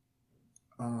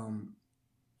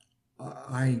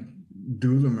 I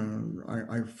do them and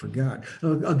I forget.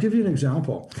 I'll give you an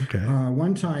example. Okay.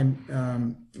 One time,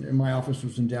 my office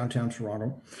was in downtown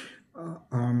Toronto,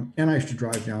 and I used to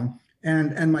drive down,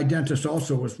 and my dentist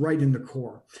also was right in the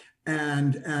core.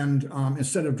 And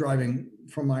instead of driving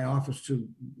from my office to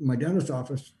my dentist's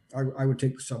office, I would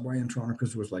take the subway in Toronto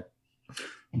because it was like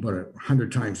about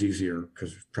 100 times easier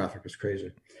because traffic is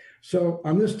crazy. So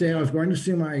on this day, I was going to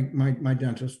see my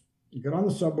dentist. You get on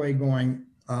the subway going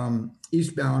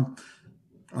eastbound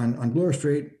on Bloor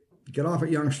Street, get off at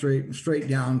Yonge Street, and straight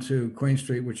down to Queen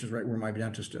Street, which is right where my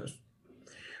dentist is.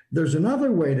 There's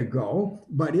another way to go,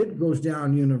 but it goes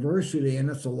down University, and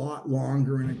it's a lot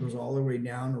longer, and it goes all the way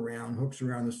down around, hooks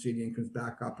around the city, and comes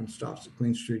back up and stops at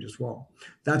Queen Street as well.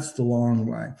 That's the long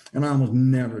way, and I almost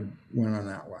never went on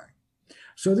that way.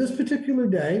 So this particular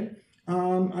day, I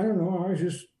don't know, I was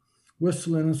just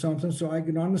whistling or something, so I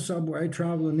get on the subway,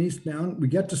 traveling eastbound. We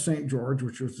get to St. George,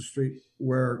 which was the street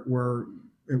where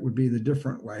it would be the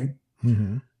different way,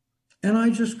 mm-hmm. and I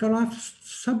just got off the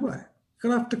subway,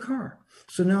 got off the car.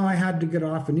 So now I had to get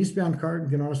off an eastbound car and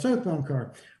get on a southbound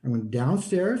car. I went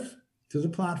downstairs to the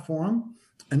platform,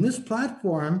 and this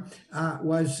platform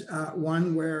was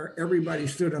one where everybody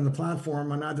stood on the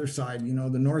platform on either side. You know,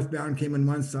 the northbound came on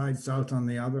one side, south on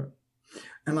the other.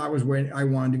 And I was waiting. I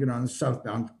wanted to get on the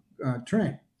southbound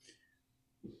train.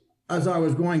 As I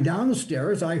was going down the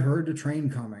stairs, I heard a train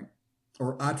coming,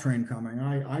 or a train coming.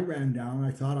 I ran down.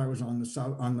 I thought I was on the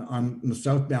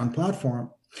southbound platform.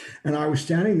 And I was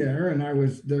standing there, and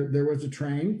there was a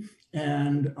train,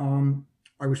 and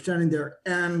I was standing there.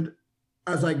 And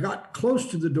as I got close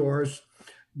to the doors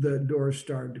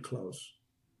started to close.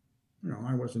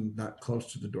 I wasn't that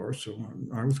close to the door, so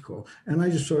I was cool. And I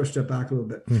just sort of stepped back a little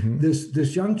bit. Mm-hmm.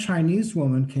 This young Chinese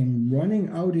woman came running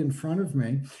out in front of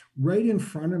me, right in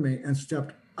front of me, and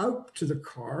stepped out to the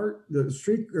car, the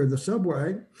street or the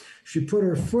subway. She put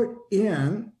her foot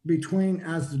in between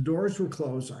as the doors were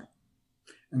closing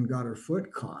and got her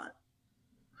foot caught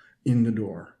in the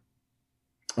door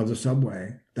of the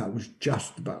subway that was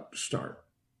just about to start.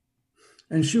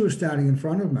 And she was standing in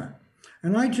front of me.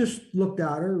 And I just looked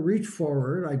at her, reached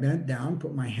forward, I bent down,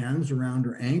 put my hands around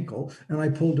her ankle, and I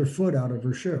pulled her foot out of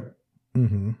her shoe.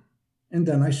 Mm-hmm. And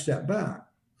then I stepped back.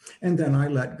 And then I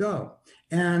let go.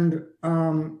 And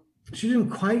she didn't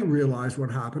quite realize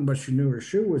what happened, but she knew her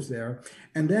shoe was there.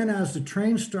 And then as the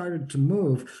train started to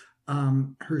move,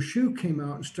 her shoe came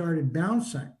out and started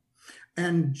bouncing.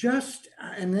 And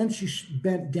then she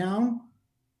bent down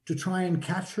to try and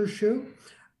catch her shoe.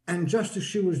 And just as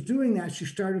she was doing that, she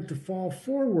started to fall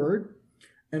forward.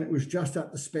 And it was just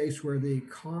at the space where the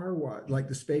car was, like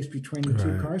the space between the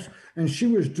two cars. And she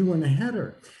was doing a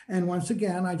header. And once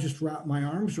again, I just wrapped my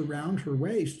arms around her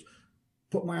waist,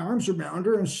 put my arms around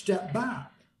her and stepped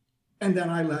back. And then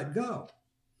I let go.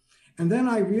 And then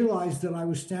I realized that I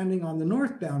was standing on the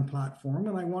northbound platform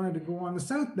and I wanted to go on the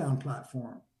southbound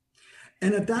platform.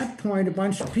 And at that point, a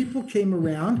bunch of people came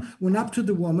around, went up to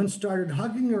the woman, started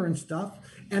hugging her and stuff.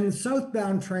 And the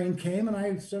southbound train came and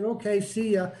I said, okay,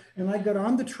 see ya. And I got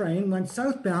on the train, went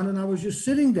southbound, and I was just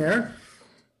sitting there.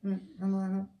 And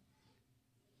I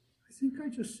think I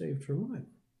just saved her life.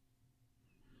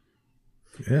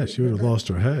 Yeah, she would have lost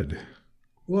her head.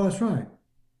 Well, that's right.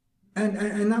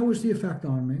 And that was the effect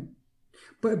on me.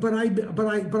 But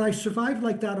I survived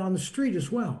like that on the street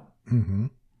as well. Mm-hmm.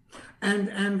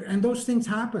 And those things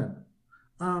happen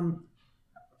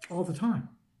all the time.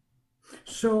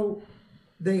 So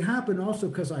they happen also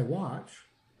because I watch.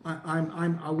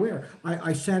 I'm aware.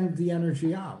 I send the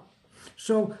energy out.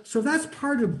 So that's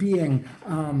part of being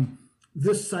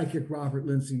this psychic Robert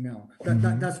Lindsay Mill.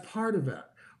 That's part of it.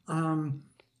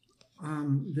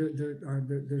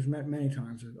 There's many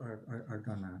times I've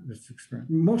done that. This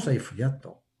experience. Mostly I forget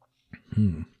though.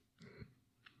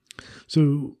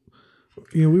 So,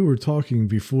 we were talking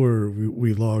before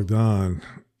we logged on,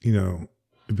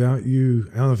 about you.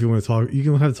 I don't know if you want to talk. You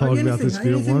can have to talk about this if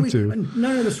you don't want to.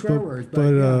 None of the swear words.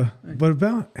 But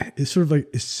about it's sort of like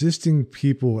assisting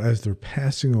people as they're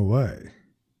passing away,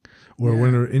 or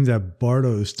when they're in that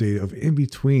Bardo state of in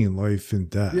between life and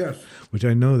death. Yes. Which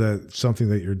I know that's something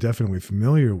that you're definitely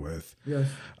familiar with. Yes.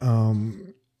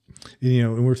 And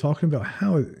we're talking about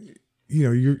how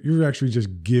you're actually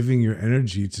just giving your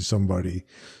energy to somebody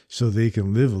so they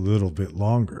can live a little bit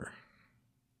longer.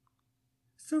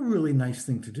 It's a really nice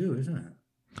thing to do, isn't it?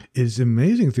 It's an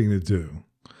amazing thing to do.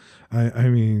 I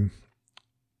mean,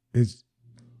 it's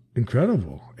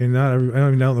incredible. And I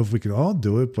don't know if we can all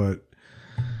do it, but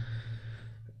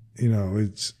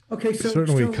it's okay. So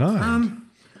certainly kind.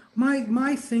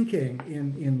 My thinking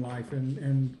in life,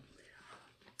 and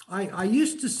I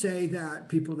used to say that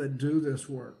people that do this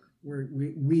work,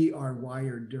 we are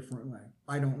wired differently.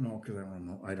 I don't know because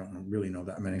I don't really know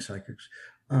that many psychics,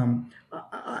 and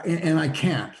I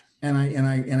can't, and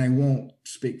I won't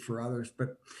speak for others.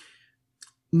 But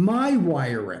my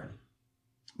wiring,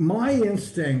 my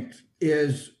instinct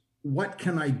is what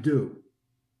can I do,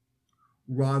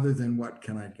 rather than what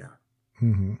can I get.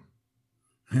 Mm-hmm.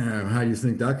 How do you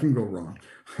think that can go wrong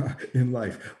in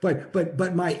life?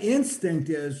 But my instinct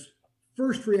is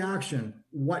first reaction: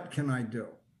 what can I do?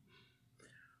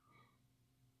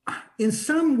 In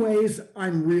some ways,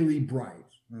 I'm really bright.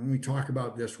 When we talk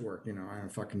about this work, I'm a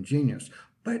fucking genius.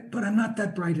 But I'm not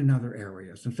that bright in other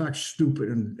areas. In fact, stupid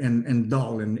and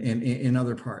dull in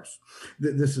other parts.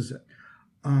 This is it.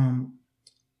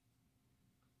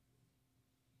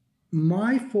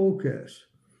 My focus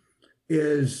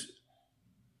is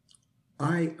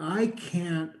I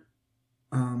can't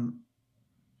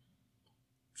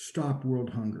stop world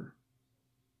hunger.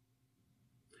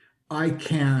 I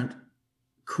can't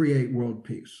create world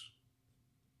peace.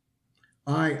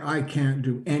 I can't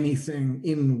do anything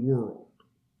in the world.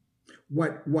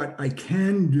 What I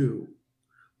can do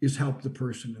is help the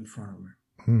person in front of me.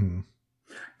 Mm-hmm.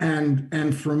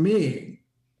 And for me,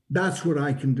 that's what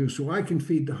I can do. So I can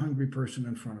feed the hungry person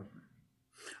in front of me.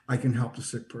 I can help the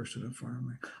sick person in front of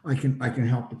me. I can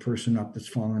help the person up that's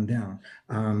fallen down.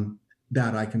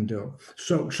 That I can do.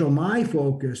 So my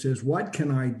focus is what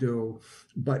can I do,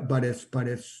 but it's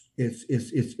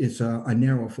a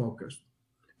narrow focus,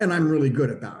 and I'm really good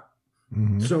at that.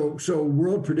 Mm-hmm. So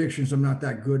world predictions I'm not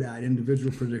that good at.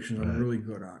 Individual predictions I'm really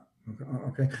good at.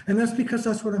 Okay, and that's because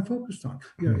that's what I'm focused on.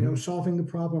 Mm-hmm. Solving the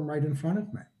problem right in front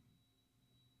of me.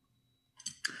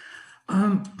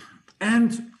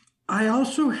 And I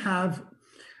also have,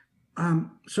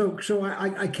 so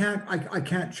I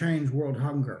can't change world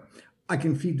hunger. I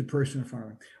can feed the person in front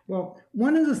of me. Well,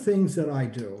 one of the things that I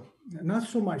do, not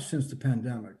so much since the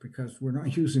pandemic, because we're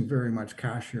not using very much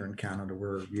cash here in Canada.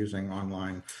 We're using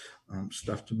online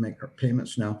stuff to make our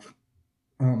payments now,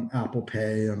 Apple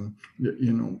Pay and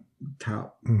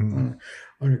tap on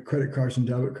your credit cards and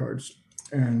debit cards.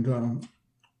 And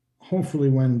hopefully,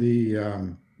 when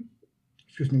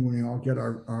when we all get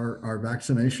our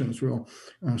vaccinations, we'll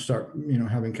start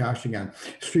having cash again.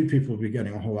 Street people will be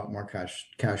getting a whole lot more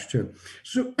cash too.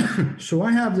 So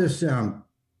I have this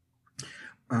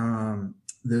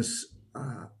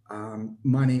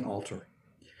money altar,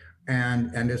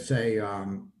 and it's a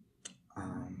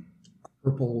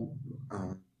purple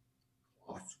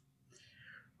cloth,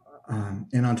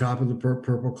 and on top of the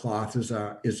purple cloth is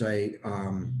a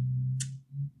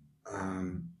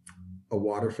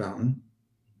water fountain.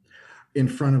 In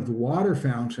front of the water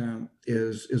fountain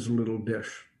is a little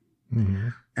dish,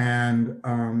 and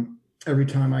every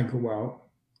time I go out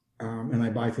and I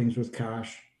buy things with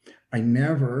cash, I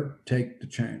never take the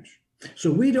change.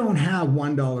 So we don't have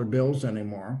 $1 bills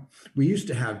anymore. We used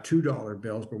to have $2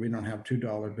 bills, but we don't have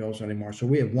 $2 bills anymore. So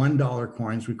we have $1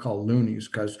 coins we call loonies,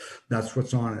 because that's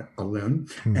what's on it, a loon.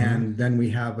 And then we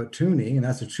have a toonie, and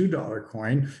that's a $2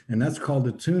 coin, and that's called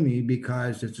a toonie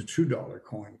because it's a $2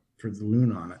 coin for the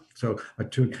loon on it. So a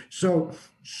toonie. So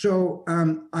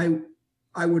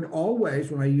I would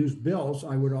always, when I use bills,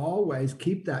 I would always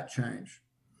keep that change.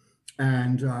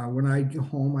 And when I get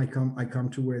home, I come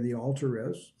to where the altar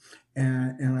is,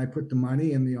 and I put the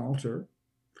money in the altar,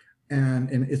 and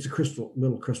it's a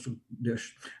little crystal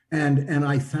dish, and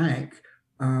I thank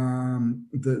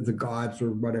the gods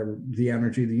or whatever, the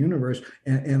energy of the universe,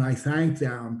 and I thank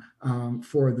them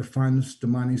for the funds, the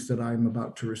monies that I'm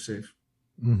about to receive.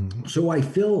 So I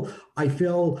feel,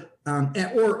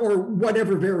 or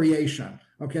whatever variation.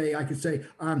 Okay, I could say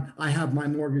I have my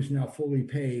mortgage now fully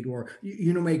paid, or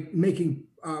making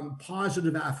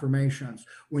positive affirmations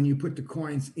when you put the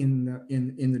coins in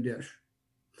the dish.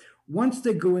 Once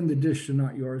they go in the dish, they're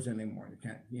not yours anymore. You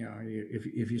can't,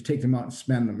 if you take them out and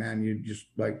spend them, man, you just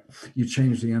you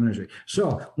change the energy.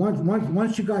 So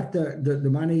once you got the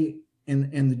money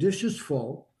and the dish is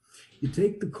full, you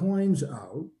take the coins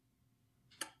out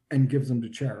and give them to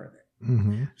charity.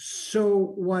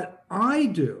 So what I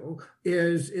do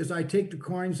is I take the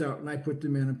coins out and I put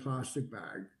them in a plastic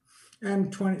bag,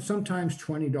 and sometimes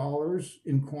 $20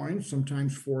 in coins,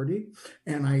 sometimes 40,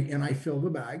 and I fill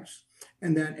the bags,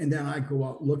 and then I go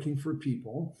out looking for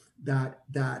people that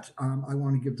I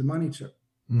want to give the money to,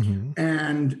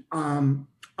 and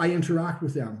I interact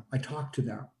with them, I talk to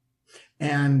them,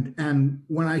 and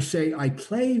when I say I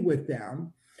play with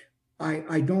them,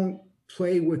 I don't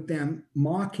play with them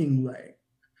mockingly.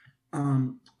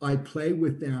 I play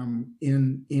with them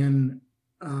in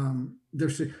their.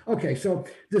 Okay, so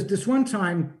this one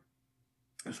time,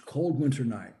 it was a cold winter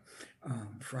night,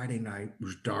 Friday night, it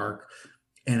was dark,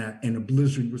 and a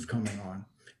blizzard was coming on,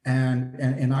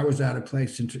 and I was at a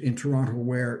place in Toronto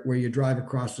where you drive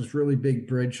across this really big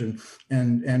bridge,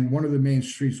 and one of the main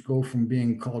streets go from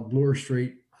being called Bloor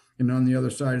Street, and on the other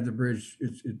side of the bridge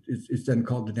it's then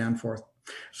called the Danforth.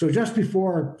 So just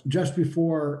before you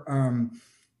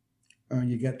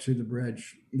get to the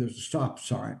bridge, there's a stop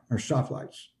sign or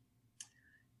stoplights,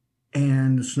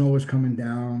 and the snow was coming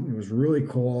down. It was really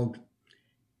cold,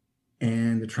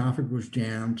 and the traffic was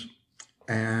jammed,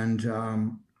 and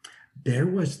there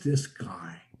was this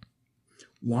guy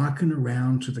walking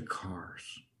around to the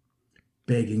cars,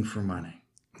 begging for money,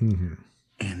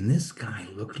 and this guy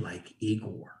looked like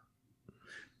Igor.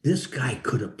 This guy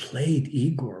could have played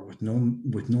Igor with no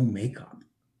makeup,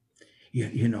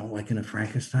 like in a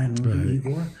Frankenstein movie,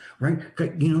 Igor, right?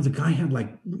 The guy had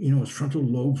his frontal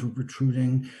lobes were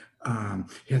protruding.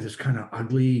 He had this kind of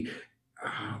ugly,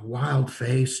 wild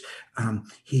face.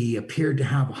 He appeared to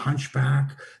have a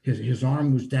hunchback. His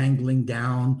arm was dangling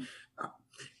down.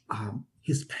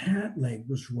 His pant leg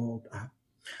was rolled up,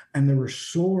 and there were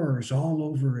sores all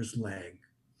over his leg.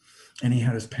 And he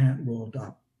had his pant leg rolled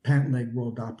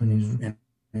up, and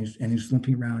he's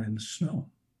limping around in the snow.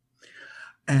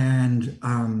 And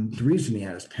the reason he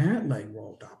had his pant leg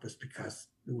rolled up is because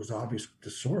it was obvious the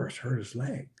sores hurt his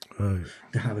leg,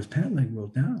 to have his pant leg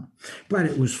rolled down. But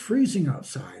it was freezing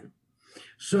outside,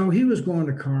 so he was going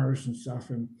to cars and stuff.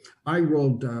 And I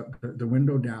rolled the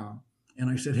window down, and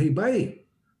I said, "Hey, buddy,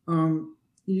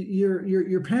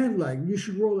 your pant leg, you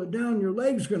should roll it down. Your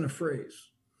leg's gonna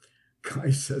freeze." Guy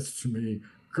says to me,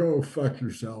 "Go fuck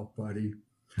yourself, buddy."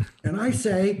 And I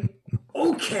say,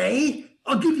 "Okay,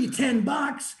 I'll give you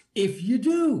 $10 if you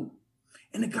do.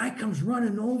 And the guy comes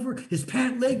running over, his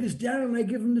pant leg is down, and I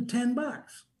give him the $10.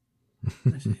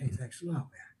 I said, hey, thanks a lot,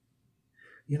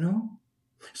 man.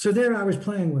 So there I was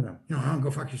playing with him.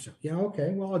 Go fuck yourself. Yeah,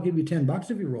 okay. Well, I'll give you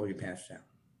 $10 if you roll your pants down.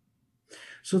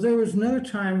 So there was another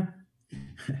time,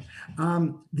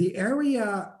 the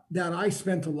area that I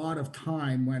spent a lot of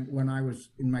time when I was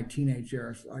in my teenage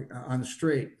years on the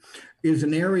street is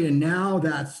an area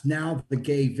that's now the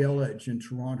gay village in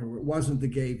Toronto. It wasn't the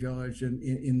gay village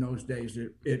in those days.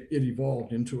 It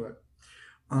evolved into it.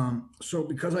 So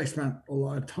because I spent a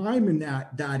lot of time in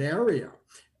that area,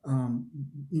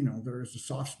 there is a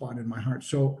soft spot in my heart.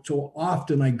 So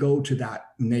often I go to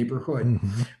that neighborhood,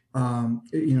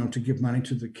 to give money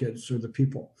to the kids or the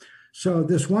people. So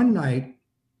this one night,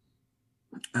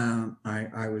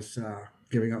 I was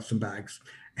giving out some bags,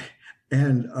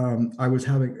 and I was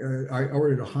I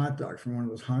ordered a hot dog from one of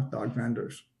those hot dog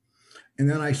vendors. And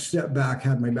then I stepped back,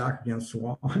 had my back against the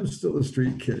wall. I'm still a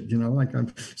street kid, like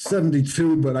I'm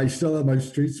 72, but I still have my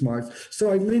street smarts.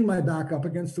 So I leaned my back up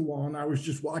against the wall, and I was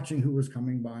just watching who was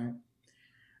coming by.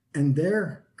 And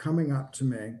there, coming up to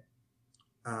me,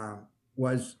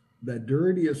 was the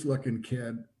dirtiest looking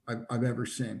kid I've ever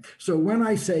seen. So when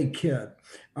I say kid,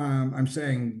 I'm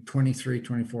saying 23,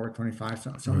 24, 25,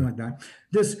 something like that.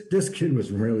 This kid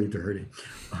was really dirty.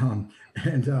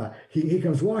 And he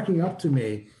comes walking up to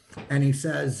me, and he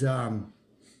says, can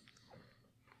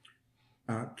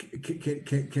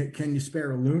you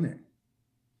spare a loonie?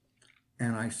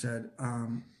 And I said,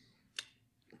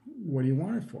 what do you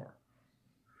want it for?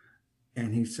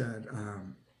 And he said,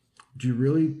 do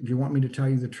you want me to tell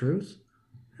you the truth?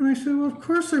 And I said, well, of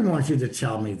course I want you to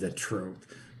tell me the truth.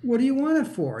 What do you want it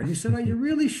for? And he said, are you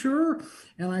really sure?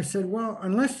 And I said, well,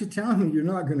 unless you tell me, you're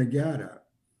not going to get it.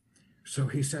 So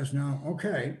he says, no,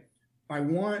 okay, I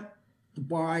want to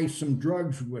buy some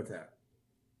drugs with it.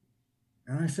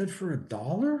 And I said, for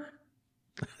 $1?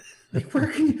 Like,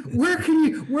 where can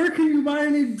you buy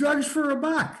any drugs for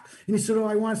 $1? And he said, oh,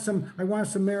 I want some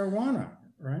marijuana,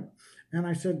 right? And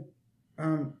I said,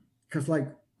 because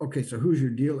okay, so who's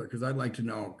your dealer? Because I'd like to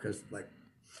know, because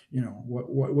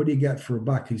what do you get for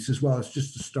 $1? He says, well, it's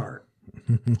just a start.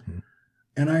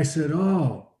 And I said,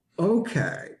 oh,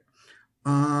 okay.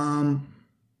 All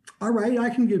right, I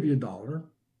can give you $1.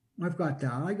 I've got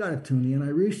that. I got a toonie, and I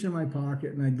reached in my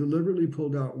pocket, and I deliberately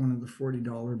pulled out one of the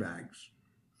 $40 bags.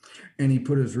 And he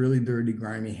put his really dirty,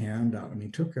 grimy hand out, and he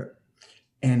took it,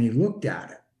 and he looked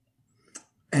at it.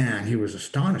 And he was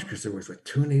astonished, because there was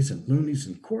toonies and loonies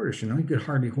and quarters. He could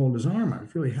hardly hold his arm. I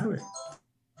was really heavy.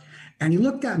 And he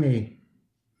looked at me,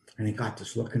 and he got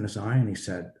this look in his eye, and he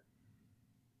said,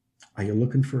 are you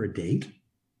looking for a date?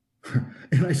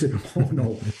 And I said, oh,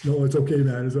 no, it's okay,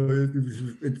 man.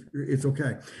 It's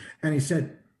okay. And he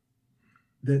said,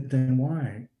 then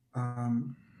why?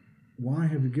 Why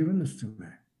have you given this to me?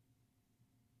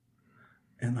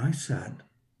 And I said,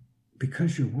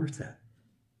 because you're worth it.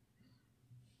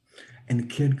 And the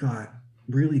kid got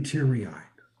really teary-eyed.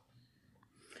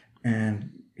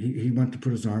 And he went to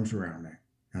put his arms around me.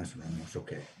 And I said, oh, it's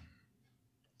okay.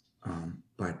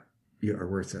 But you are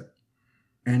worth it.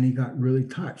 And he got really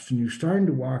touched. And he was starting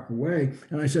to walk away.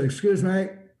 And I said, excuse me,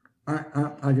 I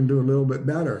can do a little bit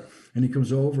better. And he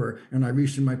comes over, and I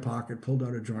reached in my pocket, pulled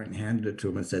out a joint, and handed it to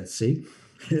him and said, see?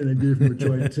 And I gave him a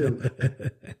joint too.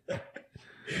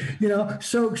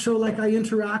 So I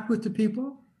interact with the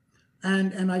people.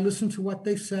 And I listen to what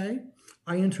they say.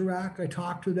 I interact, I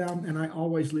talk to them, and I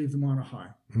always leave them on a high.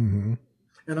 Mm-hmm.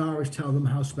 And I always tell them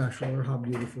how special or how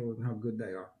beautiful and how good they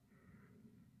are.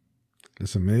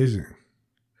 That's amazing.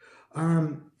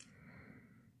 A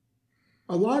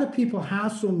lot of people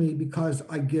hassle me because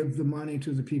I give the money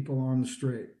to the people on the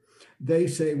street. They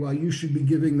say, well, you should be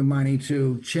giving the money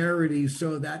to charities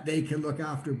so that they can look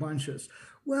after bunches.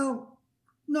 Well,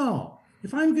 no.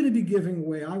 If I'm going to be giving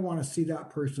away, I want to see that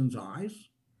person's eyes.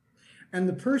 And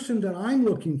the person that I'm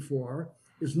looking for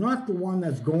is not the one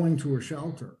that's going to a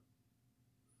shelter.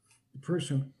 The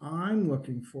person I'm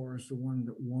looking for is the one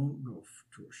that won't go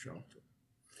to a shelter.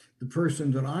 The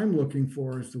person that I'm looking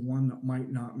for is the one that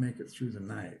might not make it through the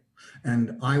night.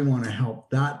 And I want to help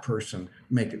that person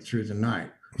make it through the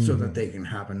night so that they can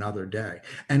have another day.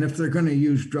 And if they're going to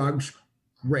use drugs,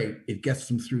 great, it gets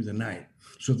them through the night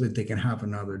so that they can have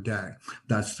another day.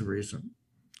 That's the reason.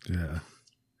 Yeah.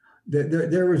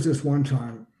 There was this one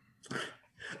time,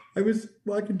 I was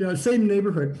walking down, same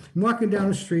neighborhood, I'm walking down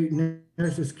the street, and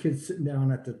there's this kid sitting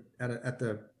down at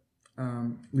the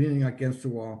leaning against the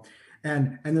wall,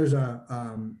 and there's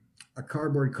a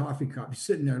cardboard coffee cup. He's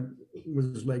sitting there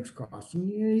with his legs crossed, and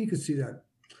you could see that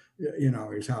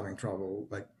he's having trouble,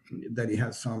 like that he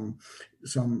has some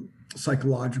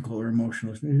psychological or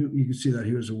emotional. You can see that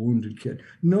he was a wounded kid.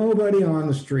 Nobody on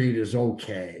the street is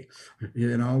okay.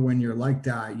 When you're like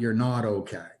that, you're not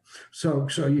okay. So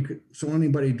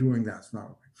anybody doing that's not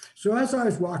okay. So as I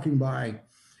was walking by,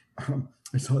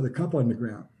 I saw the cup on the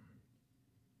ground,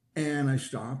 and I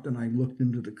stopped and I looked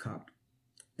into the cup,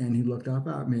 and he looked up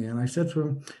at me, and I said to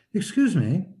him, "Excuse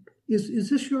me, is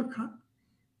this your cup?"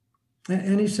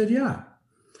 And he said, "Yeah."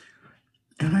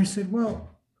 And I said,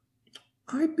 "Well,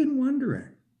 I've been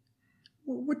wondering,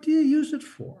 what do you use it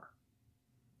for?"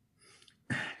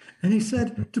 And he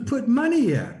said, "To put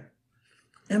money in."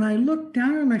 And I looked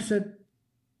down and I said,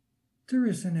 "There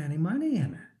isn't any money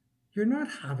in it. You're not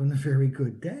having a very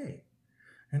good day."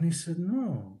 And he said,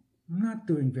 "No, I'm not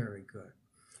doing very good."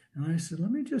 And I said,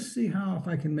 "Let me just see if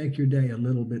I can make your day a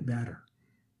little bit better."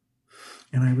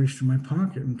 And I reached in my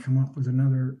pocket and come up with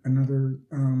another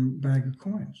bag of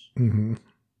coins. Mm-hmm.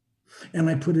 And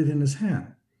I put it in his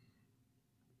hand.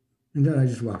 And then I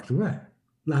just walked away,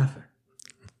 laughing.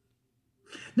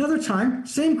 Another time,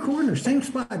 same corner, same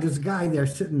spot. There's a guy there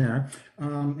sitting there,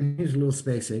 and he's a little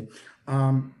spacey.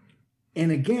 And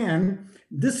again,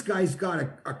 this guy's got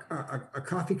a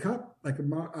coffee cup, like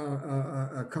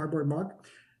a cardboard mug,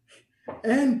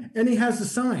 and he has a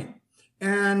sign.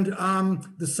 And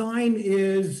the sign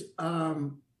is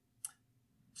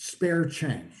spare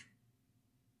change.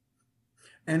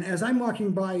 And as I'm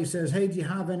walking by, he says, "Hey, do you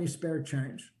have any spare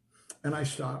change?" And I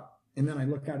stop, and then I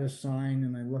look at his sign,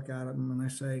 and I look at him, and I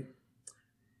say,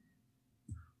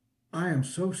 "I am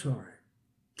so sorry.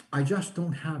 I just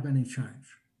don't have any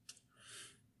change.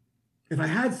 If I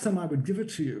had some, I would give it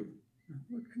to you."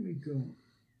 What can we do?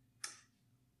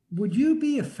 "Would you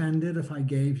be offended if I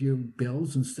gave you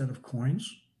bills instead of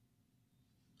coins?"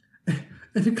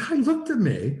 And the guy looked at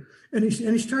me, and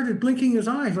he started blinking his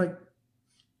eyes like,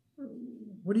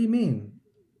 "What do you mean?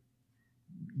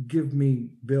 Give me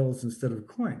bills instead of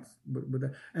coins?"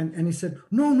 And he said,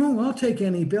 No, I'll take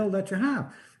any bill that you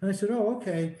have." And I said, "Oh,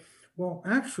 okay. Well,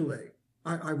 actually,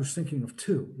 I was thinking of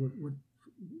two.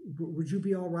 Would you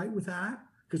be all right with that?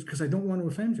 Because I don't want to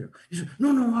offend you." He said, No,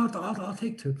 I'll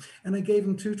take two. And I gave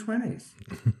him 2 20s.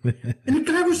 And the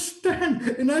guy was stunned.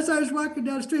 And as I was walking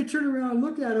down the street, I turned around and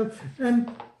looked at him, and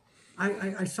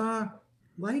I saw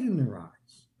light in their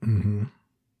eyes. Mm-hmm.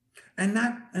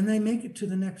 And they make it to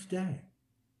the next day.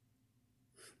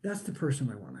 That's the person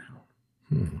I want to help.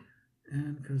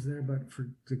 And because they're, but for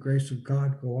the grace of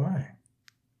God go I.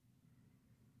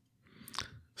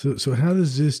 So how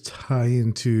does this tie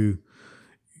into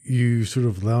you sort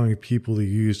of allowing people to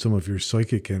use some of your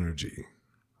psychic energy?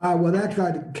 Well, that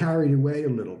got carried away a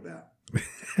little bit.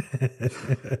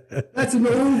 That's an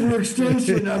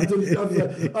overextension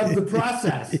of the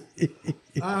process.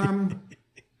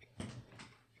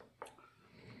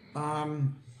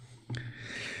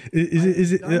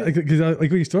 Is it because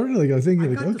like when you started, like I was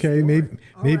thinking, like, okay, maybe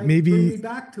bring me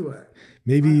back to it.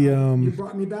 Maybe you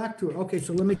brought me back to it. Okay,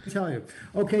 so let me tell you.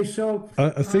 Okay, so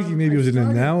I was thinking maybe it was an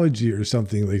analogy or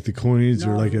something, like the coins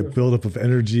are like a buildup of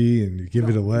energy and you give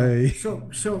it away.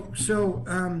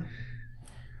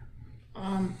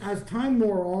 As time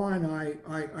wore on,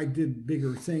 I did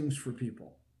bigger things for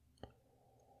people.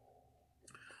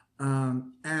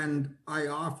 And I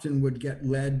often would get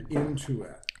led into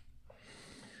it.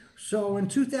 So in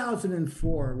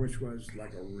 2004, which was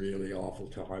like a really awful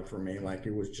time for me, like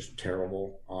it was just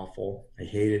terrible, awful. I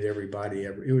hated everybody.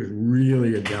 It was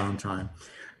really a downtime.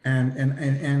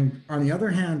 And on the other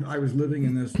hand, I was living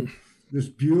in this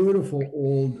beautiful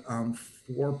old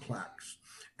fourplex,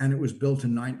 and it was built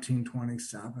in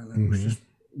 1927. And it was just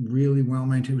really well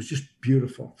maintained. It was just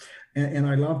beautiful, and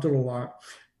I loved it a lot.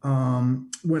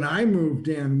 When I moved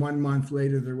in, 1 month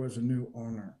later, there was a new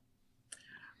owner.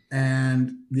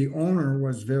 And the owner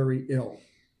was very ill.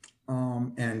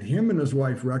 And him and his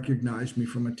wife recognized me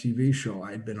from a TV show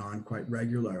I'd been on quite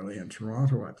regularly in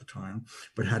Toronto at the time,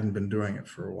 but hadn't been doing it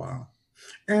for a while.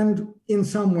 And in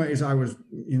some ways I was,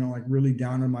 like really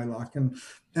down on my luck, and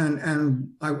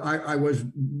I was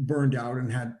burned out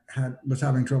and was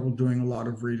having trouble doing a lot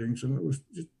of readings, and it was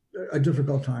just a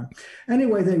difficult time.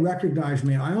 Anyway, they recognized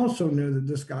me. I also knew that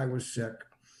this guy was sick.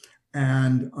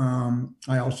 And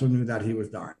I also knew that he was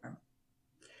dying.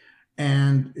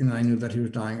 And I knew that he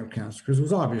was dying of cancer because it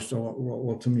was obvious. So,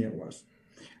 well, to me it was.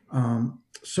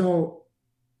 So,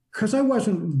 because I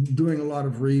wasn't doing a lot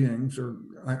of readings, or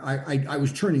I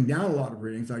was turning down a lot of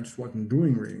readings. I just wasn't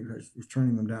doing readings. I was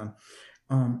turning them down.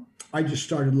 I just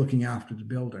started looking after the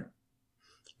building.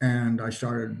 And I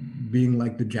started being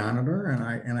like the janitor,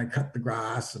 and I cut the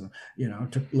grass, and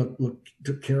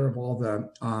took care of all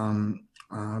the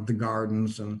the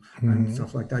gardens and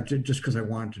stuff like that, just because I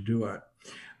wanted to do it.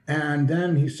 And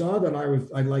then he saw that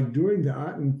I liked doing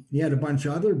that, and he had a bunch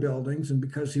of other buildings. And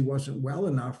because he wasn't well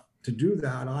enough to do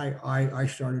that, I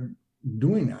started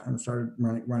doing that and started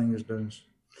running his business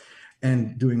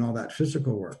and doing all that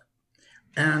physical work.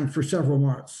 And for several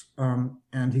months,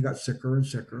 and he got sicker and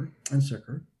sicker and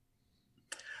sicker.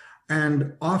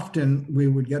 And often we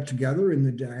would get together in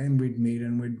the day and we'd meet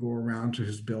and we'd go around to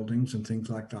his buildings and things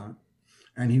like that.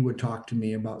 And he would talk to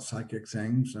me about psychic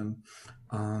things. And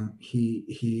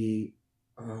he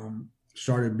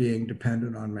started being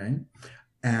dependent on me.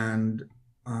 And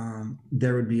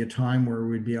there would be a time where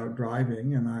we'd be out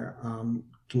driving and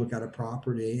to look at a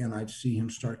property, and I'd see him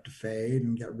start to fade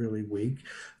and get really weak.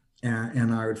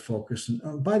 And I would focus.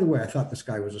 And by the way, I thought this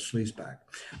guy was a sleazebag.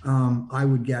 I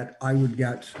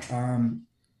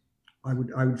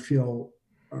would feel,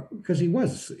 because he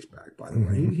was a sleazebag, by the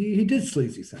way. He did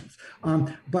sleazy things,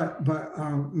 but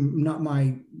not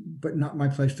my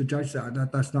place to judge that.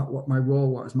 That's not what my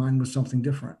role was. Mine was something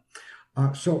different.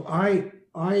 So I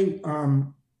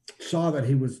saw that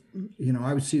he was,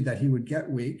 I would see that he would get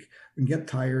weak and get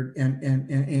tired,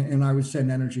 and I would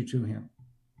send energy to him.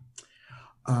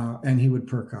 And he would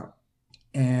perk up.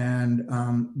 And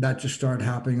that just started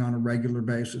happening on a regular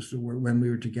basis when we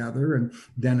were together. And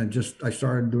then I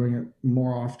started doing it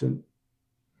more often.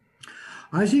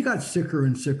 As he got sicker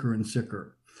and sicker and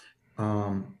sicker,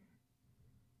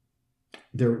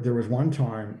 there was one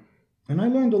time, and I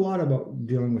learned a lot about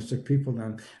dealing with sick people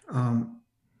then.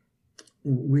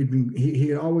 He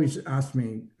had always asked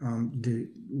me,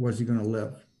 was he going to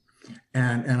live?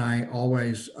 And I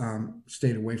always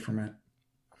stayed away from it.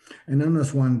 And then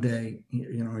this one day,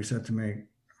 he said to me,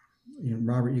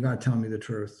 Robert, you got to tell me the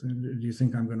truth. Do you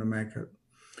think I'm going to make it?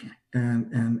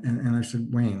 And I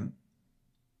said, Wayne,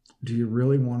 do you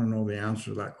really want to know the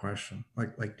answer to that question?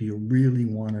 Like, do you really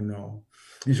want to know?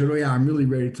 And he said, oh yeah, I'm really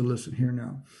ready to listen here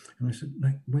now. And I said,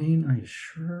 Wayne, are you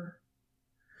sure?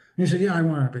 And he said, yeah, I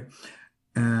want to be.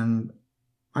 And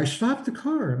I stopped the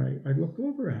car and I looked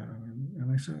over at him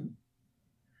and I said,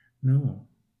 no.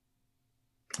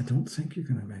 I don't think you're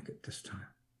going to make it this time.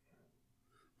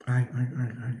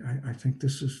 I think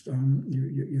this is,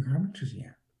 you're coming to the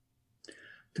end.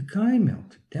 The guy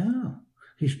melted down.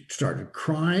 He started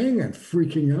crying and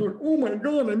freaking out. Oh my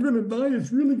God, I'm going to die.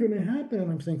 It's really going to happen.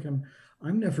 And I'm thinking,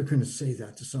 I'm never going to say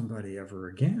that to somebody ever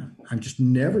again. I'm just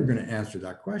never going to answer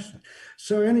that question.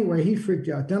 So anyway, he freaked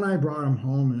out. Then I brought him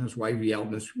home and his wife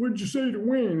yelled at us, what'd you say to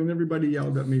Wayne? And everybody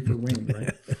yelled at me for Wayne,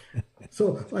 right?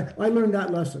 So I learned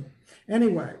that lesson.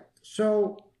 Anyway,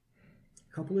 so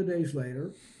a couple of days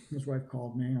later, his wife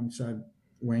called me and said,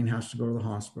 Wayne has to go to the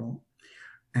hospital.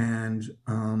 And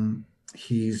I don't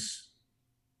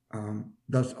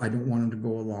want him to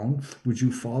go alone. Would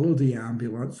you follow the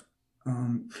ambulance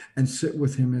and sit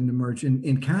with him in the merge?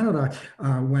 In Canada,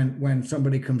 when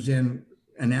somebody comes in,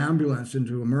 an ambulance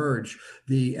into a merge,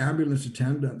 the ambulance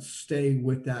attendants stay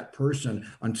with that person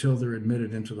until they're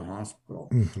admitted into the hospital.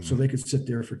 So they could sit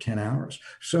there for 10 hours.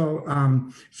 So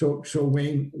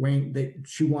Wayne,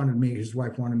 his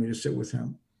wife wanted me to sit with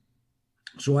him.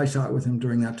 So I sat with him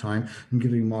during that time and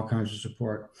giving him all kinds of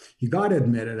support. He got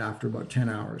admitted after about 10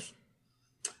 hours.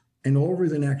 And over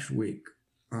the next week,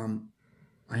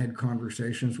 I had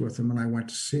conversations with him and I went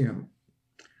to see him.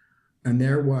 And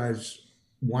there was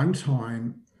one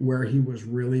time where he was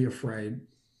really afraid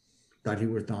that he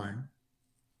was dying.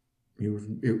 He was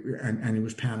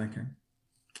panicking.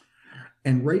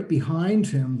 And right behind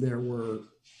him, there were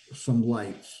some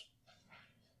lights.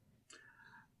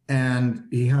 And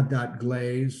he had that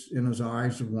glaze in his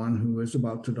eyes of one who is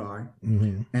about to die.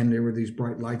 And there were these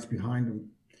bright lights behind him.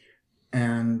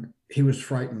 And he was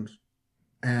frightened.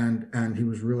 And he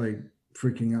was really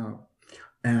freaking out.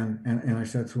 And I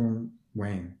said to him,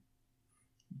 Wayne,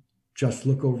 just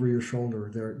look over your shoulder.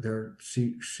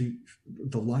 See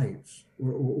the lights.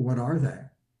 What are they?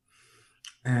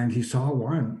 And he saw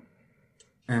one,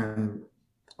 and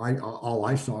all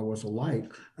I saw was a light.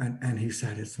 And he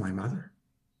said, it's my mother.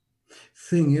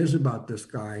 Thing is about this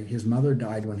guy, his mother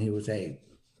died when he was 8.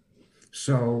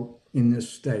 So in this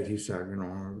state, he said,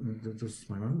 this is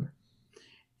my mother.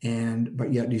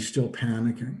 But yet he's still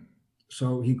panicking.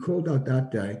 So he called out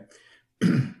that day.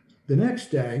 The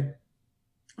next day,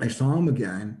 I saw him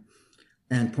again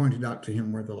and pointed out to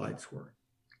him where the lights were.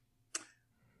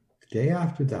 The day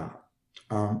after that,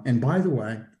 and by the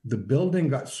way, the building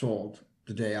got sold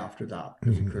the day after that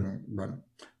because he couldn't run.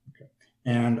 Okay.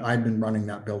 And I'd been running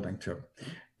that building too.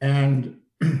 And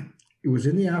it was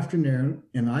in the afternoon,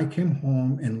 and I came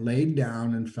home and laid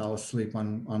down and fell asleep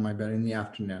on my bed in the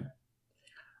afternoon.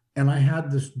 And I had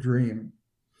this dream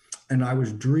and I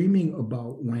was dreaming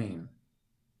about Wayne.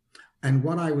 And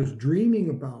what I was dreaming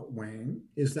about Wayne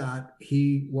is that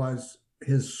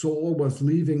his soul was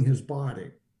leaving his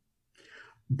body,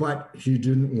 but he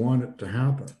didn't want it to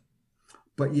happen.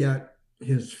 But yet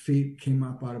his feet came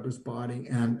up out of his body,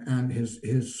 and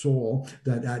his soul,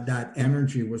 that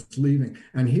energy was leaving,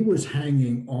 and he was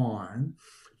hanging on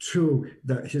to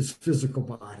his physical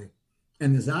body,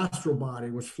 and his astral body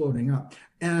was floating up.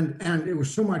 And it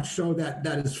was so much so that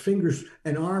his fingers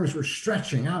and arms were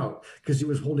stretching out because he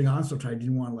was holding on so tight, he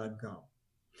didn't want to let go.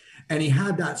 And he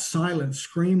had that silent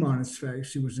scream on his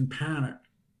face. He was in panic.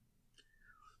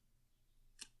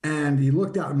 And he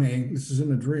looked at me. This is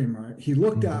in a dream, right? He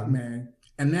looked at me,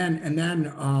 and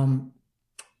then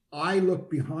I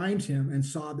looked behind him and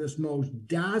saw this most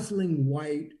dazzling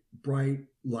bright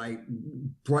white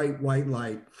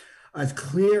light, as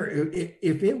clear.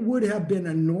 If it would have been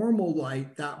a normal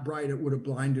light that bright, it would have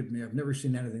blinded me. I've never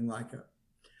seen anything like it.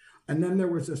 And then there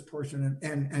was this person,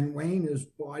 and Wayne, his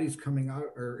body's coming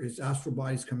out, or his astral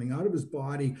body's coming out of his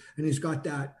body, and he's got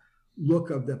that look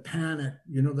of the panic,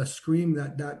 the scream,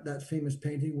 that famous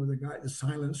painting where the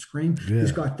silent scream. Yeah.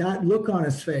 He's got that look on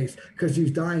his face because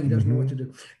he's dying. He doesn't know what to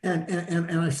do.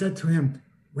 And I said to him,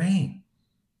 Wayne,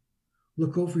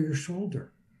 look over your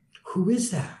shoulder. Who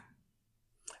is that?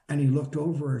 And he looked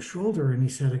over his shoulder and he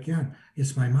said again,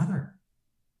 it's my mother.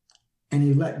 And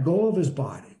he let go of his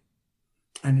body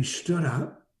and he stood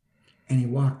up and he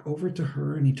walked over to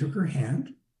her and he took her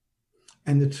hand.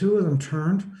 And the two of them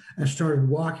turned and started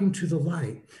walking to the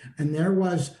light. And there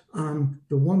was the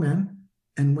woman,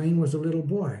 and Wayne was a little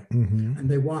boy. And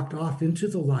they walked off into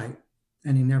the light,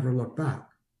 and he never looked back.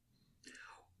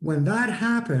 When that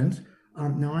happened,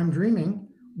 now I'm dreaming,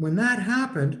 when that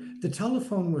happened, the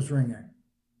telephone was ringing.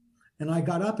 And I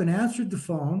got up and answered the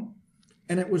phone,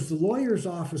 and it was the lawyer's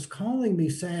office calling me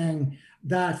saying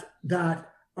that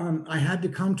I had to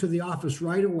come to the office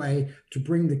right away to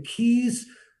bring the keys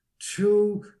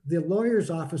to the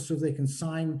lawyer's office so they can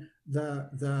sign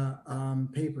the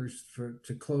papers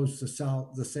to close the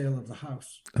sale of the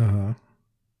house.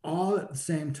 All at the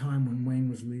same time when Wayne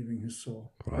was leaving his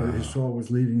soul, or his soul was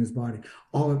leaving his body,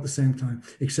 all at the same time,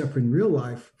 except in real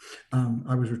life,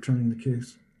 I was returning the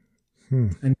keys.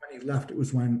 And when he left, it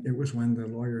was when the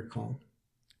lawyer called.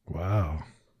 Wow.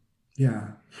 Yeah.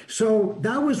 So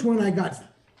that was when I got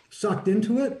sucked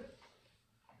into it.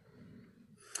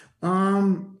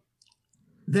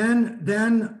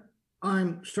 Then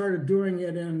I started doing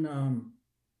it in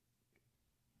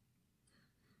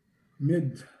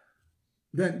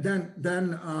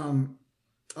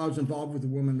I was involved with a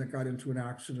woman that got into an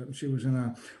accident. She was in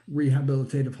a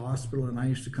rehabilitative hospital, and I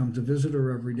used to come to visit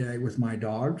her every day with my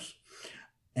dogs,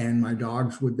 and my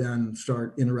dogs would then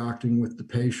start interacting with the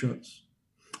patients.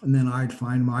 And then I'd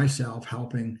find myself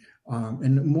helping,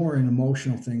 and more in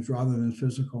emotional things rather than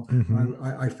physical.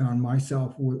 I found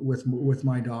myself with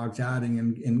my dogs adding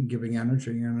and giving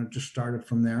energy, and it just started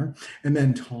from there. And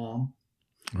then Tom,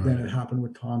 then it happened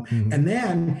with Tom. And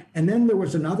then there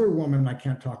was another woman. I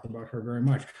can't talk about her very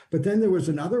much, but then there was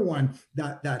another one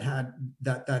that had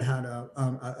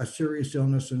a serious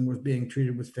illness and was being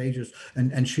treated with phages,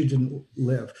 and she didn't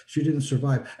live. She didn't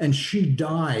survive, and she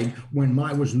died when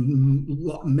I was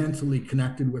mentally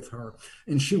connected with her,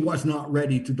 and she was not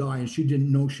ready to die, and she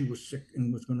didn't know she was sick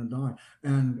and was going to die,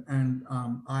 and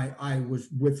I was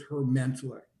with her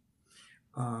mentally.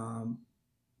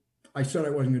 I said I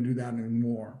wasn't going to do that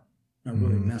anymore. That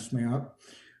really messed me up.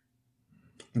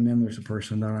 And then there's a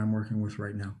person that I'm working with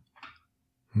right now.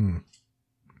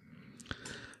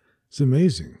 It's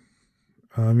amazing.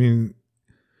 I mean,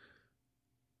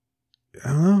 I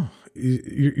don't know.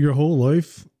 Your whole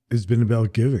life has been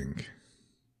about giving.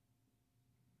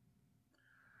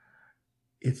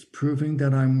 It's proving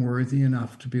that I'm worthy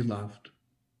enough to be loved.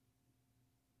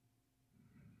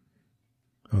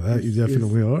 Oh, that you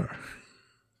definitely are.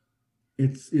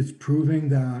 It's proving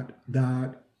that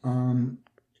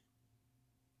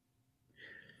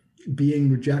being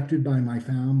rejected by my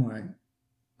family,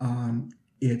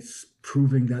 it's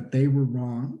proving that they were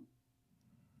wrong,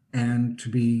 and to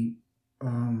be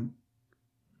I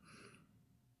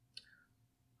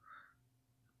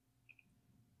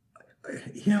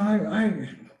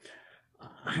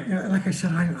like I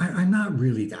said, I'm not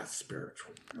really that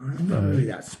spiritual. I'm not really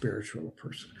that spiritual a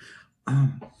person.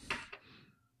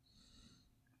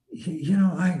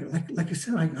 Like I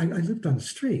said, I lived on the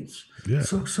streets. Yeah.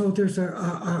 So there's a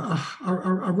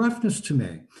roughness to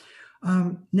me.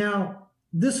 Now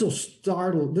this will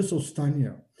stun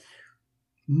you.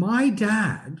 My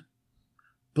dad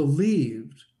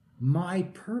believed my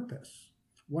purpose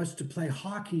was to play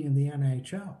hockey in the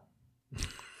NHL.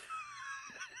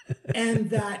 And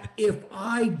that if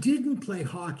I didn't play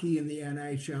hockey in the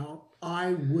NHL,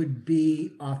 I would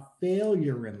be a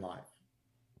failure in life.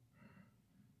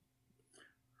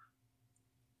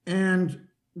 And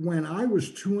when I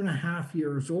was 2.5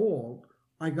 years old,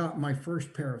 I got my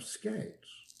first pair of skates.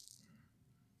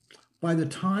 By the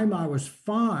time I was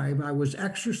 5, I was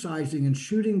exercising and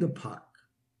shooting the puck.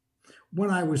 When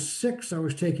I was 6, I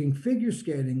was taking figure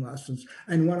skating lessons.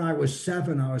 And when I was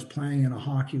 7, I was playing in a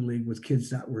hockey league with kids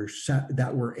that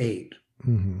were 8.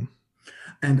 Mm-hmm.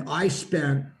 And I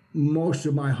spent most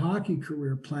of my hockey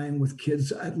career playing with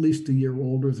kids at least a year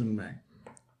older than me.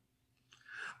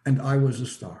 And I was a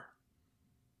star.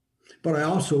 But I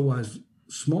also was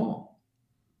small.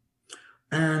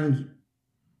 And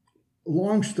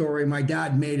long story, my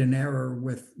dad made an error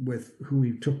with who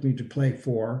he took me to play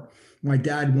for. My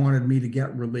dad wanted me to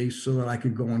get released so that I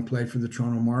could go and play for the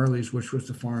Toronto Marlies, which was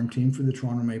the farm team for the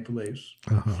Toronto Maple Leafs.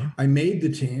 Uh-huh. I made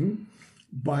the team,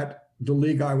 but the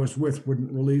league I was with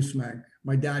wouldn't release me.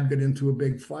 My dad got into a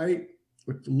big fight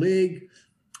with the league.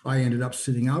 I ended up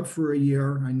sitting out for a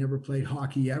year. I never played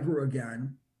hockey ever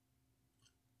again.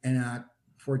 And at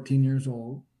 14 years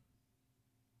old,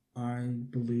 I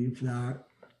believed that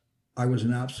I was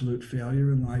an absolute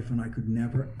failure in life and I could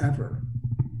never, ever.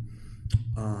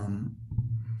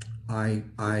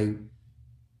 I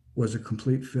was a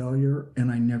complete failure and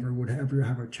I never would ever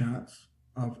have a chance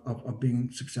of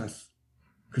being success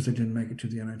because I didn't make it to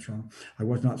the NHL. I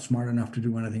was not smart enough to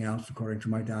do anything else, according to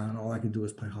my dad. All I could do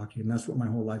was play hockey, and that's what my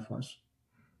whole life was.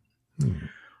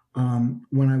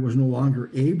 When I was no longer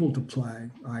able to play,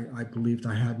 I believed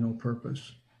I had no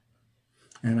purpose.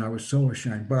 And I was so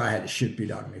ashamed, but I had the shit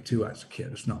beat out of me too as a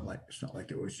kid. It's not like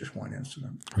there was just one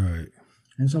incident. Right.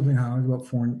 And something happened. I was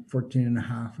about 14 and a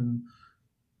half, and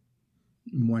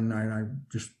one night I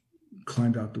just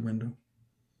climbed out the window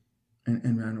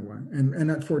and ran away. And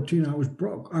at 14, I was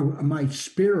broke. My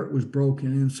spirit was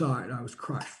broken inside. I was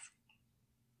crushed.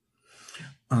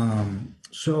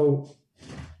 So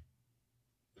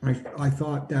I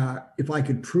thought that if I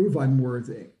could prove I'm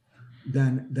worthy,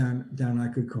 then I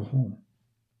could go home.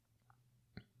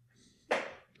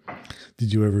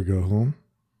 Did you ever go home?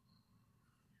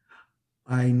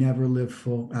 I never lived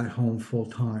at home full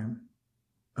time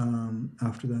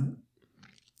after that.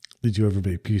 Did you ever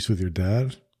make peace with your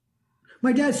dad?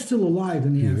 My dad's still alive,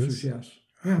 and the answer is yes.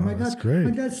 Yeah, that's great.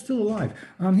 My dad's still alive.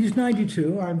 He's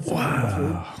 92. I'm 73.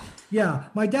 Wow. Yeah,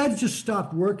 my dad just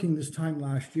stopped working this time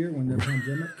last year when the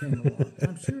pandemic came along.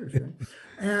 I'm serious, right?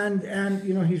 And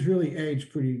you know, he's really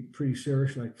aged pretty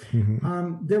seriously.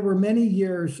 Mm-hmm. There were many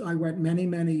years, I went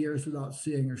many years without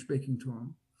seeing or speaking to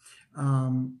him.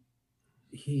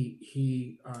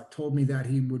 He told me that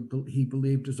he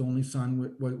believed his only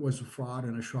son was a fraud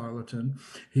and a charlatan.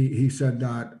 He said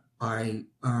that I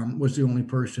was the only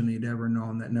person he'd ever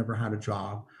known that never had a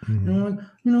job.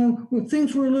 Mm-hmm.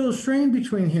 Things were a little strained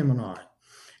between him and I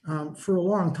for a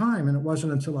long time, and it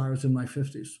wasn't until I was in my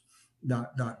 50s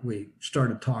that we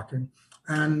started talking.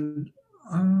 And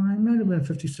I might have been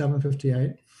 57,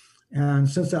 58, and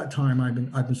since that time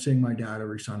I've been seeing my dad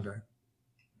every Sunday.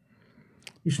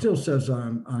 He still says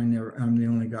I'm the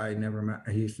only guy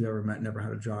he's never met, never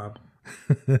had a job.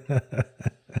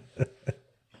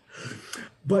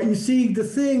 But you see, the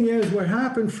thing is, what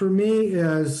happened for me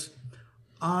is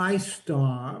I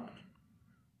stopped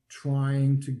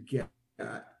trying to get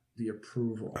the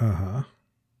approval. Uh-huh.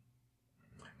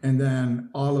 And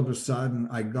then all of a sudden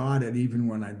I got it, even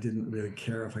when I didn't really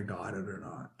care if I got it or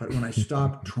not. But when I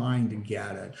stopped trying to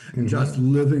get it and just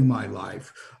living my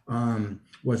life,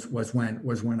 was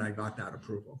when I got that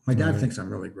approval. My dad thinks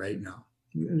I'm really great now.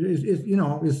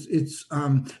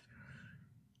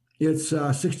 It's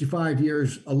 65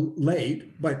 years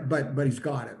late, but he's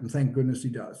got it, and thank goodness he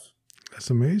does.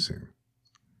 That's amazing.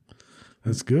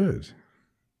 That's good.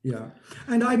 Yeah,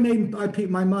 and my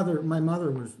mother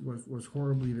was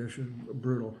horribly vicious,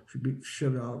 brutal. She beat the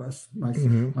shit out of us,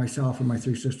 myself and my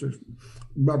 3 sisters.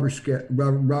 Rubber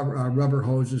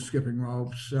hoses, skipping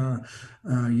ropes,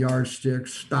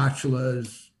 yardsticks,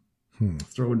 spatulas,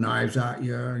 throw knives at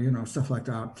you, stuff like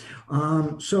that.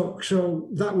 So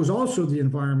that was also the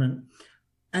environment.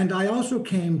 And I also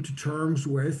came to terms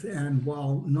with, and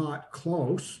while not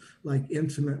close, like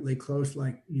intimately close,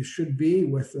 like you should be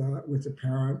with a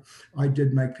parent, I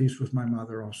did make peace with my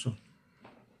mother also.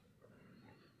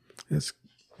 That's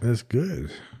good.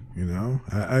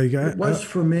 It was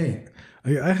for me.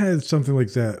 I had something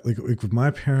like that, like with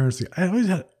my parents. I always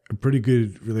had a pretty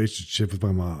good relationship with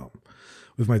my mom.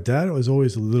 With my dad, it was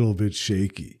always a little bit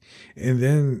shaky. And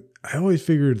then I always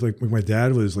figured, like, my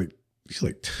dad was like,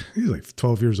 he's like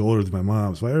 12 years older than my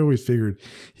mom. So I always figured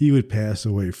he would pass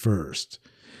away first,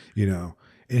 you know,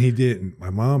 and he didn't. My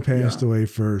mom passed away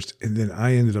first, and then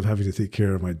I ended up having to take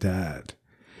care of my dad.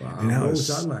 Wow. And what was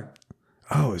that like?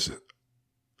 Oh, it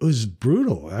was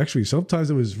brutal. Actually, sometimes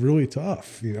it was really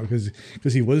tough, you know, because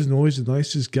he wasn't always the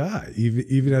nicest guy.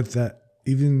 Even at that,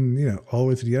 even, you know, all the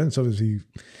way to the end, sometimes he'd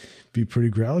be pretty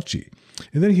grouchy.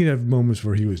 And then he'd have moments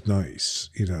where he was nice,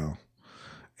 you know.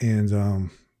 And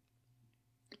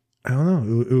I don't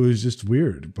know. It was just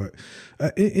weird. But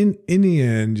in the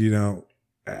end, you know,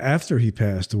 after he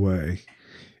passed away,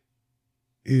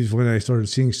 is when I started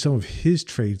seeing some of his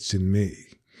traits in me.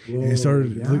 Whoa, and I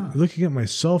started looking at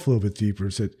myself a little bit deeper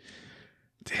and said,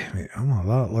 damn it, I'm a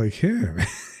lot like him.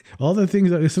 Some of the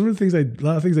things a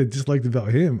lot of things I disliked about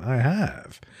him, I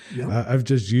have. Yep. I've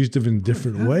just used them in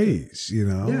different ways, you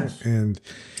know? Yes. And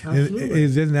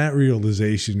then that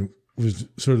realization was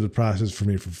sort of the process for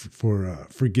me for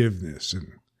forgiveness.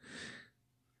 And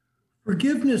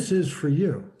forgiveness is for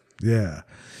you. Yeah.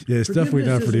 Yeah, it's definitely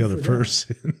not for the other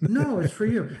person. No, it's for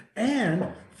you. And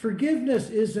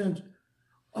forgiveness isn't,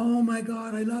 oh my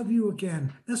God, I love you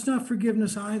again. That's not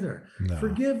forgiveness either. No.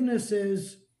 Forgiveness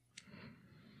is,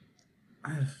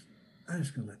 I'm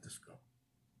just gonna let this go.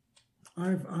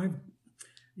 I've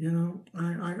you know,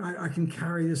 I can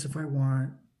carry this if I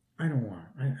want. I don't want.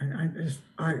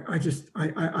 I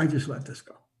just let this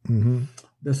go. Mm-hmm.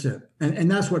 That's it. And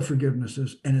that's what forgiveness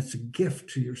is. And it's a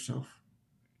gift to yourself.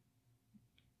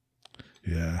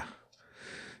 Yeah.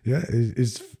 Yeah.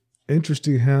 It's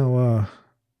interesting how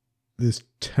this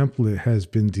template has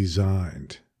been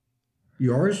designed.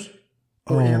 Yours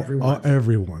or everyone's?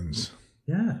 Everyone's.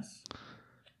 Yes.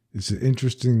 It's an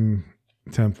interesting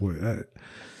template.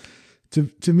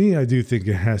 To me, I do think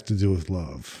it has to do with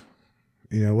love.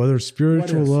 You know, whether it's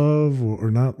spiritual love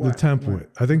or not, the template.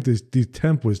 I think these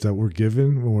templates that we're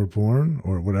given when we're born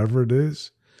or whatever it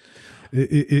is,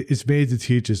 it's made to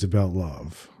teach us about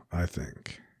love, I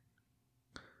think.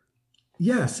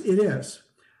 Yes, it is.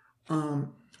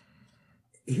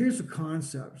 Here's a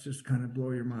concept, just kind of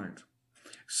blow your mind.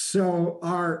 So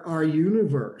our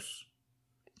universe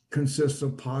consists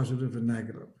of positive and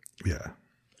negative. Yeah.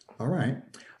 All right.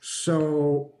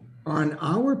 So on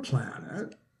our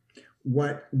planet,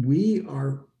 what we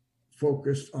are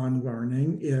focused on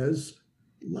learning is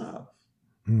love.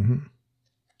 Mm-hmm.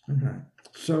 Okay.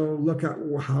 So look at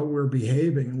how we're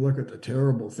behaving and look at the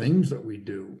terrible things that we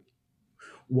do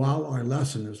while our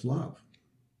lesson is love.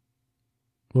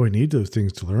 Well, we need those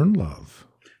things to learn love.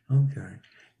 Okay.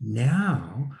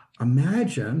 Now,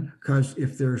 imagine, because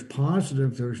if there's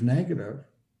positive, there's negative,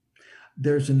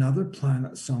 there's another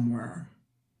planet somewhere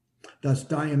that's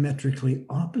diametrically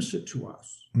opposite to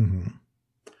us. Mm-hmm.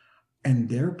 And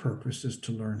their purpose is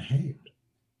to learn hate.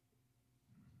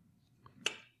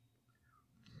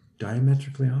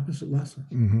 Diametrically opposite lesson.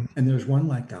 Mm-hmm. And there's one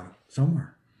like that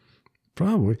somewhere.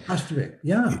 Probably. Has to be.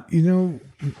 Yeah. You know,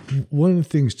 one of the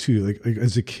things too, like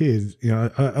as a kid, you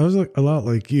know, I was like a lot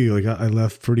like you. Like I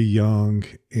left pretty young.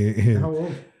 And how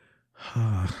old?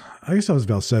 I guess I was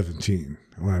about 17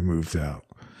 when I moved out.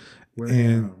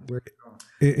 And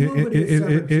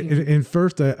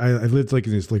first I lived like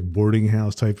in this like boarding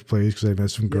house type of place because I met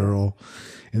some girl.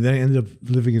 And then I ended up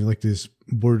living in like this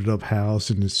boarded up house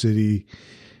in the city.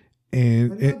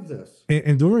 And I love this.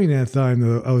 And during that time,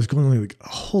 though, I was going to like a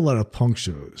whole lot of punk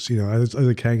shows. You know, I was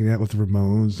like hanging out with the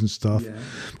Ramones and stuff. Yeah.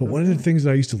 But one of the things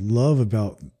that I used to love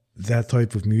about that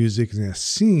type of music and that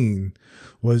scene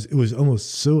was it was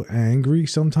almost so angry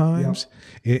sometimes.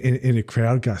 Yeah. And the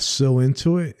crowd got so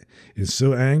into it and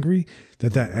so angry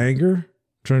that anger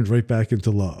turned right back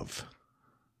into love.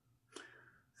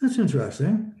 That's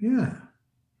interesting. Yeah.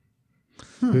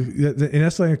 Huh. And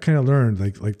that's like I kind of learned,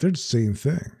 like they're the same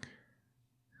thing.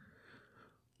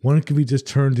 One can be just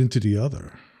turned into the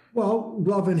other. Well,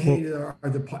 love and hate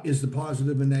is the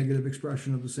positive and negative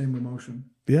expression of the same emotion.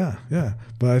 Yeah, yeah.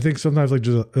 But I think sometimes like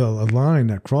just a line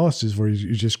that crosses where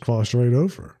you just cross right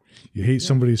over. You hate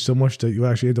somebody so much that you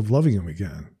actually end up loving them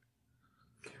again.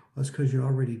 That's because you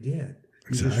already did.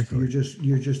 Exactly.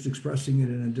 You're just expressing it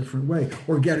in a different way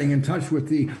or getting in touch with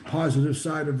the positive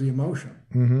side of the emotion.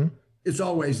 Mm-hmm. It's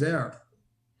always there.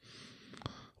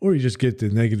 Or you just get the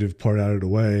negative part out of the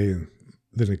way and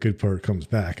then a good part comes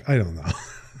back. I don't know.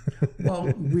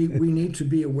 Well, we need to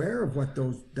be aware of what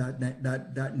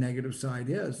that negative side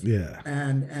is. Yeah.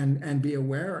 And be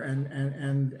aware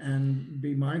and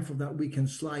be mindful that we can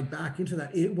slide back into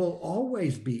that. It will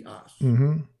always be us.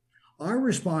 Mm-hmm. Our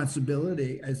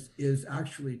responsibility is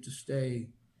actually to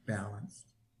stay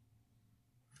balanced,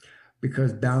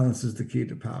 because balance is the key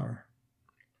to power.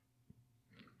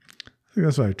 I think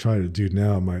that's what I try to do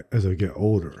now as I get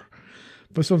older.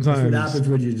 But sometimes... That's what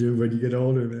happens when you get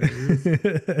older, man.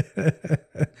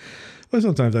 But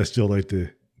sometimes I still like to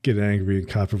get angry and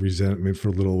cop a resentment for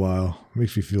a little while.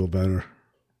 Makes me feel better.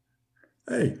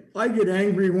 Hey, I get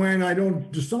angry when I don't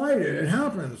decide it. It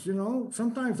happens,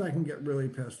 Sometimes I can get really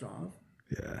pissed off.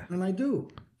 Yeah. And I do.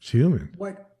 It's human.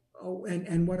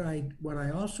 And what I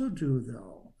also do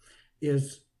though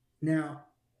is now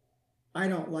I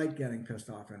don't like getting pissed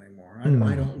off anymore. I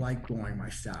don't like blowing my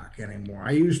stack anymore.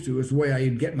 I used to. It's the way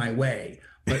I'd get my way,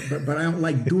 but I don't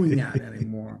like doing that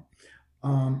anymore.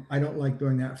 I don't like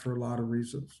doing that for a lot of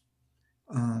reasons.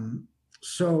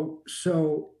 So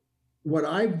what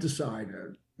I've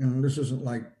decided, and this isn't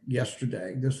like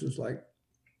yesterday, this is like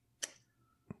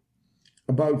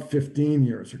about 15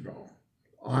 years ago,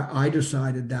 I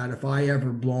decided that if I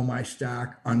ever blow my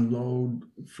stack, unload,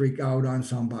 freak out on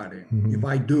somebody, if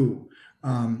I do,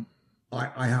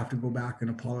 I have to go back and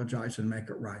apologize and make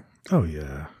it right. Oh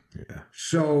yeah. Yeah.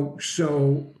 So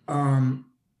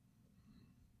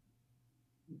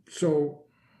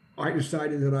I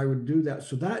decided that I would do that.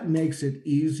 So that makes it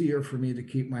easier for me to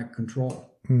keep my control.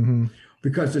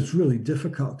 Because it's really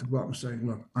difficult to go up and say,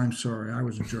 look, I'm sorry, I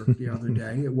was a jerk the other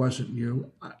day. It wasn't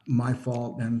you, my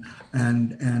fault. And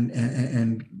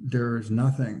there is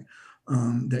nothing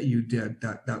that you did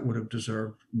that would have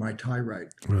deserved my tirade.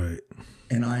 Right.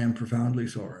 And I am profoundly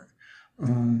sorry.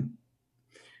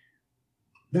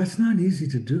 That's not easy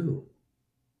to do.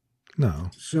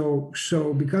 No. So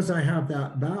because I have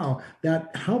that vow,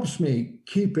 that helps me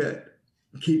keep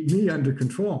me under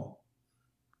control,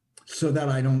 so that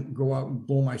I don't go out and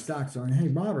blow my stocks on, hey,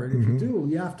 Robert, if you do,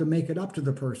 you have to make it up to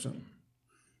the person.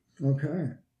 Okay.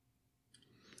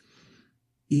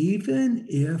 Even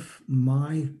if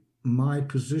my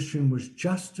position was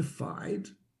justified,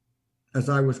 as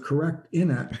I was correct in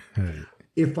it,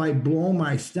 if I blow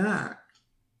my stack,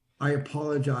 I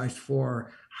apologize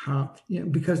for how,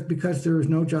 because there is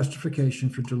no justification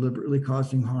for deliberately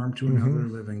causing harm to another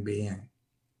living being.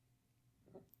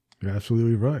 You're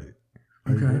absolutely right.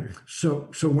 Okay.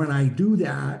 So when I do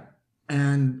that,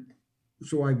 and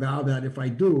so I vow that if I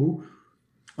do,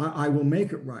 I will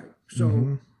make it right.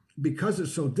 So because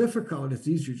it's so difficult, it's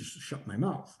easier just to shut my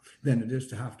mouth than it is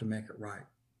to have to make it right.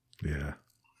 Yeah.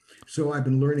 So I've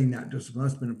been learning that discipline.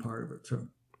 That's been a part of it too.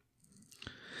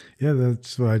 Yeah,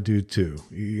 that's what I do too.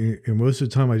 And most of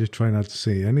the time I just try not to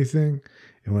say anything.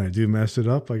 And when I do mess it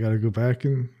up, I got to go back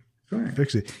and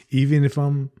fix it. Even if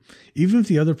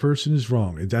the other person is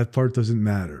wrong, that part doesn't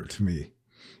matter to me.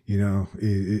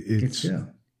 It's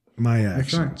my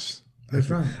actions. That's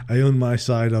right. I own my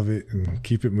side of it and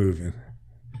keep it moving.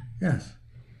 Yes.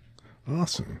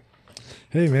 Awesome.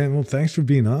 Hey man, well thanks for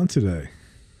being on today.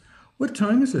 What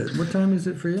time is it? What time is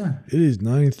it for you? It is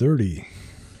 9:30.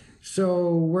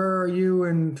 So where are you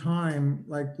in time?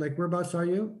 Like whereabouts are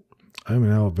you? I'm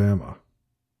in Alabama.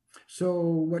 So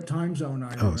what time zone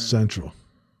are you in? Central.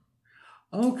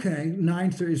 Okay,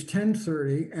 9:30 is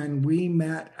 10:30, and we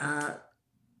met at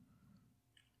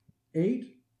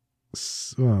 8?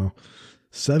 Well,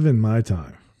 7 my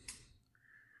time.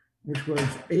 Which was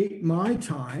 8 my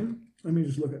time. Let me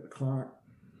just look at the clock.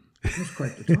 That's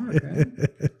quite the time, man.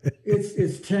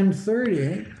 It's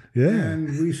 10:30. Yeah. And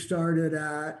we started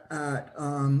at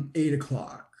 8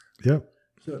 o'clock. Yep.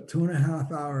 So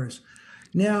 2.5 hours.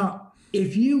 Now,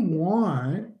 if you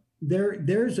want,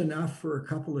 there's enough for a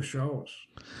couple of shows.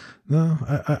 No,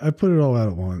 I put it all out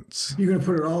at once. You're going to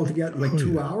put it all together, like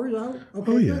 2 hours out?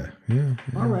 Okay. Oh, yeah. Yeah.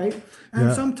 All right.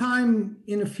 And sometime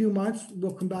in a few months,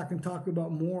 we'll come back and talk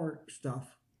about more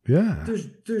stuff. Yeah.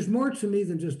 There's more to me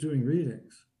than just doing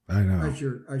readings. I know. As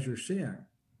you're seeing.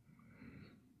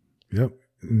 Yep.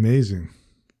 Amazing.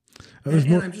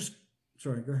 And I'm just,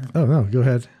 sorry, go ahead. Oh, no, go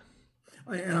ahead.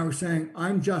 And I was saying,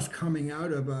 I'm just coming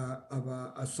out of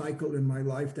a cycle in my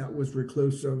life that was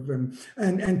reclusive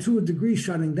and to a degree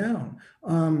shutting down.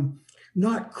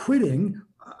 Not quitting,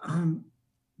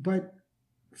 but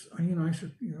I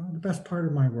said, the best part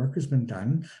of my work has been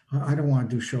done. I don't want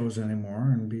to do shows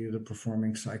anymore and be the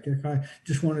performing psychic. I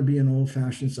just want to be an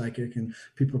old-fashioned psychic, and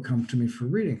people come to me for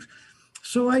readings.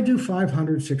 So I do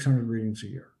 500, 600 readings a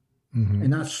year.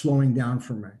 And that's slowing down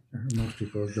for me. Most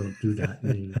people don't do that.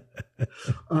 And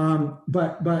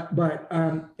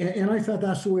I thought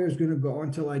that's the way it was going to go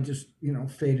until I just,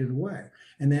 faded away.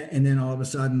 And then all of a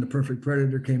sudden, The Perfect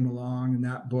Predator came along in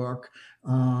that book,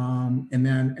 and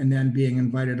then being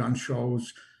invited on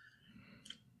shows.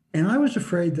 And I was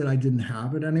afraid that I didn't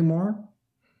have it anymore,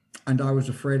 and I was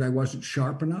afraid I wasn't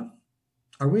sharp enough.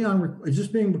 Are we on? Is this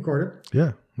being recorded?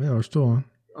 Yeah, we're still on.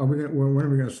 When are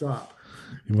we going to stop?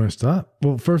 You want to stop?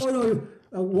 Well, first,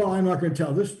 Well, I'm not going to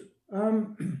tell this. No,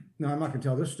 I'm not going to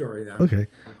tell this story then. Okay.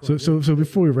 So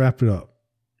before we wrap it up,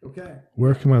 Okay.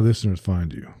 where can my listeners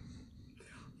find you?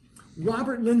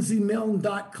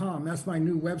 RobertLindsayMilne.com. That's my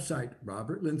new website,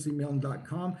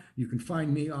 RobertLindsayMilne.com. You can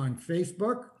find me on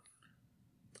Facebook,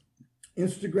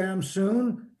 Instagram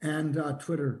soon, and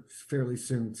Twitter fairly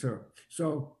soon. So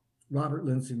Robert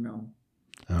Lindsay Milne.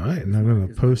 All right. And I'm going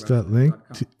to post that link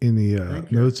in the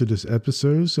notes of this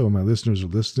episode. So my listeners are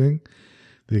listening,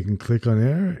 they can click on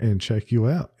there and check you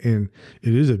out. And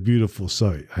it is a beautiful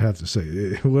site, I have to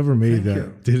say. Whoever made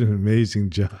that did an amazing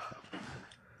job.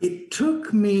 It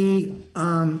took me,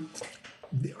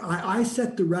 I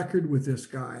set the record with this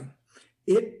guy.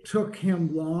 It took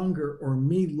him longer or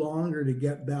me longer to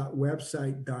get that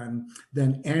website done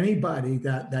than anybody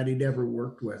that he'd ever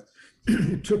worked with.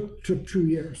 It took 2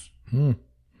 years.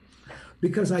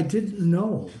 Because I didn't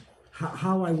know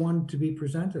how I wanted to be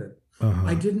presented.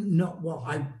 I didn't know. Well,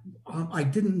 I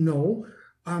didn't know.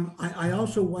 I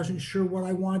also wasn't sure what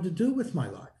I wanted to do with my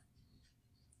life.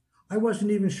 I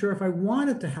wasn't even sure if I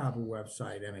wanted to have a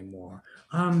website anymore.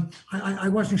 I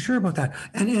wasn't sure about that.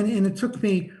 And it took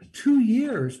me 2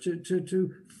 years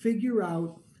to figure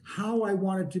out how I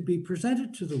wanted to be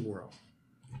presented to the world.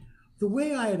 The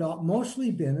way I had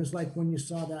mostly been is like when you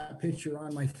saw that picture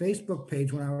on my Facebook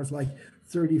page when I was like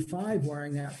 35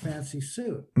 wearing that fancy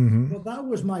suit. Well, that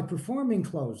was my performing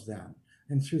clothes then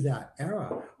and through that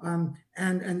era. And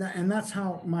that's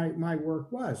how my work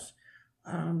was.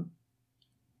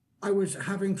 I was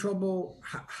having trouble.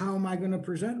 How am I going to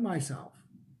present myself?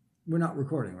 We're not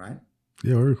recording, right?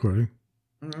 Yeah, we're recording.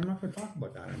 I'm not going to talk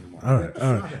about that anymore. All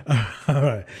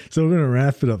right. So we're going to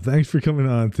wrap it up. Thanks for coming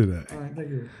on today. All right, thank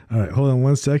you. All right, hold on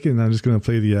 1 second. I'm just going to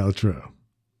play the outro.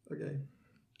 Okay.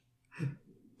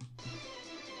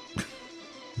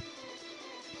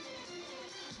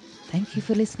 Thank you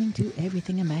for listening to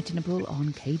Everything Imaginable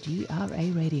on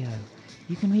KGRA Radio.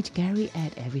 You can reach Gary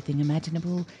at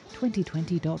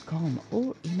everythingimaginable2020.com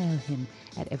or email him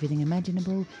at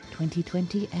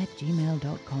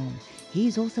everythingimaginable2020@gmail.com.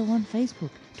 He's also on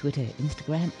Facebook, Twitter,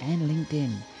 Instagram, and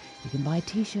LinkedIn. You can buy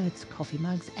t-shirts, coffee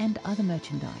mugs, and other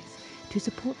merchandise to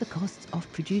support the costs of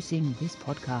producing this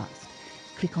podcast.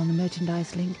 Click on the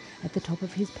merchandise link at the top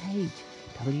of his page,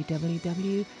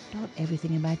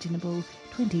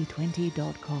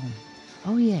 www.everythingimaginable2020.com.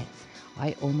 Oh yes,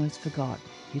 I almost forgot.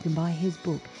 You can buy his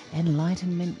book,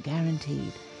 Enlightenment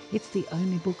Guaranteed. It's the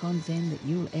only book on Zen that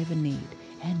you'll ever need,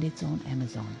 and it's on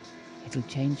Amazon. It'll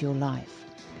change your life,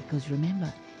 because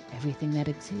remember, everything that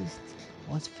exists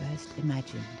was first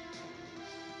imagined.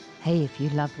 Hey, if you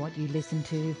loved what you listened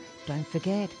to, don't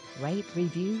forget, rate,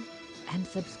 review, and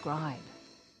subscribe.